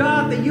mercies of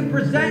God, that you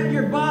present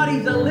your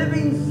bodies a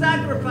living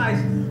sacrifice,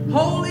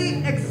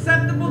 holy,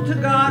 acceptable to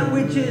God,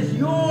 which is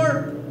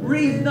your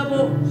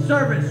reasonable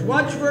service.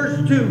 Watch verse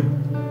 2.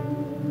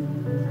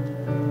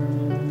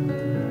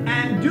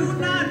 And do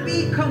not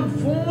be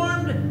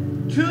conformed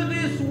to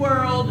this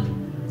world,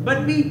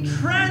 but be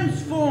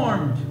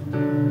transformed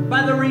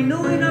by the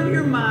renewing of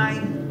your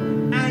mind,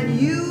 and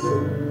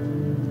you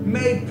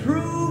may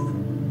prove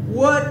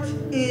what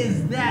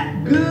is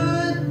that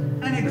good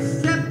and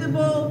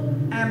acceptable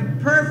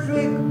and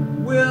perfect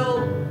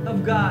will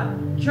of God.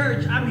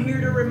 Church, I'm here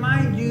to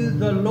remind you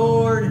the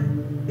Lord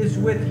is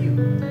with you.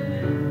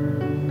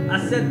 I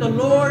said the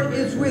Lord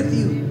is with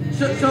you.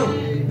 So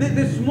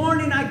this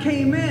morning I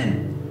came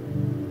in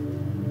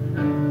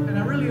and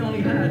I really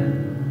only had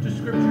 2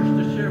 scriptures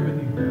to share with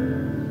you.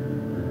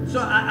 So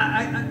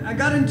I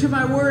got into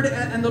my word,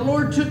 and the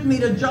Lord took me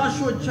to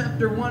Joshua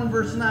chapter 1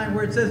 verse 9,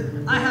 where it says,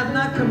 I have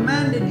not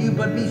commanded you,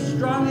 but be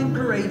strong and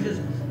courageous.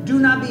 Do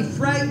not be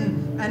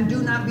frightened and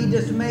do not be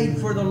dismayed,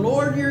 for the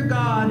Lord your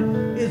God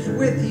is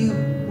with you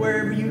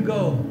wherever you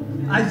go.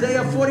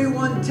 Isaiah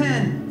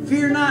 41:10,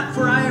 fear not,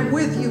 for I am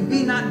with you.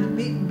 Be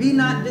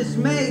not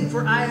dismayed,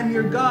 for I am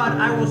your God.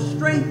 I will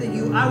strengthen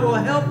you. I will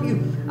help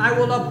you. I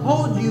will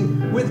uphold you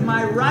with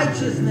my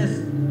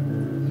righteousness,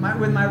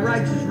 with my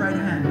righteous right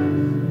hand.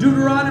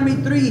 Deuteronomy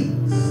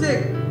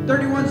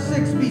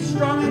 31:6, be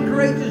strong and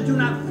courageous. Do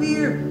not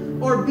fear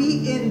or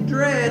be in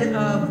dread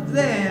of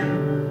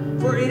them,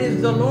 for it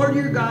is the Lord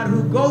your God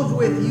who goes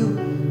with you.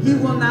 He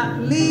will not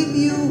leave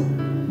you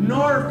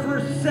nor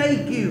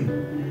forsake you.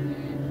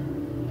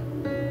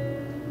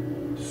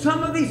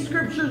 Some of these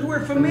scriptures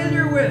we're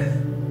familiar with.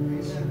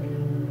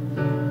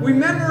 We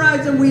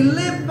memorize them, we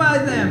live by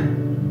them.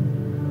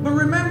 But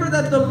remember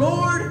that the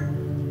Lord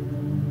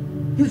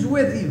is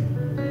with you.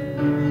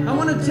 I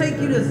want to take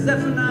you to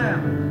Zephaniah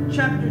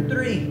chapter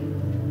 3.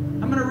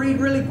 I'm going to read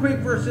really quick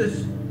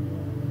verses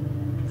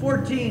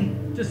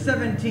 14 to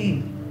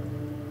 17.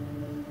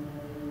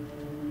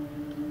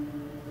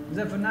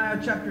 Zephaniah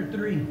chapter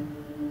 3.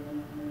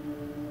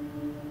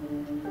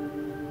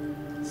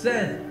 It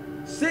says,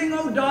 sing,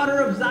 O daughter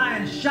of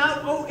Zion,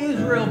 shout, O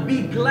Israel,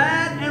 be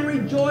glad and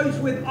rejoice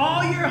with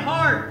all your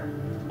heart,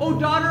 O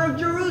daughter of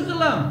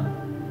Jerusalem.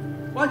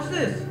 Watch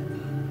this.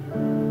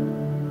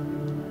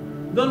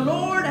 The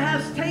Lord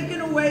has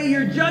taken away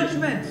your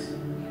judgments.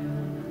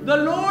 The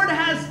Lord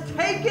has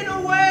taken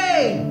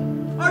away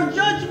our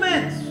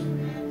judgments.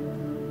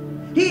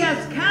 He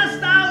has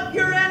cast out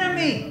your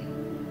enemy.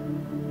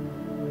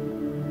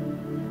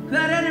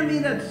 That enemy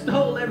that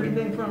stole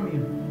everything from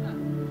you.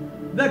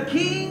 The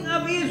King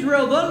of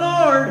Israel, the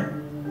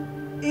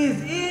Lord, is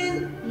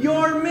in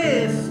your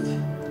midst.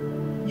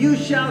 You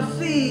shall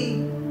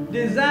see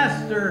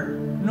disaster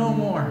no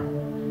more.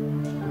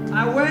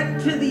 I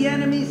went to the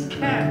enemy's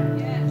camp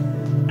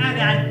and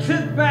I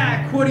took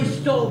back what he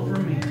stole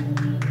from me.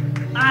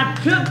 I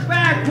took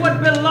back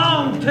what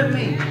belonged to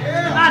me.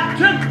 I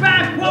took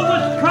back what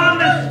was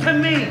promised to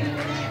me.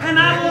 And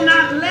I will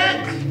not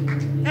let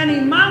any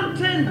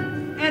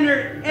mountain,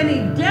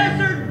 any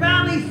desert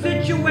valley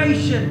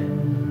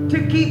situation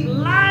to keep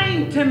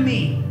lying to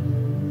me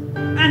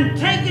and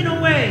taking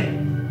away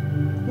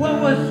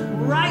what was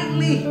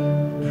rightly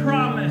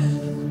promised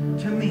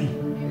to me.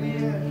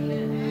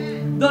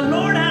 The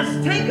Lord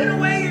has taken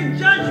away your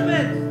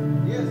judgment.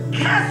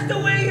 Cast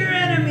away your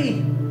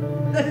enemy.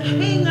 The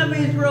King of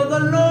Israel,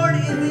 the Lord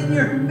is in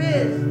your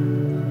midst.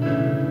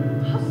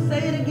 I'll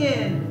say it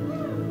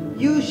again.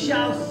 You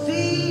shall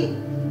see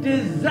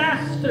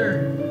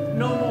disaster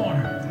no more.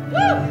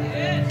 Woo!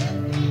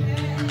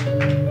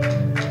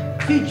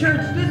 See,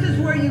 church, this is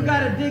where you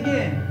got to dig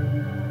in.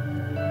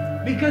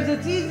 Because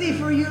it's easy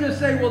for you to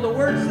say, well, the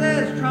Word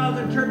says trials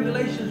and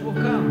tribulations will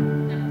come.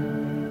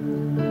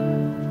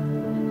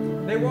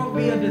 They won't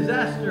be a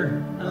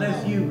disaster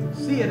unless you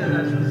see it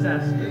as a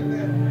disaster.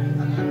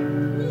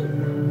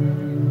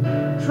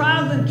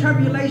 Trials and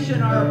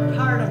tribulation are a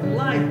part of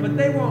life, but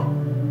they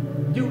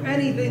won't do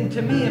anything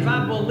to me if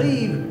I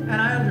believe and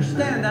I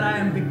understand that I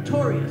am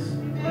victorious.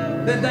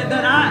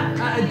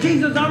 That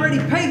Jesus already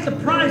paid the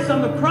price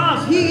on the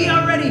cross. He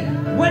already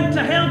went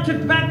to hell,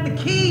 took back the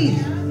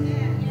keys.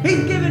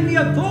 He's given me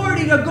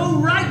authority to go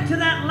right to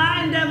that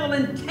lying devil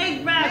and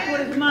take back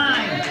what is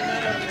mine.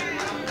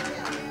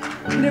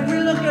 And if we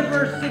look at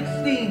verse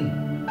 16.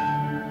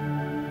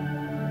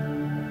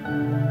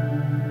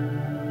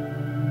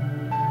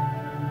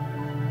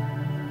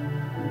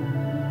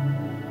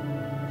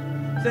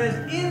 It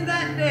says, in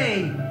that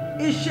day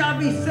it shall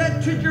be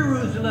said to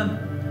Jerusalem,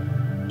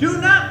 do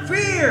not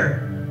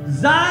fear,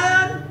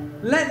 Zion,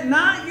 let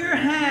not your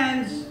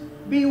hands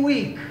be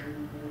weak.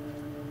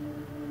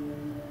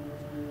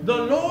 The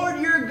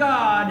Lord your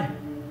God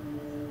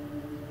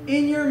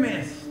in your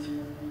midst,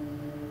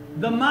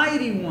 the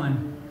mighty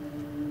one,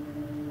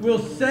 will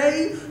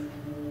save.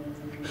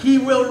 He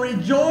will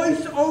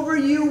rejoice over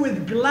you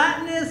with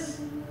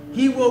gladness.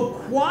 He will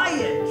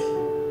quiet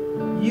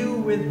you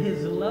with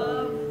his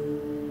love.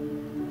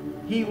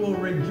 He will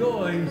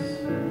rejoice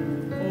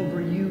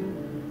over you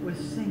with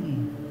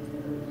singing.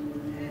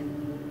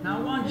 Now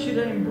I want you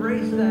to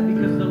embrace that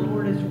because the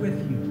Lord is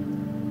with you.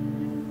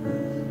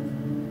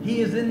 He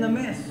is in the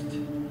midst.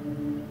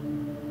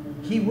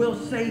 He will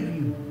save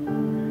you.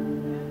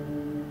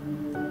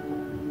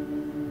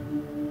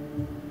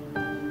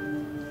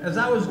 As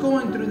I was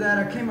going through that,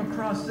 I came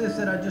across this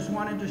that I just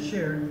wanted to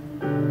share.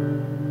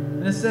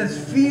 And it says,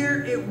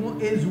 fear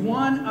is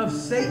one of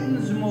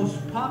Satan's most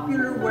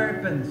popular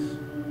weapons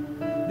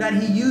that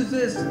he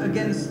uses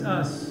against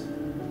us.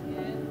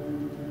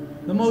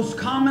 The most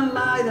common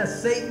lie that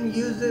Satan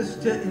uses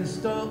to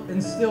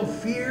instill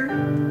fear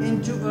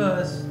into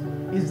us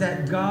is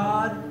that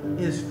God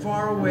is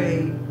far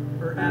away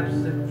or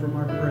absent from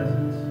our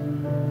presence.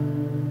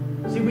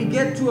 See, we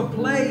get to a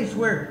place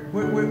where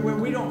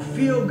we don't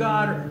feel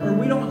God, or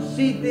we don't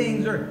see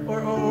things, or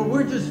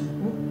we're just,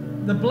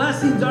 the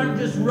blessings aren't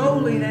just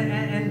rolling,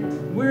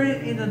 and we're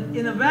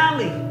in a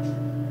valley.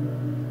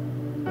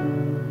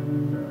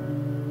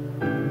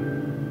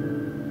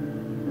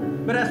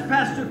 But as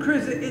Pastor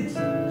Chris, it's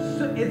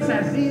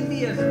as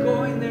easy as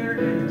going there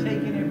and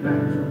taking it back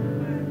from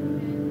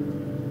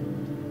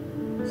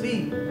him.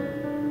 See,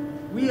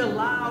 we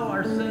allow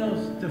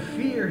ourselves to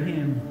fear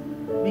him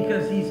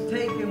because he's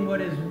taken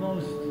what is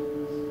most,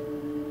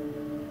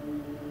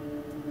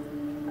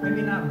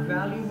 maybe not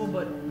valuable,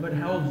 but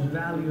holds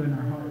value in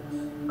our hearts.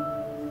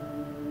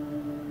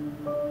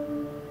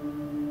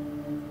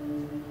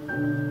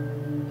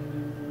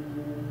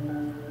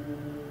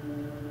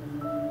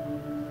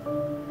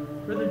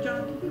 Brother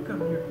John, can you come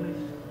here,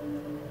 please?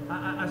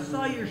 I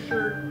saw your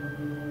shirt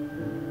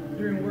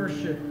during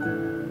worship,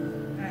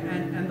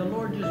 and the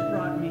Lord just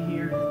brought me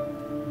here.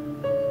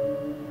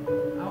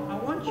 I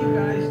want you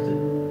guys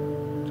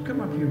to come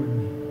up here with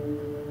me.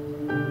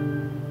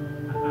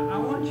 I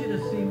want you to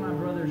see my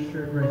brother's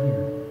shirt right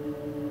here.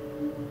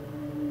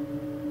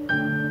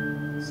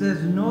 It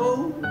says,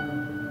 no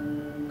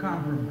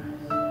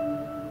compromise.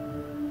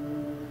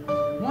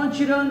 I want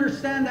you to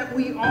understand that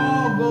we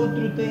all go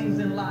through things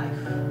in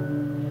life.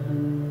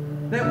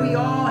 That we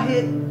all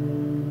hit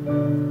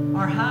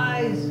our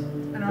highs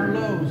and our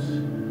lows.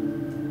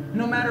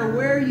 No matter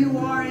where you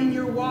are in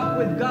your walk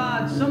with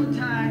God,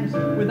 sometimes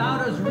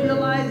without us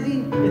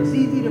realizing, it's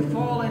easy to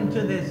fall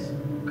into this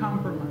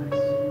compromise.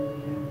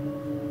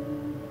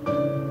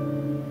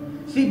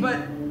 See,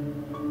 but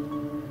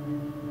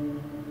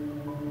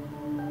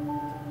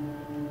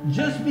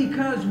just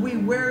because we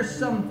wear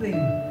something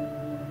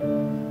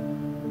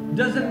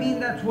doesn't mean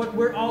that's what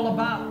we're all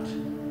about.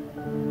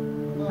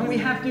 And we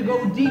have to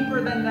go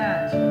deeper than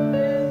that.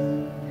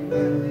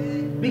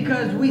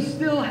 Because we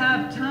still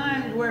have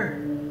times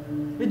where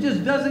it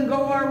just doesn't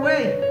go our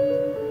way.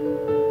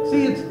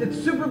 See, it's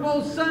Super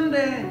Bowl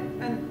Sunday,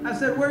 and I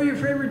said, where are your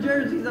favorite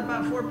jerseys?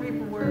 About 4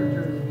 people wear a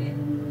jersey.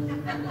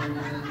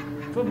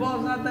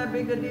 Football's not that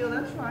big a deal,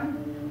 that's fine.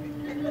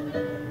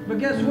 But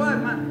guess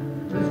what?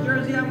 This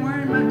jersey I'm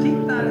wearing, my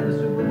team's not in the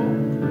Super Bowl.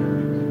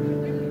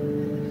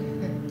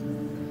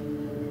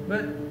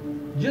 But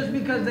just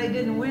because they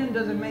didn't win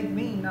doesn't make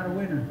me not a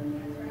winner.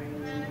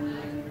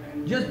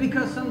 Just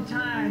because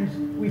sometimes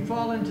we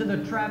fall into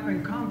the trap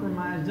and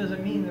compromise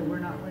doesn't mean that we're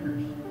not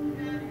winners.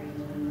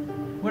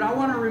 But I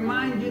want to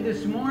remind you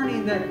this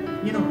morning that,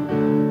 you know,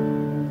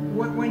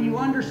 when you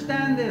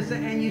understand this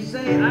and you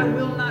say, I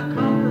will not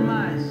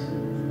compromise,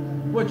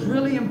 what's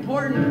really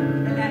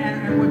important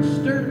and what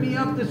stirred me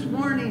up this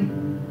morning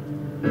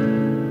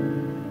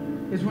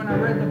is when I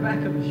read the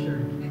back of his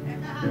shirt.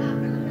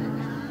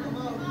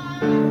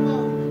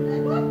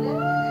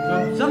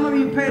 So some of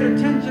you paid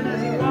attention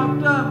as he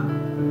walked up.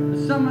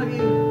 Some of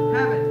you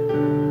haven't.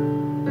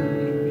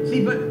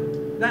 See,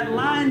 but that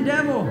lying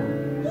devil,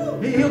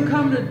 he'll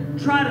come to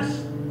try to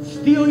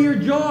steal your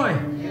joy.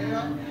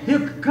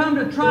 He'll come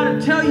to try to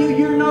tell you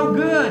you're no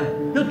good.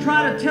 He'll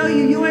try to tell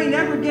you you ain't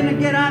ever going to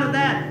get out of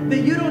that. That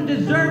you don't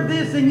deserve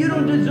this and you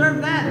don't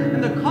deserve that.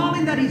 And the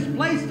calling that he's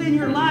placed in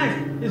your life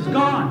is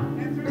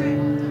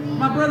gone.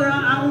 My brother,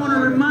 I want to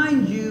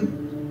remind you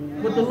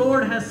what the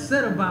Lord has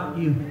said about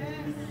you.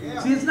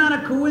 See, it's not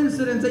a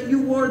coincidence that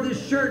you wore this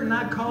shirt and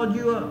I called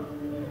you up.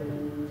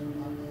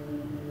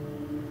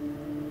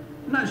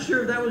 I'm not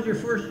sure if that was your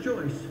first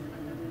choice.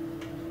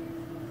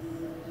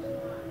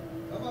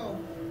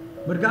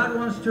 But God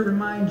wants to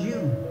remind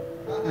you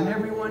and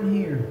everyone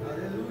here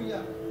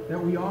that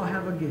we all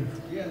have a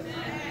gift.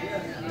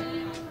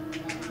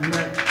 And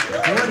that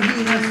what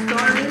He has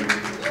started,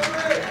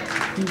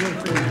 He will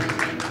finish.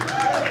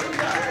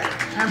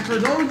 And for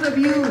those of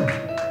you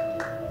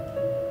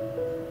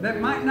that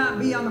might not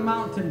be on the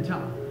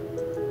mountaintop,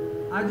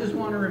 I just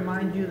want to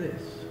remind you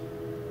this.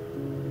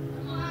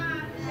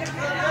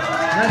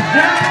 The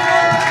devil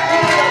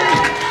is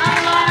a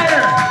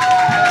liar.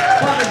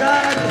 Father God,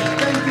 I just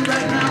thank you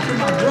right now for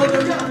my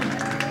brother.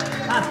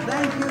 I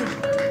thank you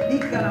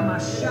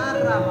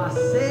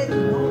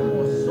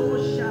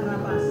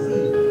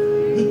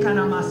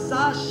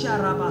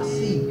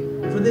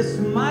for this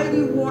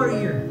mighty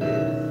warrior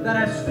that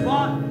has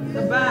fought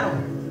the battle.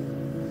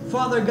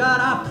 Father God,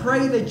 I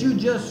pray that you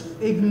just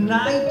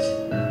ignite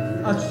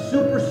a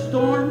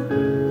superstorm.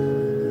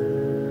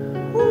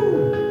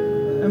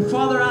 Woo. And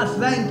Father, I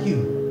thank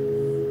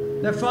you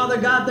that, Father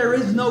God, there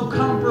is no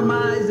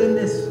compromise in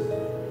this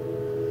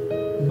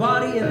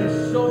body and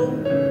this soul.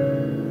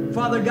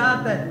 Father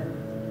God, that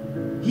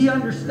he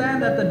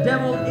understands that the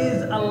devil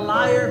is a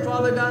liar,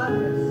 Father God.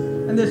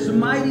 And this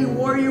mighty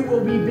warrior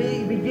will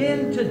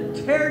begin to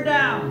tear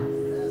down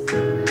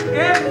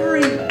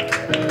every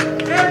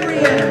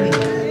enemy.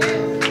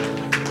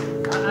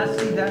 I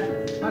see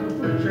that. Michael,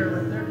 put a chair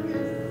right there.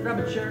 Grab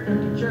a chair,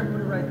 empty chair, put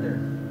it right there.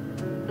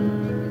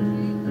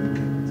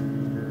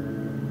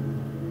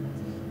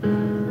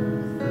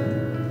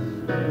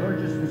 Lord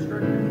just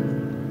instructed me.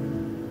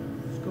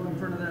 Just go in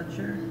front of that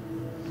chair.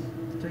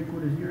 Take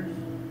what is yours.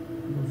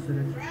 And go sit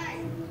it.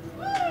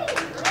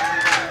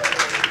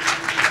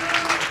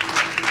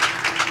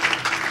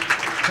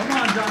 Come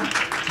on, John.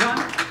 John,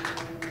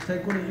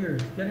 take what is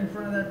yours. Get in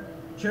front of that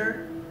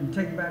chair and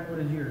take back what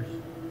is yours.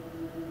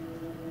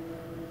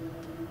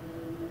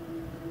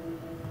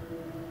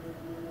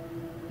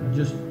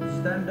 Just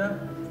stand up,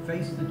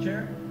 face the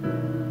chair.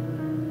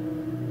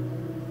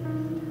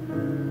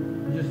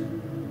 Just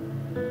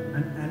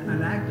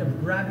an act of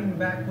grabbing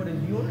back what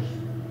is yours.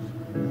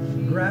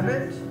 Grab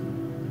it.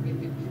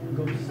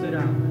 Go sit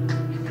down.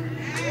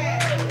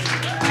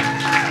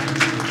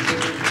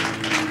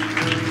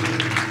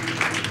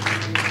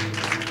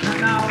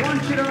 Now I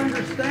want you to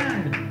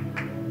understand.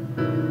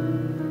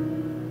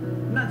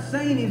 I'm not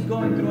saying he's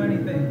going through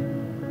anything.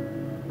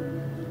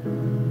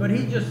 But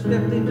he just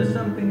stepped into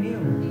something new.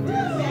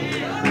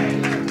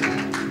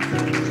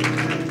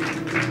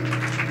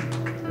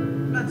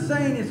 I'm not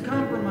saying he's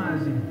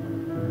compromising.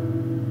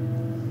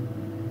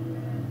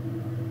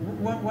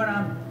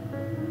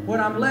 What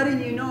I'm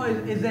letting you know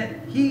is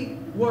that he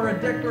wore a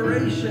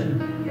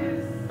declaration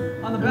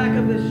on the back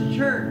of this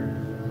shirt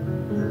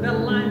that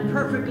aligned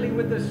perfectly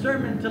with the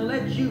sermon to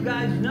let you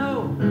guys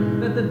know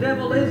that the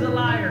devil is a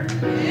liar.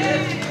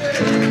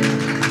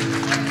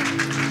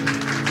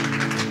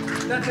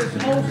 That this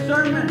whole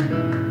sermon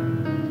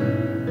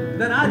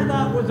that I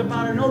thought was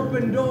about an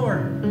open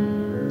door,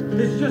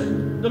 it's just,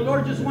 the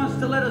Lord just wants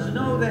to let us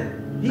know that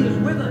He is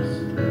with us.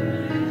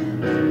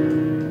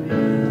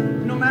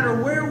 No matter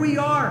where we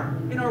are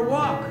in our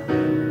walk,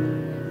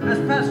 as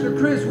Pastor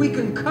Chris, we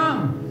can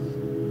come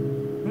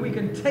and we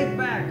can take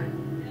back.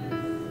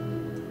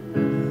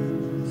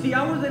 See,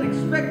 I wasn't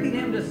expecting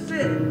him to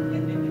sit,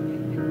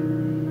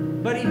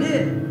 but he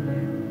did.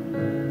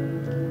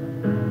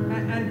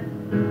 And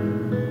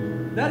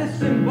is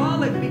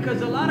symbolic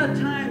because a lot of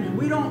times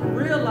we don't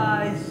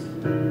realize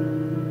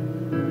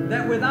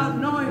that without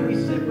knowing we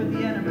sit with the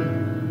enemy.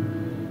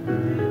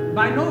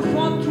 By no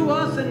fault to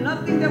us and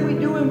nothing that we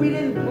do, and we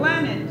didn't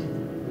plan it.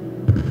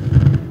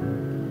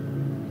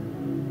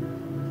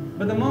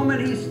 But the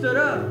moment he stood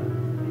up,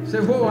 he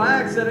said, whoa, I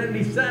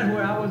accidentally sat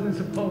where I wasn't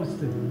supposed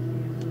to.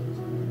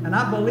 And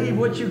I believe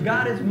what you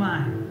got is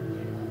mine.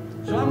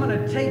 So I'm going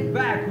to take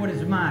back what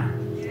is mine.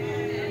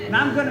 And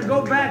I'm going to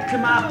go back to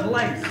my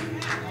place.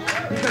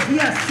 Because he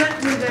has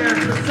sent me there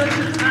for such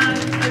a time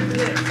as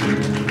this.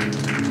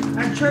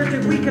 And church,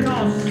 if we can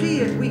all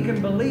see it, we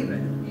can believe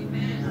it.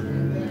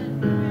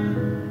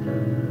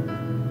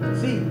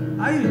 See,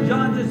 I use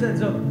John just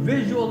as a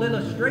visual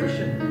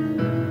illustration.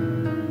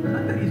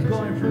 Not that he's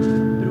going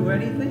through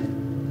anything.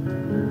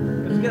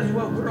 Because guess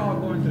what? We're all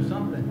going through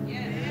something.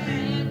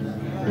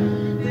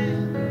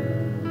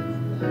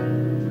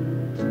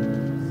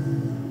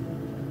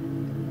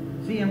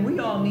 See, and we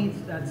all need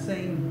that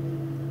same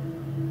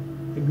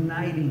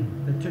igniting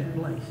that took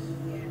place.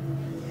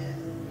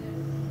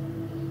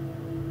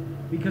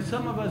 Because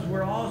some of us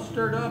were all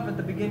stirred up at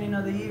the beginning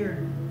of the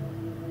year.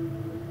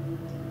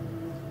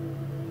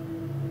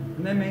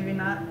 And then maybe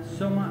not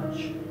so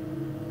much.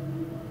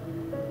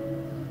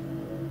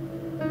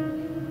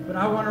 But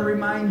I want to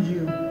remind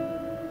you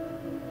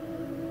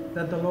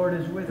that the Lord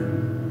is with you.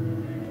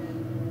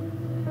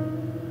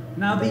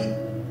 Now the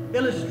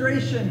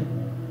illustration,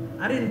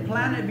 I didn't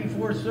plan it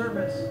before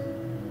service,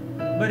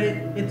 but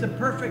it's a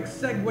perfect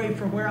segue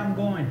for where I'm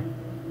going.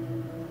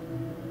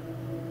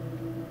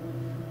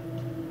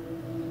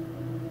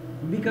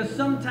 Because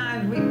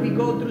sometimes we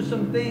go through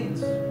some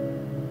things.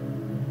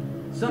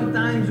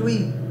 Sometimes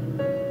we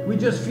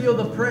just feel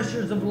the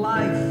pressures of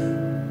life.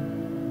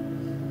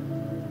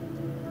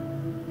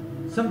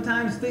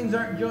 Sometimes things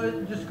aren't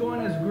just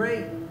going as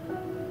great.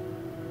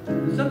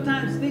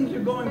 Sometimes things are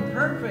going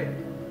perfect,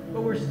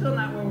 but we're still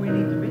not where we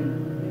need to be.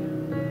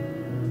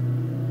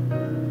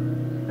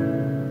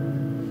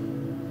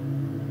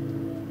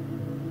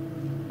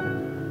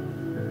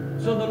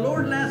 So the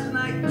Lord last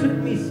night took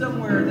me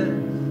somewhere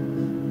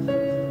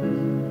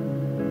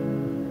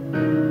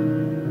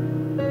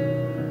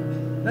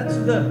that's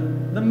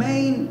the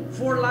main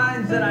 4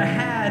 lines that I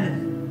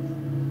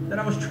had that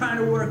I was trying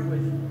to work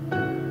with.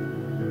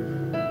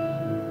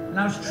 And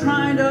I was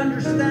trying to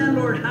understand,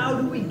 Lord, how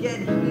do we get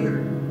here?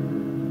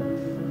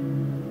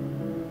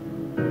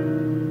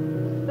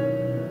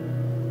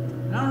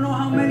 And I don't know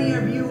how many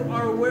of you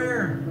are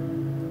aware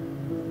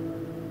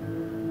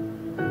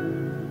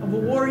of a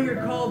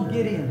warrior called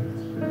Gideon.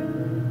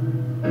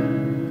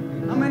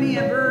 How many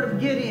have heard of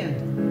Gideon?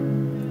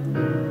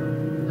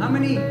 How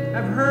many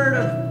have heard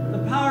of the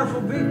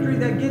powerful victory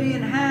that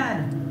Gideon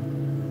had?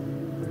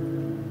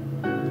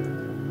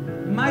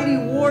 The mighty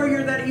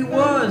warrior that he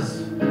was.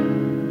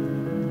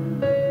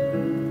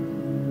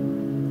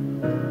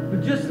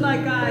 But just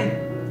like I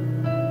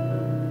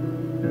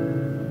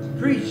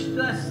preached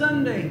last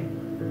Sunday,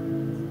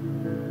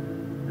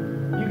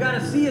 you got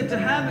to see it to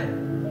have it.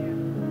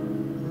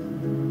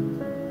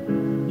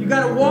 You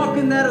got to walk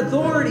in that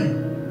authority.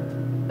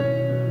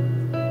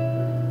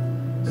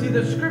 See,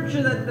 the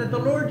scripture that the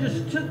Lord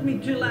just took me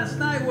to last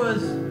night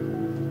was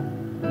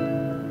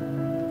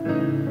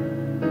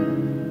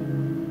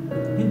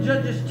in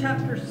Judges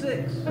chapter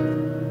 6.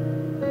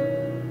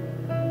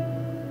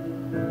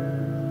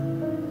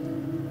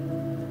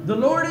 The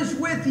Lord is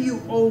with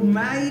you, O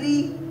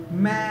mighty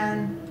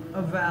man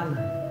of valor.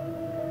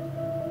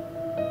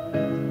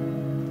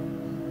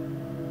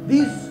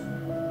 These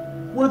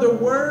were the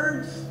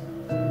words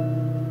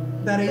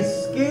that a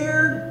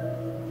scared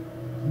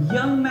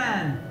young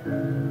man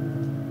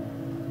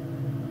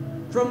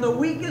from the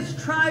weakest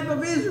tribe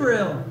of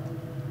Israel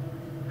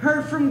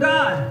heard from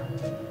God.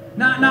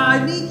 Now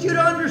I need you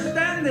to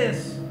understand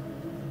this.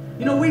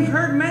 You know, we've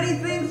heard many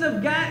things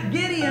of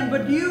Gideon,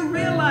 but do you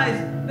realize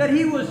that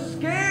he was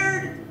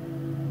scared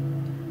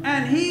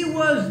and he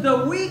was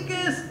the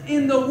weakest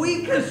in the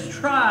weakest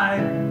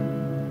tribe?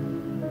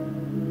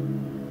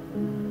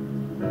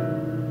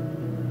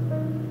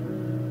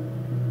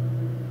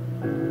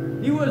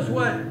 He was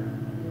what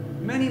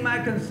many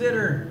might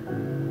consider,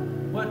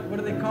 what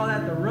do they call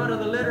that? The rut of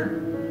the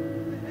litter?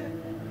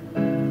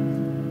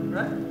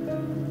 Right?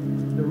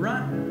 The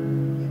rut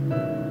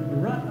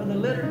of the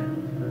litter.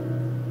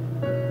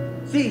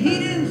 See, he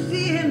didn't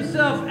see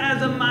himself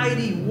as a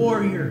mighty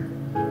warrior.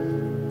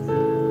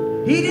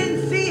 He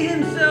didn't see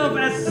himself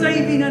as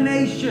saving a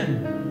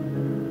nation.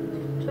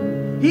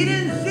 He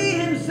didn't see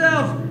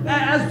himself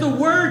as the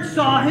Word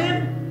saw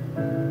him.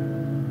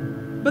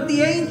 But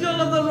the angel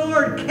of the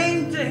Lord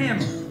came to him.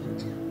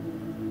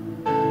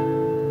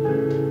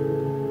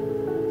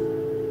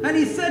 And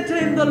he said to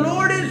him, the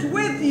Lord is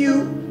with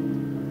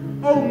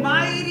you, O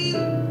mighty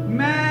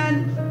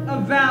man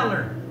of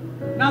valor.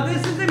 Now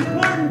this is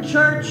important,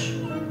 church,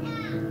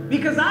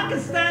 because I can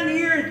stand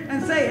here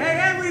and say, hey,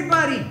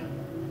 everybody,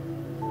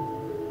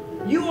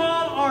 you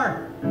all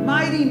are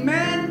mighty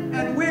men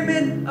and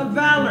women of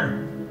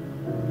valor.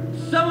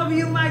 Some of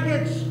you might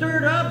get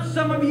stirred up.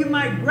 Some of you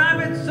might grab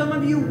it. Some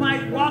of you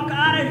might walk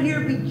out of here,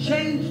 be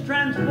changed,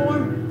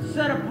 transformed,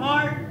 set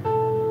apart.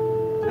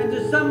 And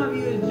to some of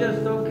you, it's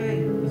just,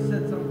 okay, he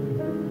said something.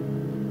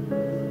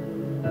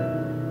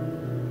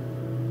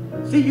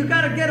 See, you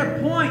got to get a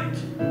point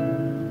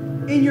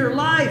in your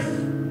life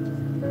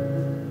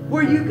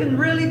where you can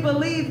really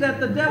believe that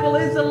the devil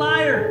is a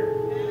liar.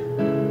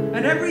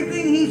 And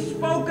everything he's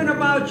spoken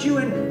about you,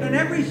 and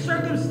every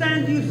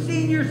circumstance you've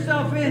seen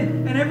yourself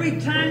in, and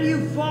every time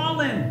you've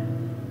fallen,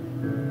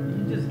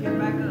 you just get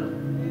back up.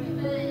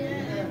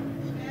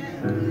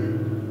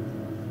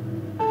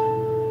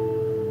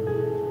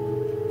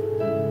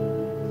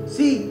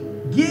 See,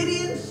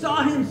 Gideon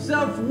saw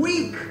himself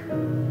weak.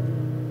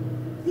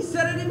 He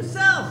said it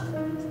himself.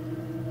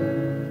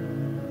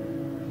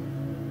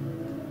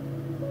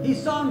 He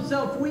saw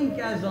himself weak,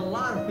 as a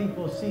lot of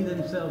people see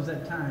themselves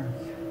at times.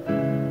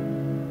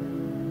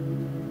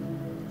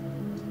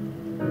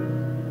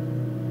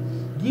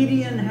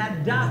 Gideon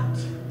had doubt,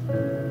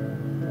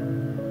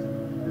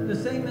 the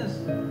same as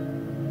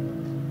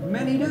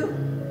many do.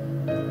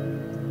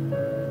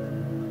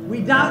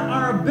 We doubt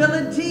our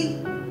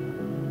ability,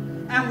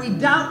 and we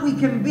doubt we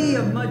can be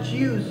of much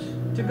use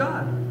to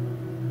God.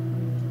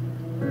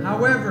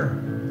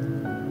 However,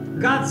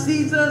 God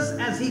sees us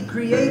as He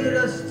created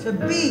us to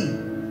be,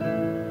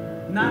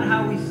 not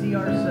how we see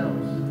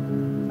ourselves.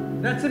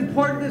 That's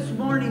important this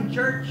morning,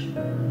 church.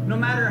 No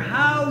matter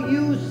how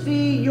you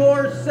see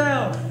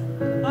yourself,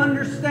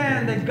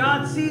 understand that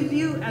God sees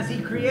you as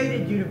He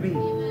created you to be.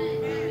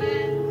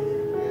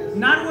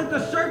 Not what the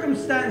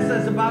circumstance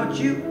says about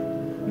you,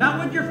 not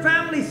what your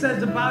family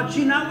says about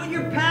you, not what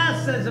your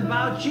past says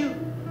about you,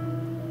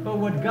 but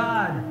what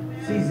God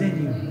sees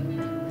in you.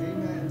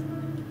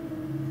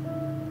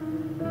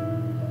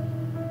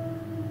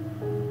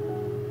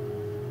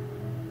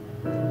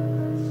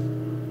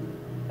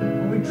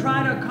 When we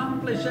try to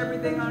accomplish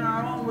everything on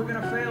our own, we're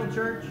going to fail,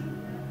 church.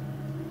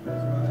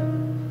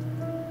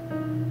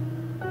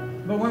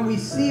 But when we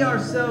see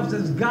ourselves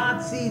as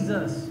God sees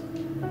us,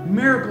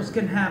 miracles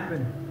can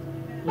happen.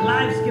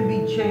 Lives can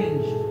be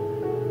changed.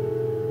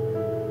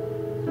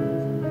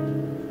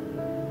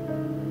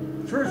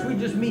 First, we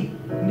just need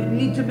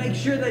to make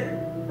sure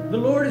that the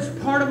Lord is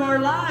part of our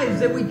lives,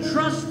 that we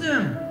trust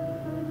Him,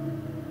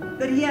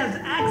 that He has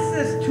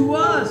access to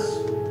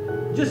us,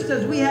 just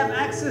as we have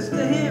access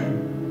to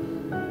Him.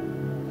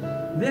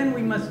 Then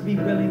we must be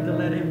willing to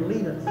let Him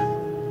lead us.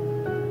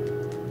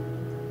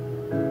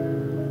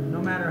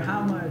 No matter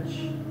how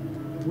much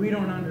we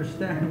don't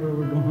understand where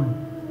we're going.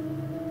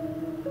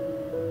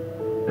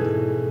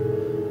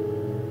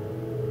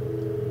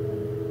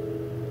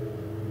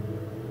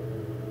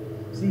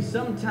 See,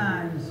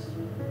 sometimes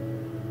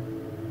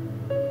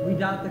we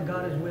doubt that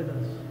God is with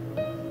us.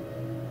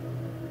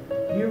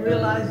 Do you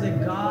realize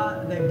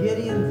that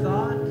Gideon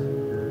thought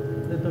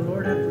that the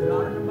Lord had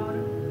forgotten about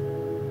him?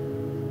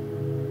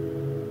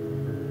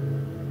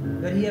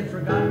 That He had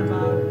forgotten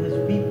about His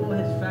people,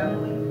 His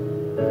family?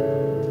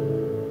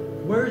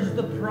 Where's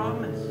the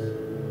promise?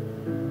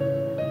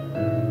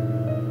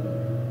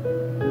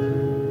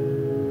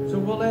 So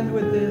we'll end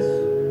with this.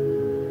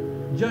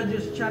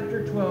 Judges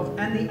chapter 12.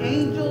 And the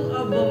angel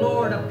of the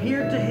Lord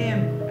appeared to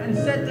him and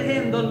said to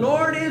him, "The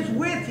Lord is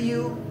with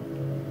you,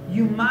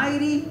 you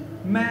mighty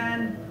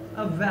man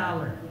of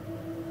valor."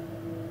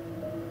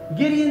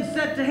 Gideon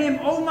said to him,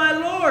 "O my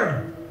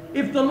Lord,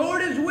 if the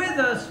Lord is with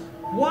us,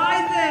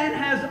 why then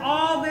has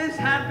all this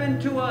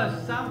happened to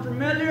us?" Sound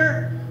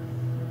familiar?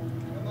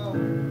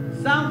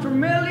 Sound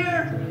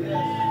familiar?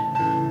 Yes.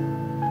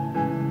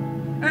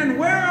 And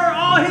where are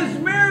all His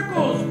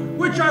miracles,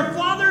 which our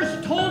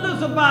fathers told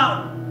us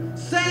about,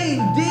 saying,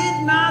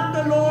 "Did not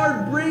the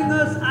Lord bring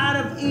us out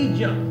of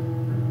Egypt?"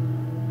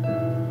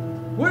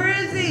 Where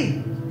is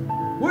He?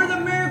 Where are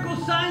the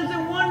miracles, signs,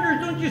 and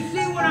wonders? Don't you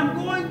see what I'm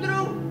going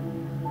through?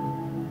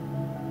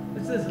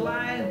 It's this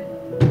lying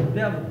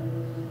devil.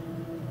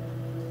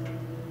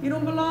 You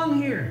don't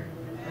belong here.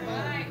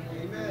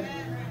 Amen.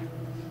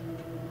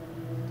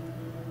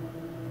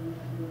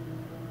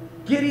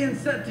 Gideon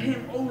said to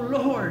him, "O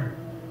Lord,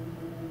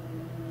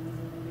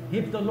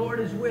 if the Lord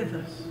is with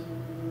us,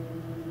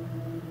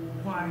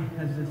 why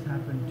has this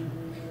happened to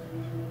us?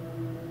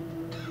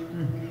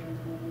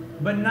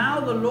 But now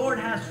the Lord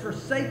has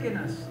forsaken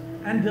us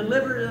and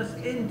delivered us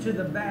into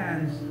the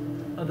bands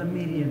of the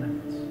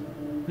Midianites."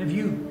 If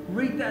you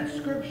read that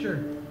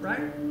scripture,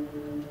 right?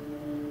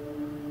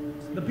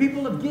 The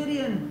people of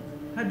Gideon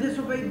had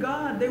disobeyed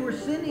God. They were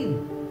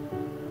sinning.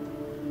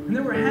 And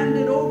they were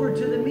handed over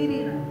to the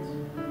Midianites.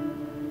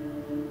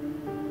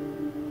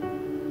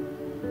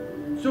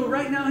 So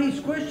right now he's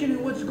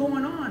questioning what's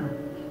going on.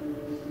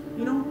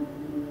 You know,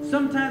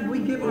 sometimes we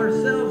give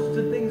ourselves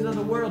to things of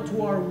the world,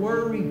 to our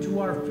worry, to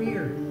our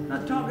fear. I'm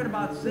not talking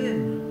about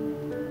sin.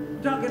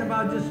 I'm talking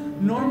about just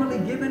normally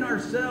giving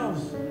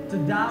ourselves to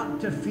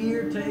doubt, to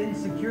fear, to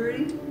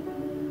insecurity.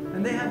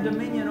 And they have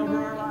dominion over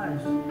our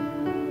lives.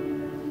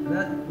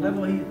 That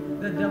devil,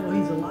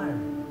 he's a liar.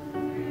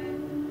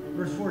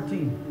 Verse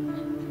 14.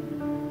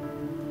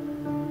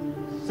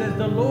 says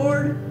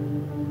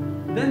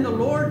then the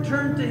Lord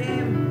turned to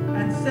him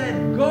and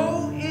said,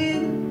 go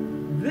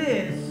in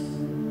this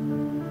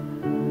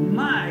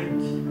might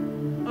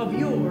of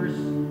yours,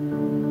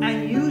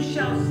 and you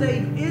shall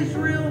save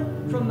Israel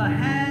from the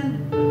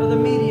hand of the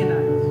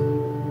Midianites.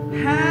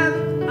 Have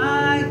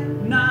I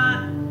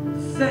not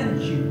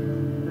sent you?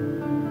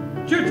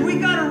 Church, we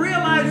got to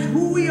realize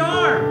who we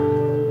are.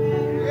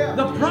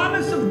 The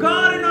promise of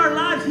God in our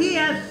lives, He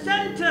has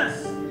sent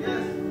us.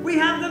 We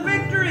have the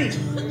victory.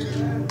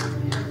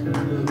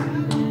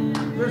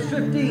 Verse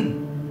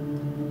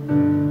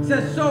 15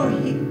 says, so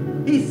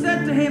he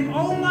said to him,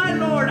 oh my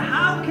Lord,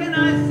 how can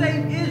I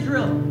save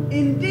Israel?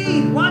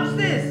 Indeed, watch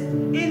this.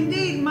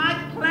 Indeed, my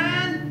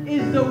clan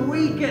is the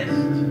weakest,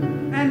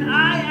 and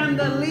I am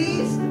the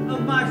least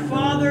of my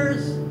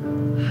father's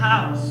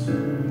house.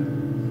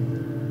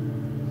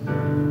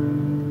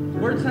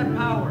 Words have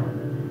power.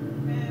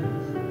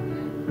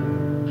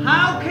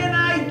 How can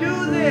I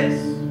do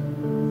this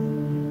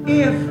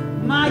if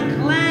my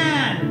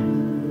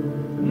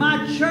clan,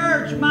 my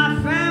church, my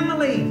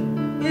family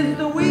is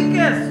the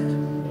weakest,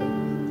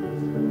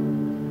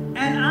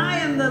 and I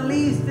am the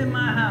least in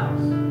my house?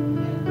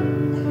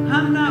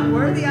 I'm not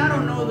worthy. I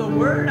don't know the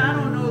word. I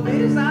don't know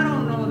this. I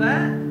don't know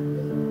that.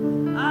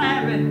 I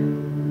haven't.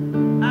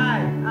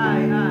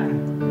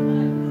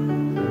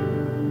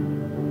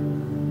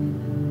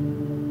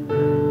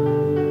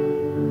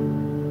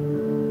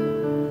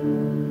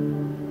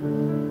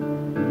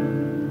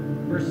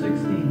 Verse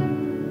 16.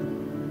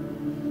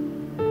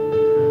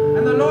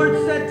 And the Lord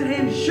said to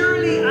him,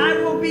 surely I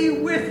will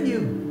be with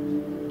you.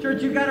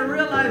 Church, you got to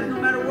realize no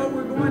matter what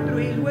we're going through,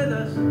 He's with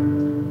us.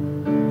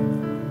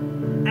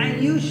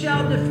 And you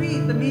shall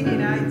defeat the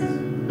Midianites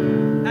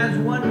as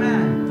one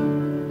man.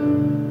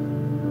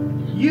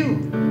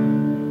 You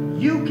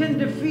can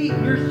defeat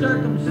your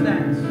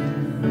circumstance.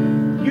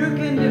 You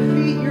can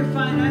defeat your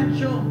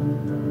financial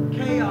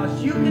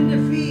chaos. You can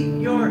defeat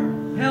your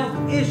health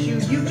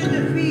issues. You can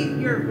defeat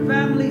your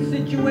family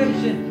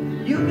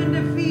situation. You can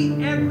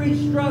defeat every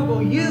struggle.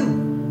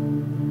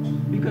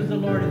 Because the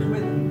Lord is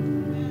with you.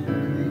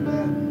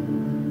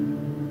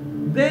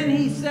 Then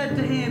he said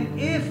to him,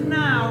 if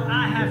now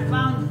I have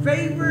found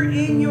favor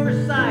in your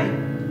sight,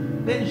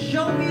 then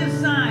show me a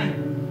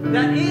sign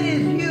that it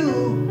is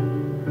you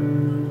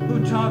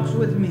who talks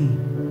with me.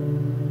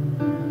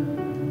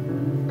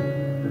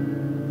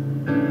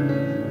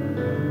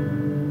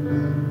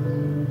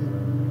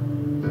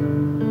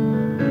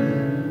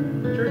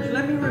 Church,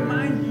 let me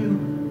remind you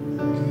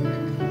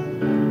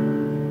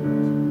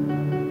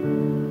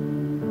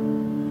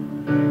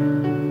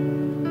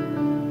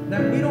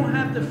that we don't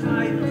have to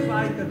fight a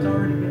fight that's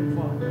already been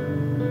fought.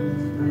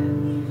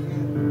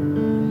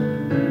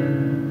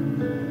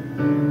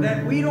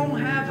 That we don't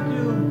have to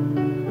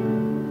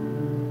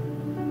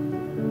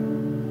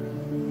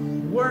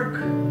work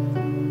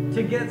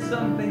to get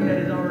something that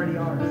is already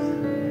ours.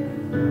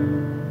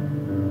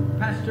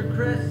 Pastor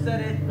Chris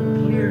said it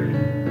clearly.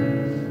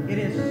 It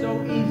is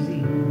so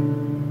easy.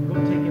 Go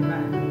take it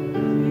back.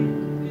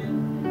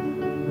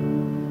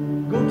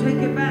 Go take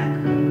it back.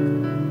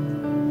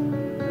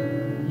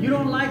 You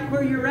don't like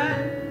where you're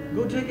at?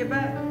 Go take it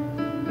back.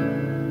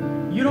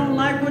 You don't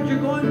like what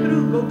you're going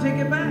through? Go take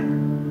it back.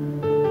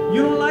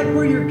 You don't like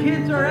where your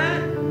kids are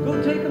at?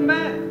 Go take them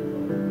back.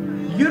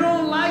 You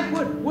don't like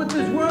what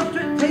this world's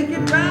trying? Take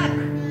it back.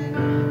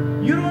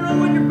 You don't know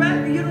what you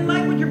don't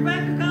like what your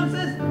bank account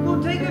says? Go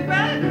take it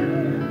back.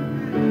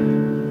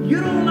 You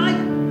don't like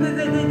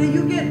that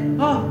you get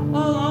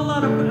all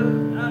out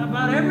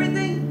about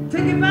everything?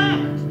 Take it back.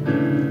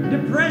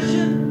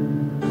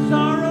 Depression,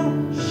 sorrow,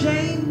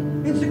 shame.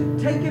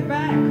 Take it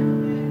back.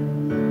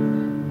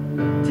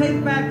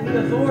 Take back the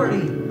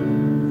authority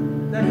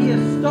that He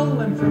has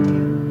stolen from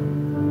you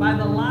by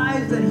the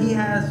lies that He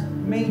has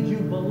made you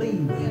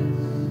believe,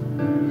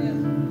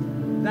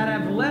 that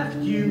have left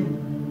you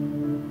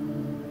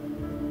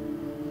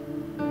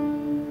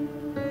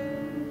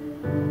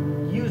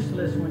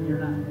useless when you're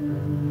not.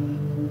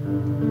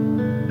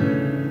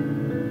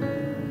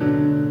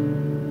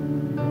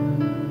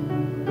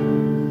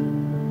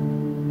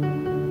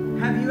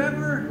 Have you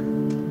ever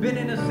been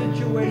in a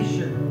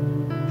situation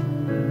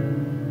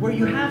where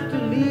you have to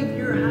leave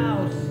your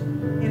house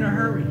in a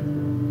hurry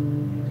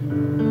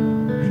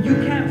and you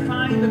can't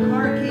find the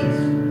car keys,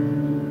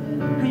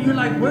 and you're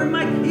like, where are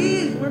my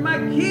keys? Where are my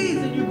keys?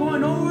 And you're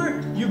going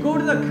over, you go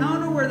to the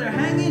counter where they're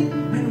hanging,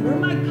 and where are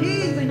my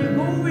keys? And you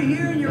go over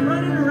here and you're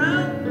running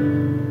around.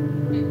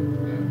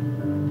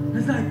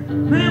 It's like,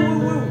 man,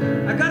 whoa,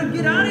 I gotta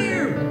get out of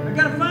here. I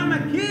gotta find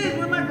my keys.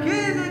 Where are my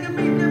keys? I gotta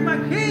make sure my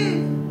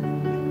keys.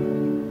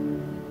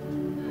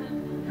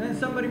 And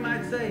somebody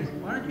might say,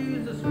 why don't you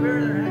use the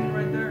spare? They're hanging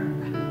right there.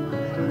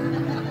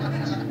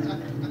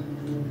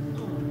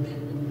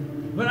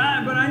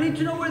 But I need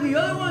to know where the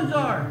other ones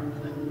are.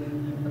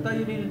 I thought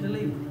you needed to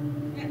leave.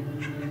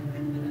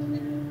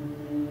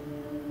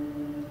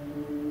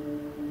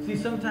 See,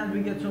 sometimes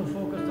we get so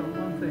focused on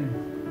one thing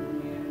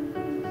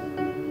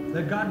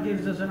that God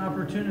gives us an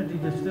opportunity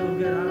to still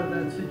get out of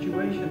that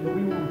situation, but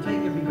we won't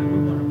take it because we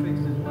want to fix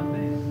this one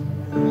thing.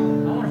 I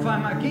want to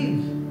find my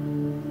keys.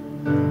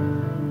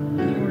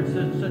 You were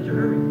in such a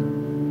hurry.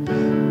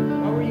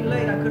 Why were you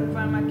late? I couldn't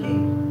find my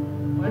keys.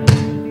 Why didn't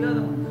you use the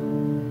other ones?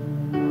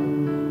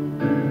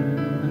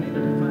 I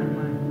needed to find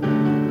mine.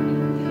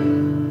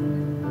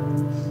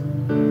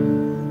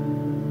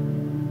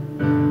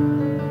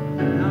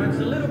 Now it's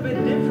a little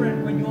bit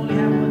different when you only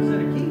have one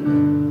set of keys.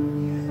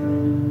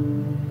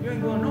 You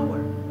ain't going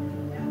nowhere.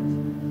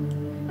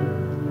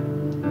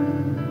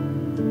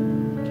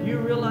 Do you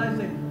realize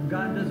that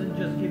God doesn't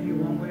just give you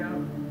one way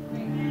out?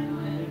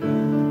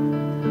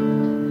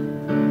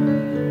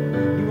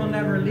 He will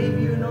never leave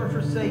you nor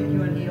forsake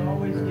you, and He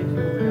always gives you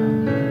a way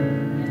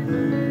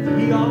out.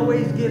 He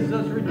always gives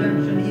us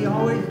redemption. He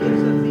always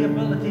gives us the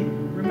ability.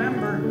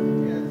 Remember,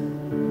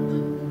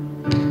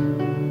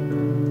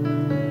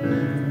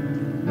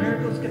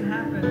 miracles can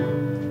happen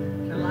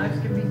and lives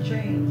can be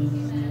changed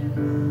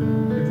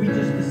if we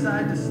just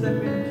decide to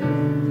step into it.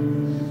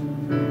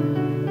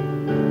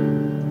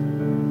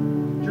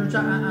 Church,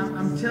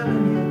 I'm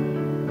telling you,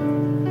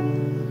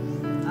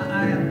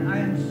 I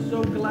am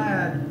so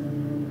glad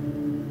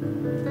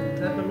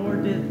that the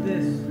Lord did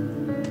this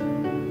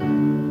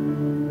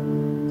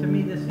to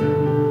me this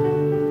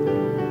evening,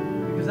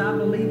 because I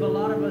believe a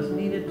lot of us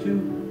needed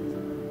to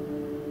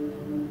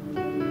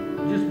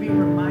just be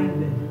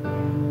reminded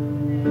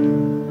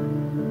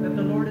that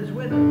the Lord is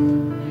with us.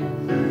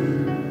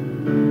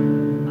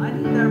 I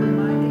need that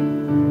reminding.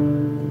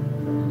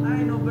 I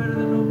ain't no better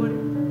than nobody.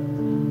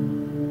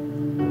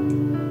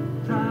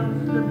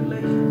 Trials,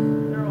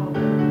 tribulations, they're all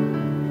there.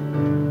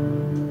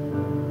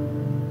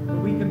 But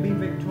we can be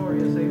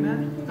victorious. Amen?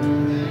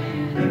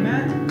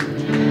 Amen?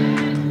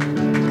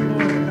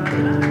 Glory to God.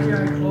 And after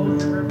I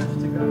close in reverence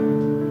to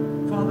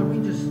God, Father, we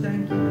just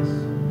thank you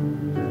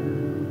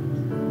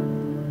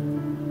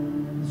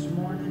this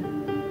morning.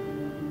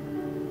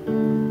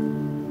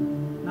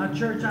 Now,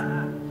 church, I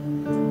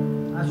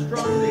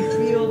strongly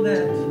feel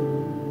that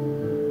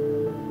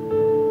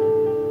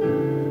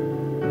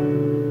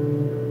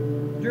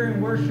during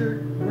worship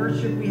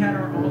we had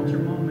our altar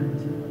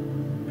moment.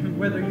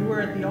 Whether you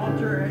were at the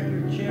altar or at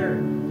your chair,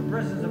 the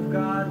presence of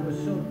God was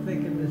so thick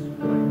in this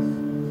place.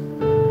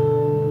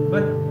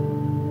 But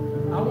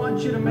I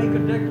want you to make a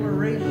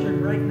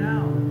declaration right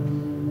now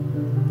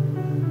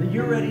that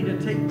you're ready to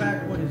take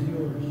back what is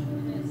yours.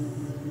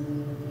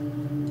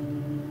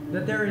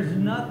 That there is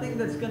nothing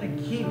that's going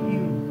to keep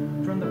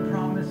you from the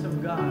promise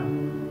of God.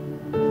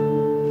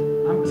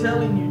 I'm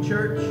telling you,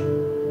 church,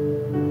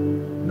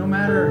 no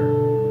matter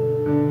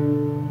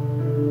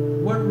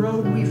what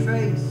road we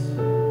face,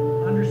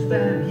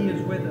 understand He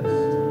is with us.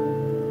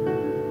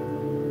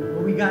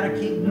 But we got to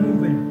keep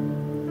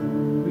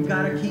moving. We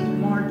got to keep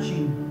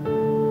marching.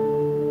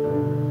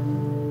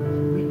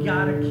 We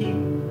got to keep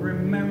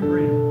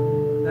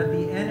remembering that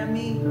the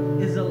enemy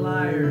is a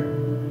liar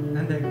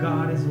and that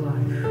God is life.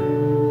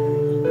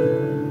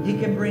 He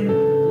can bring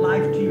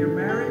life to your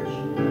marriage.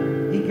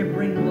 He can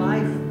bring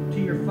life to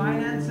your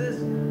finances.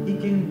 He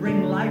can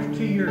bring life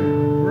to your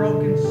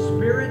broken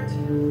spirit.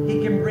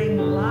 He can bring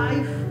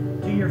life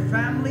to your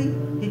family.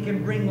 He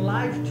can bring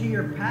life to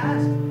your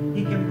past.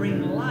 He can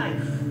bring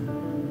life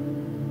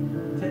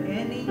to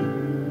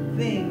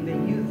anything that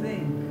you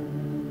think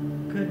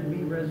could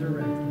be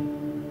resurrected.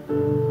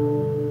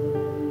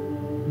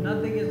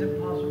 Nothing is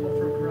impossible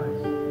for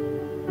Christ.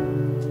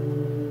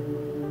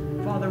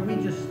 Father, we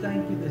just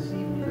thank you this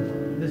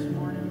evening, this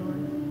morning,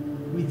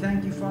 Lord. We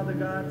thank you, Father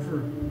God, for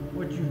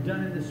what you've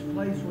done in this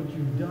place, what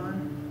you've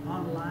done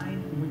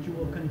online, and what you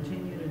will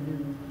continue to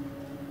do.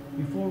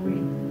 Before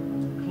we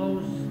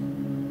close,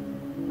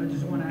 I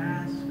just want to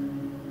ask,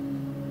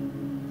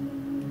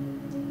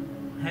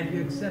 have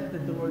you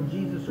accepted the Lord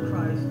Jesus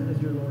Christ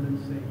as your Lord and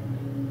Savior?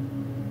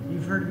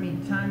 You've heard me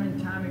time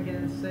and time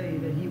again say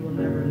that He will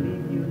never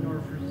leave you nor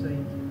forsake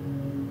you.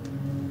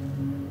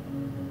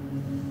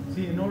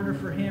 See, in order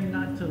for Him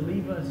not to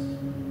leave us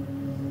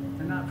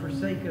and not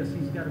forsake us,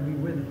 He's got to be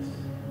with us.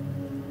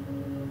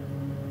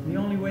 The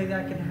only way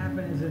that can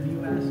happen is if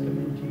you ask Him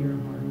into your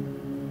heart.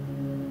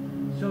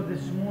 So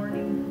this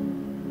morning,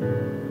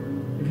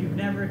 if you've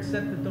never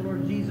accepted the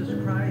Lord Jesus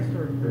Christ,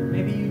 or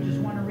maybe you just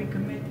want to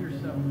recommit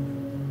yourself,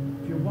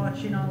 if you're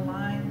watching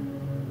online,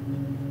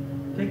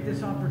 take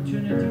this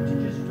opportunity to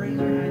just raise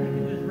your hand. You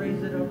can just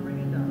raise it up, bring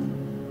it down.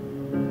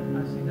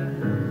 I see that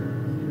hand.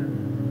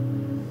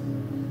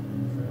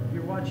 If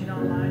you're watching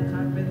online,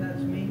 type in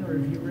 "that's me," or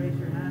if you raise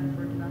your hand,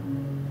 bring it down.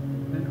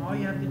 Then all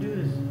you have to do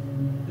is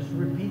just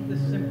repeat this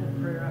simple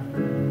prayer after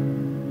me.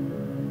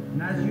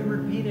 And as you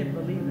repeat it,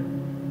 believe it.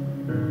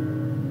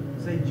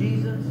 Say,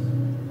 "Jesus,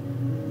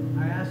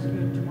 I ask you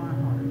into my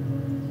heart.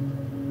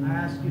 I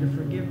ask you to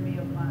forgive me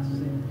of my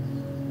sins.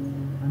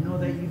 I know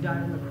that you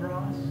died on the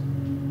cross,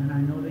 and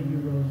I know that you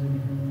rose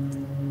again.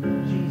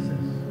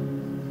 Jesus,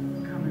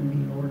 come and be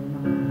Lord of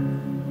my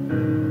life."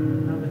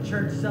 Now the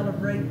church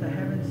celebrate, the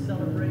heavens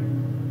celebrate.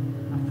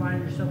 Now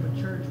find yourself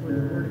a church where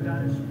the Word of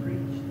God is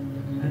preached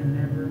and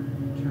never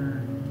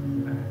turn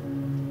back.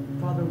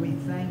 we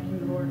thank you,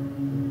 Lord.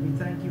 We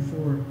thank you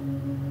for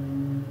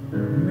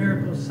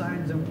miracles,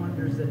 signs, and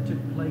wonders that took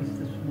place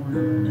this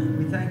morning.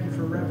 We thank you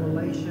for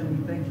revelation.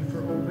 We thank you for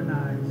open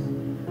eyes.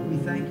 We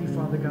thank you,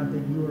 Father God,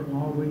 that you are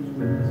always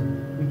with us.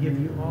 We give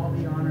you all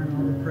the honor and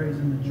all the praise.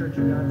 And the church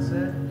of God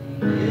said,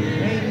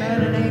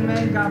 amen and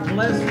amen. God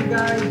bless you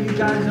guys. You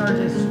guys are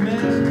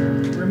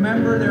dismissed.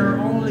 Remember, there are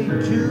only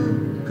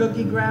 2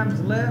 cookie grams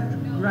left.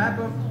 Grab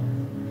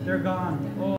them. They're gone. Oh.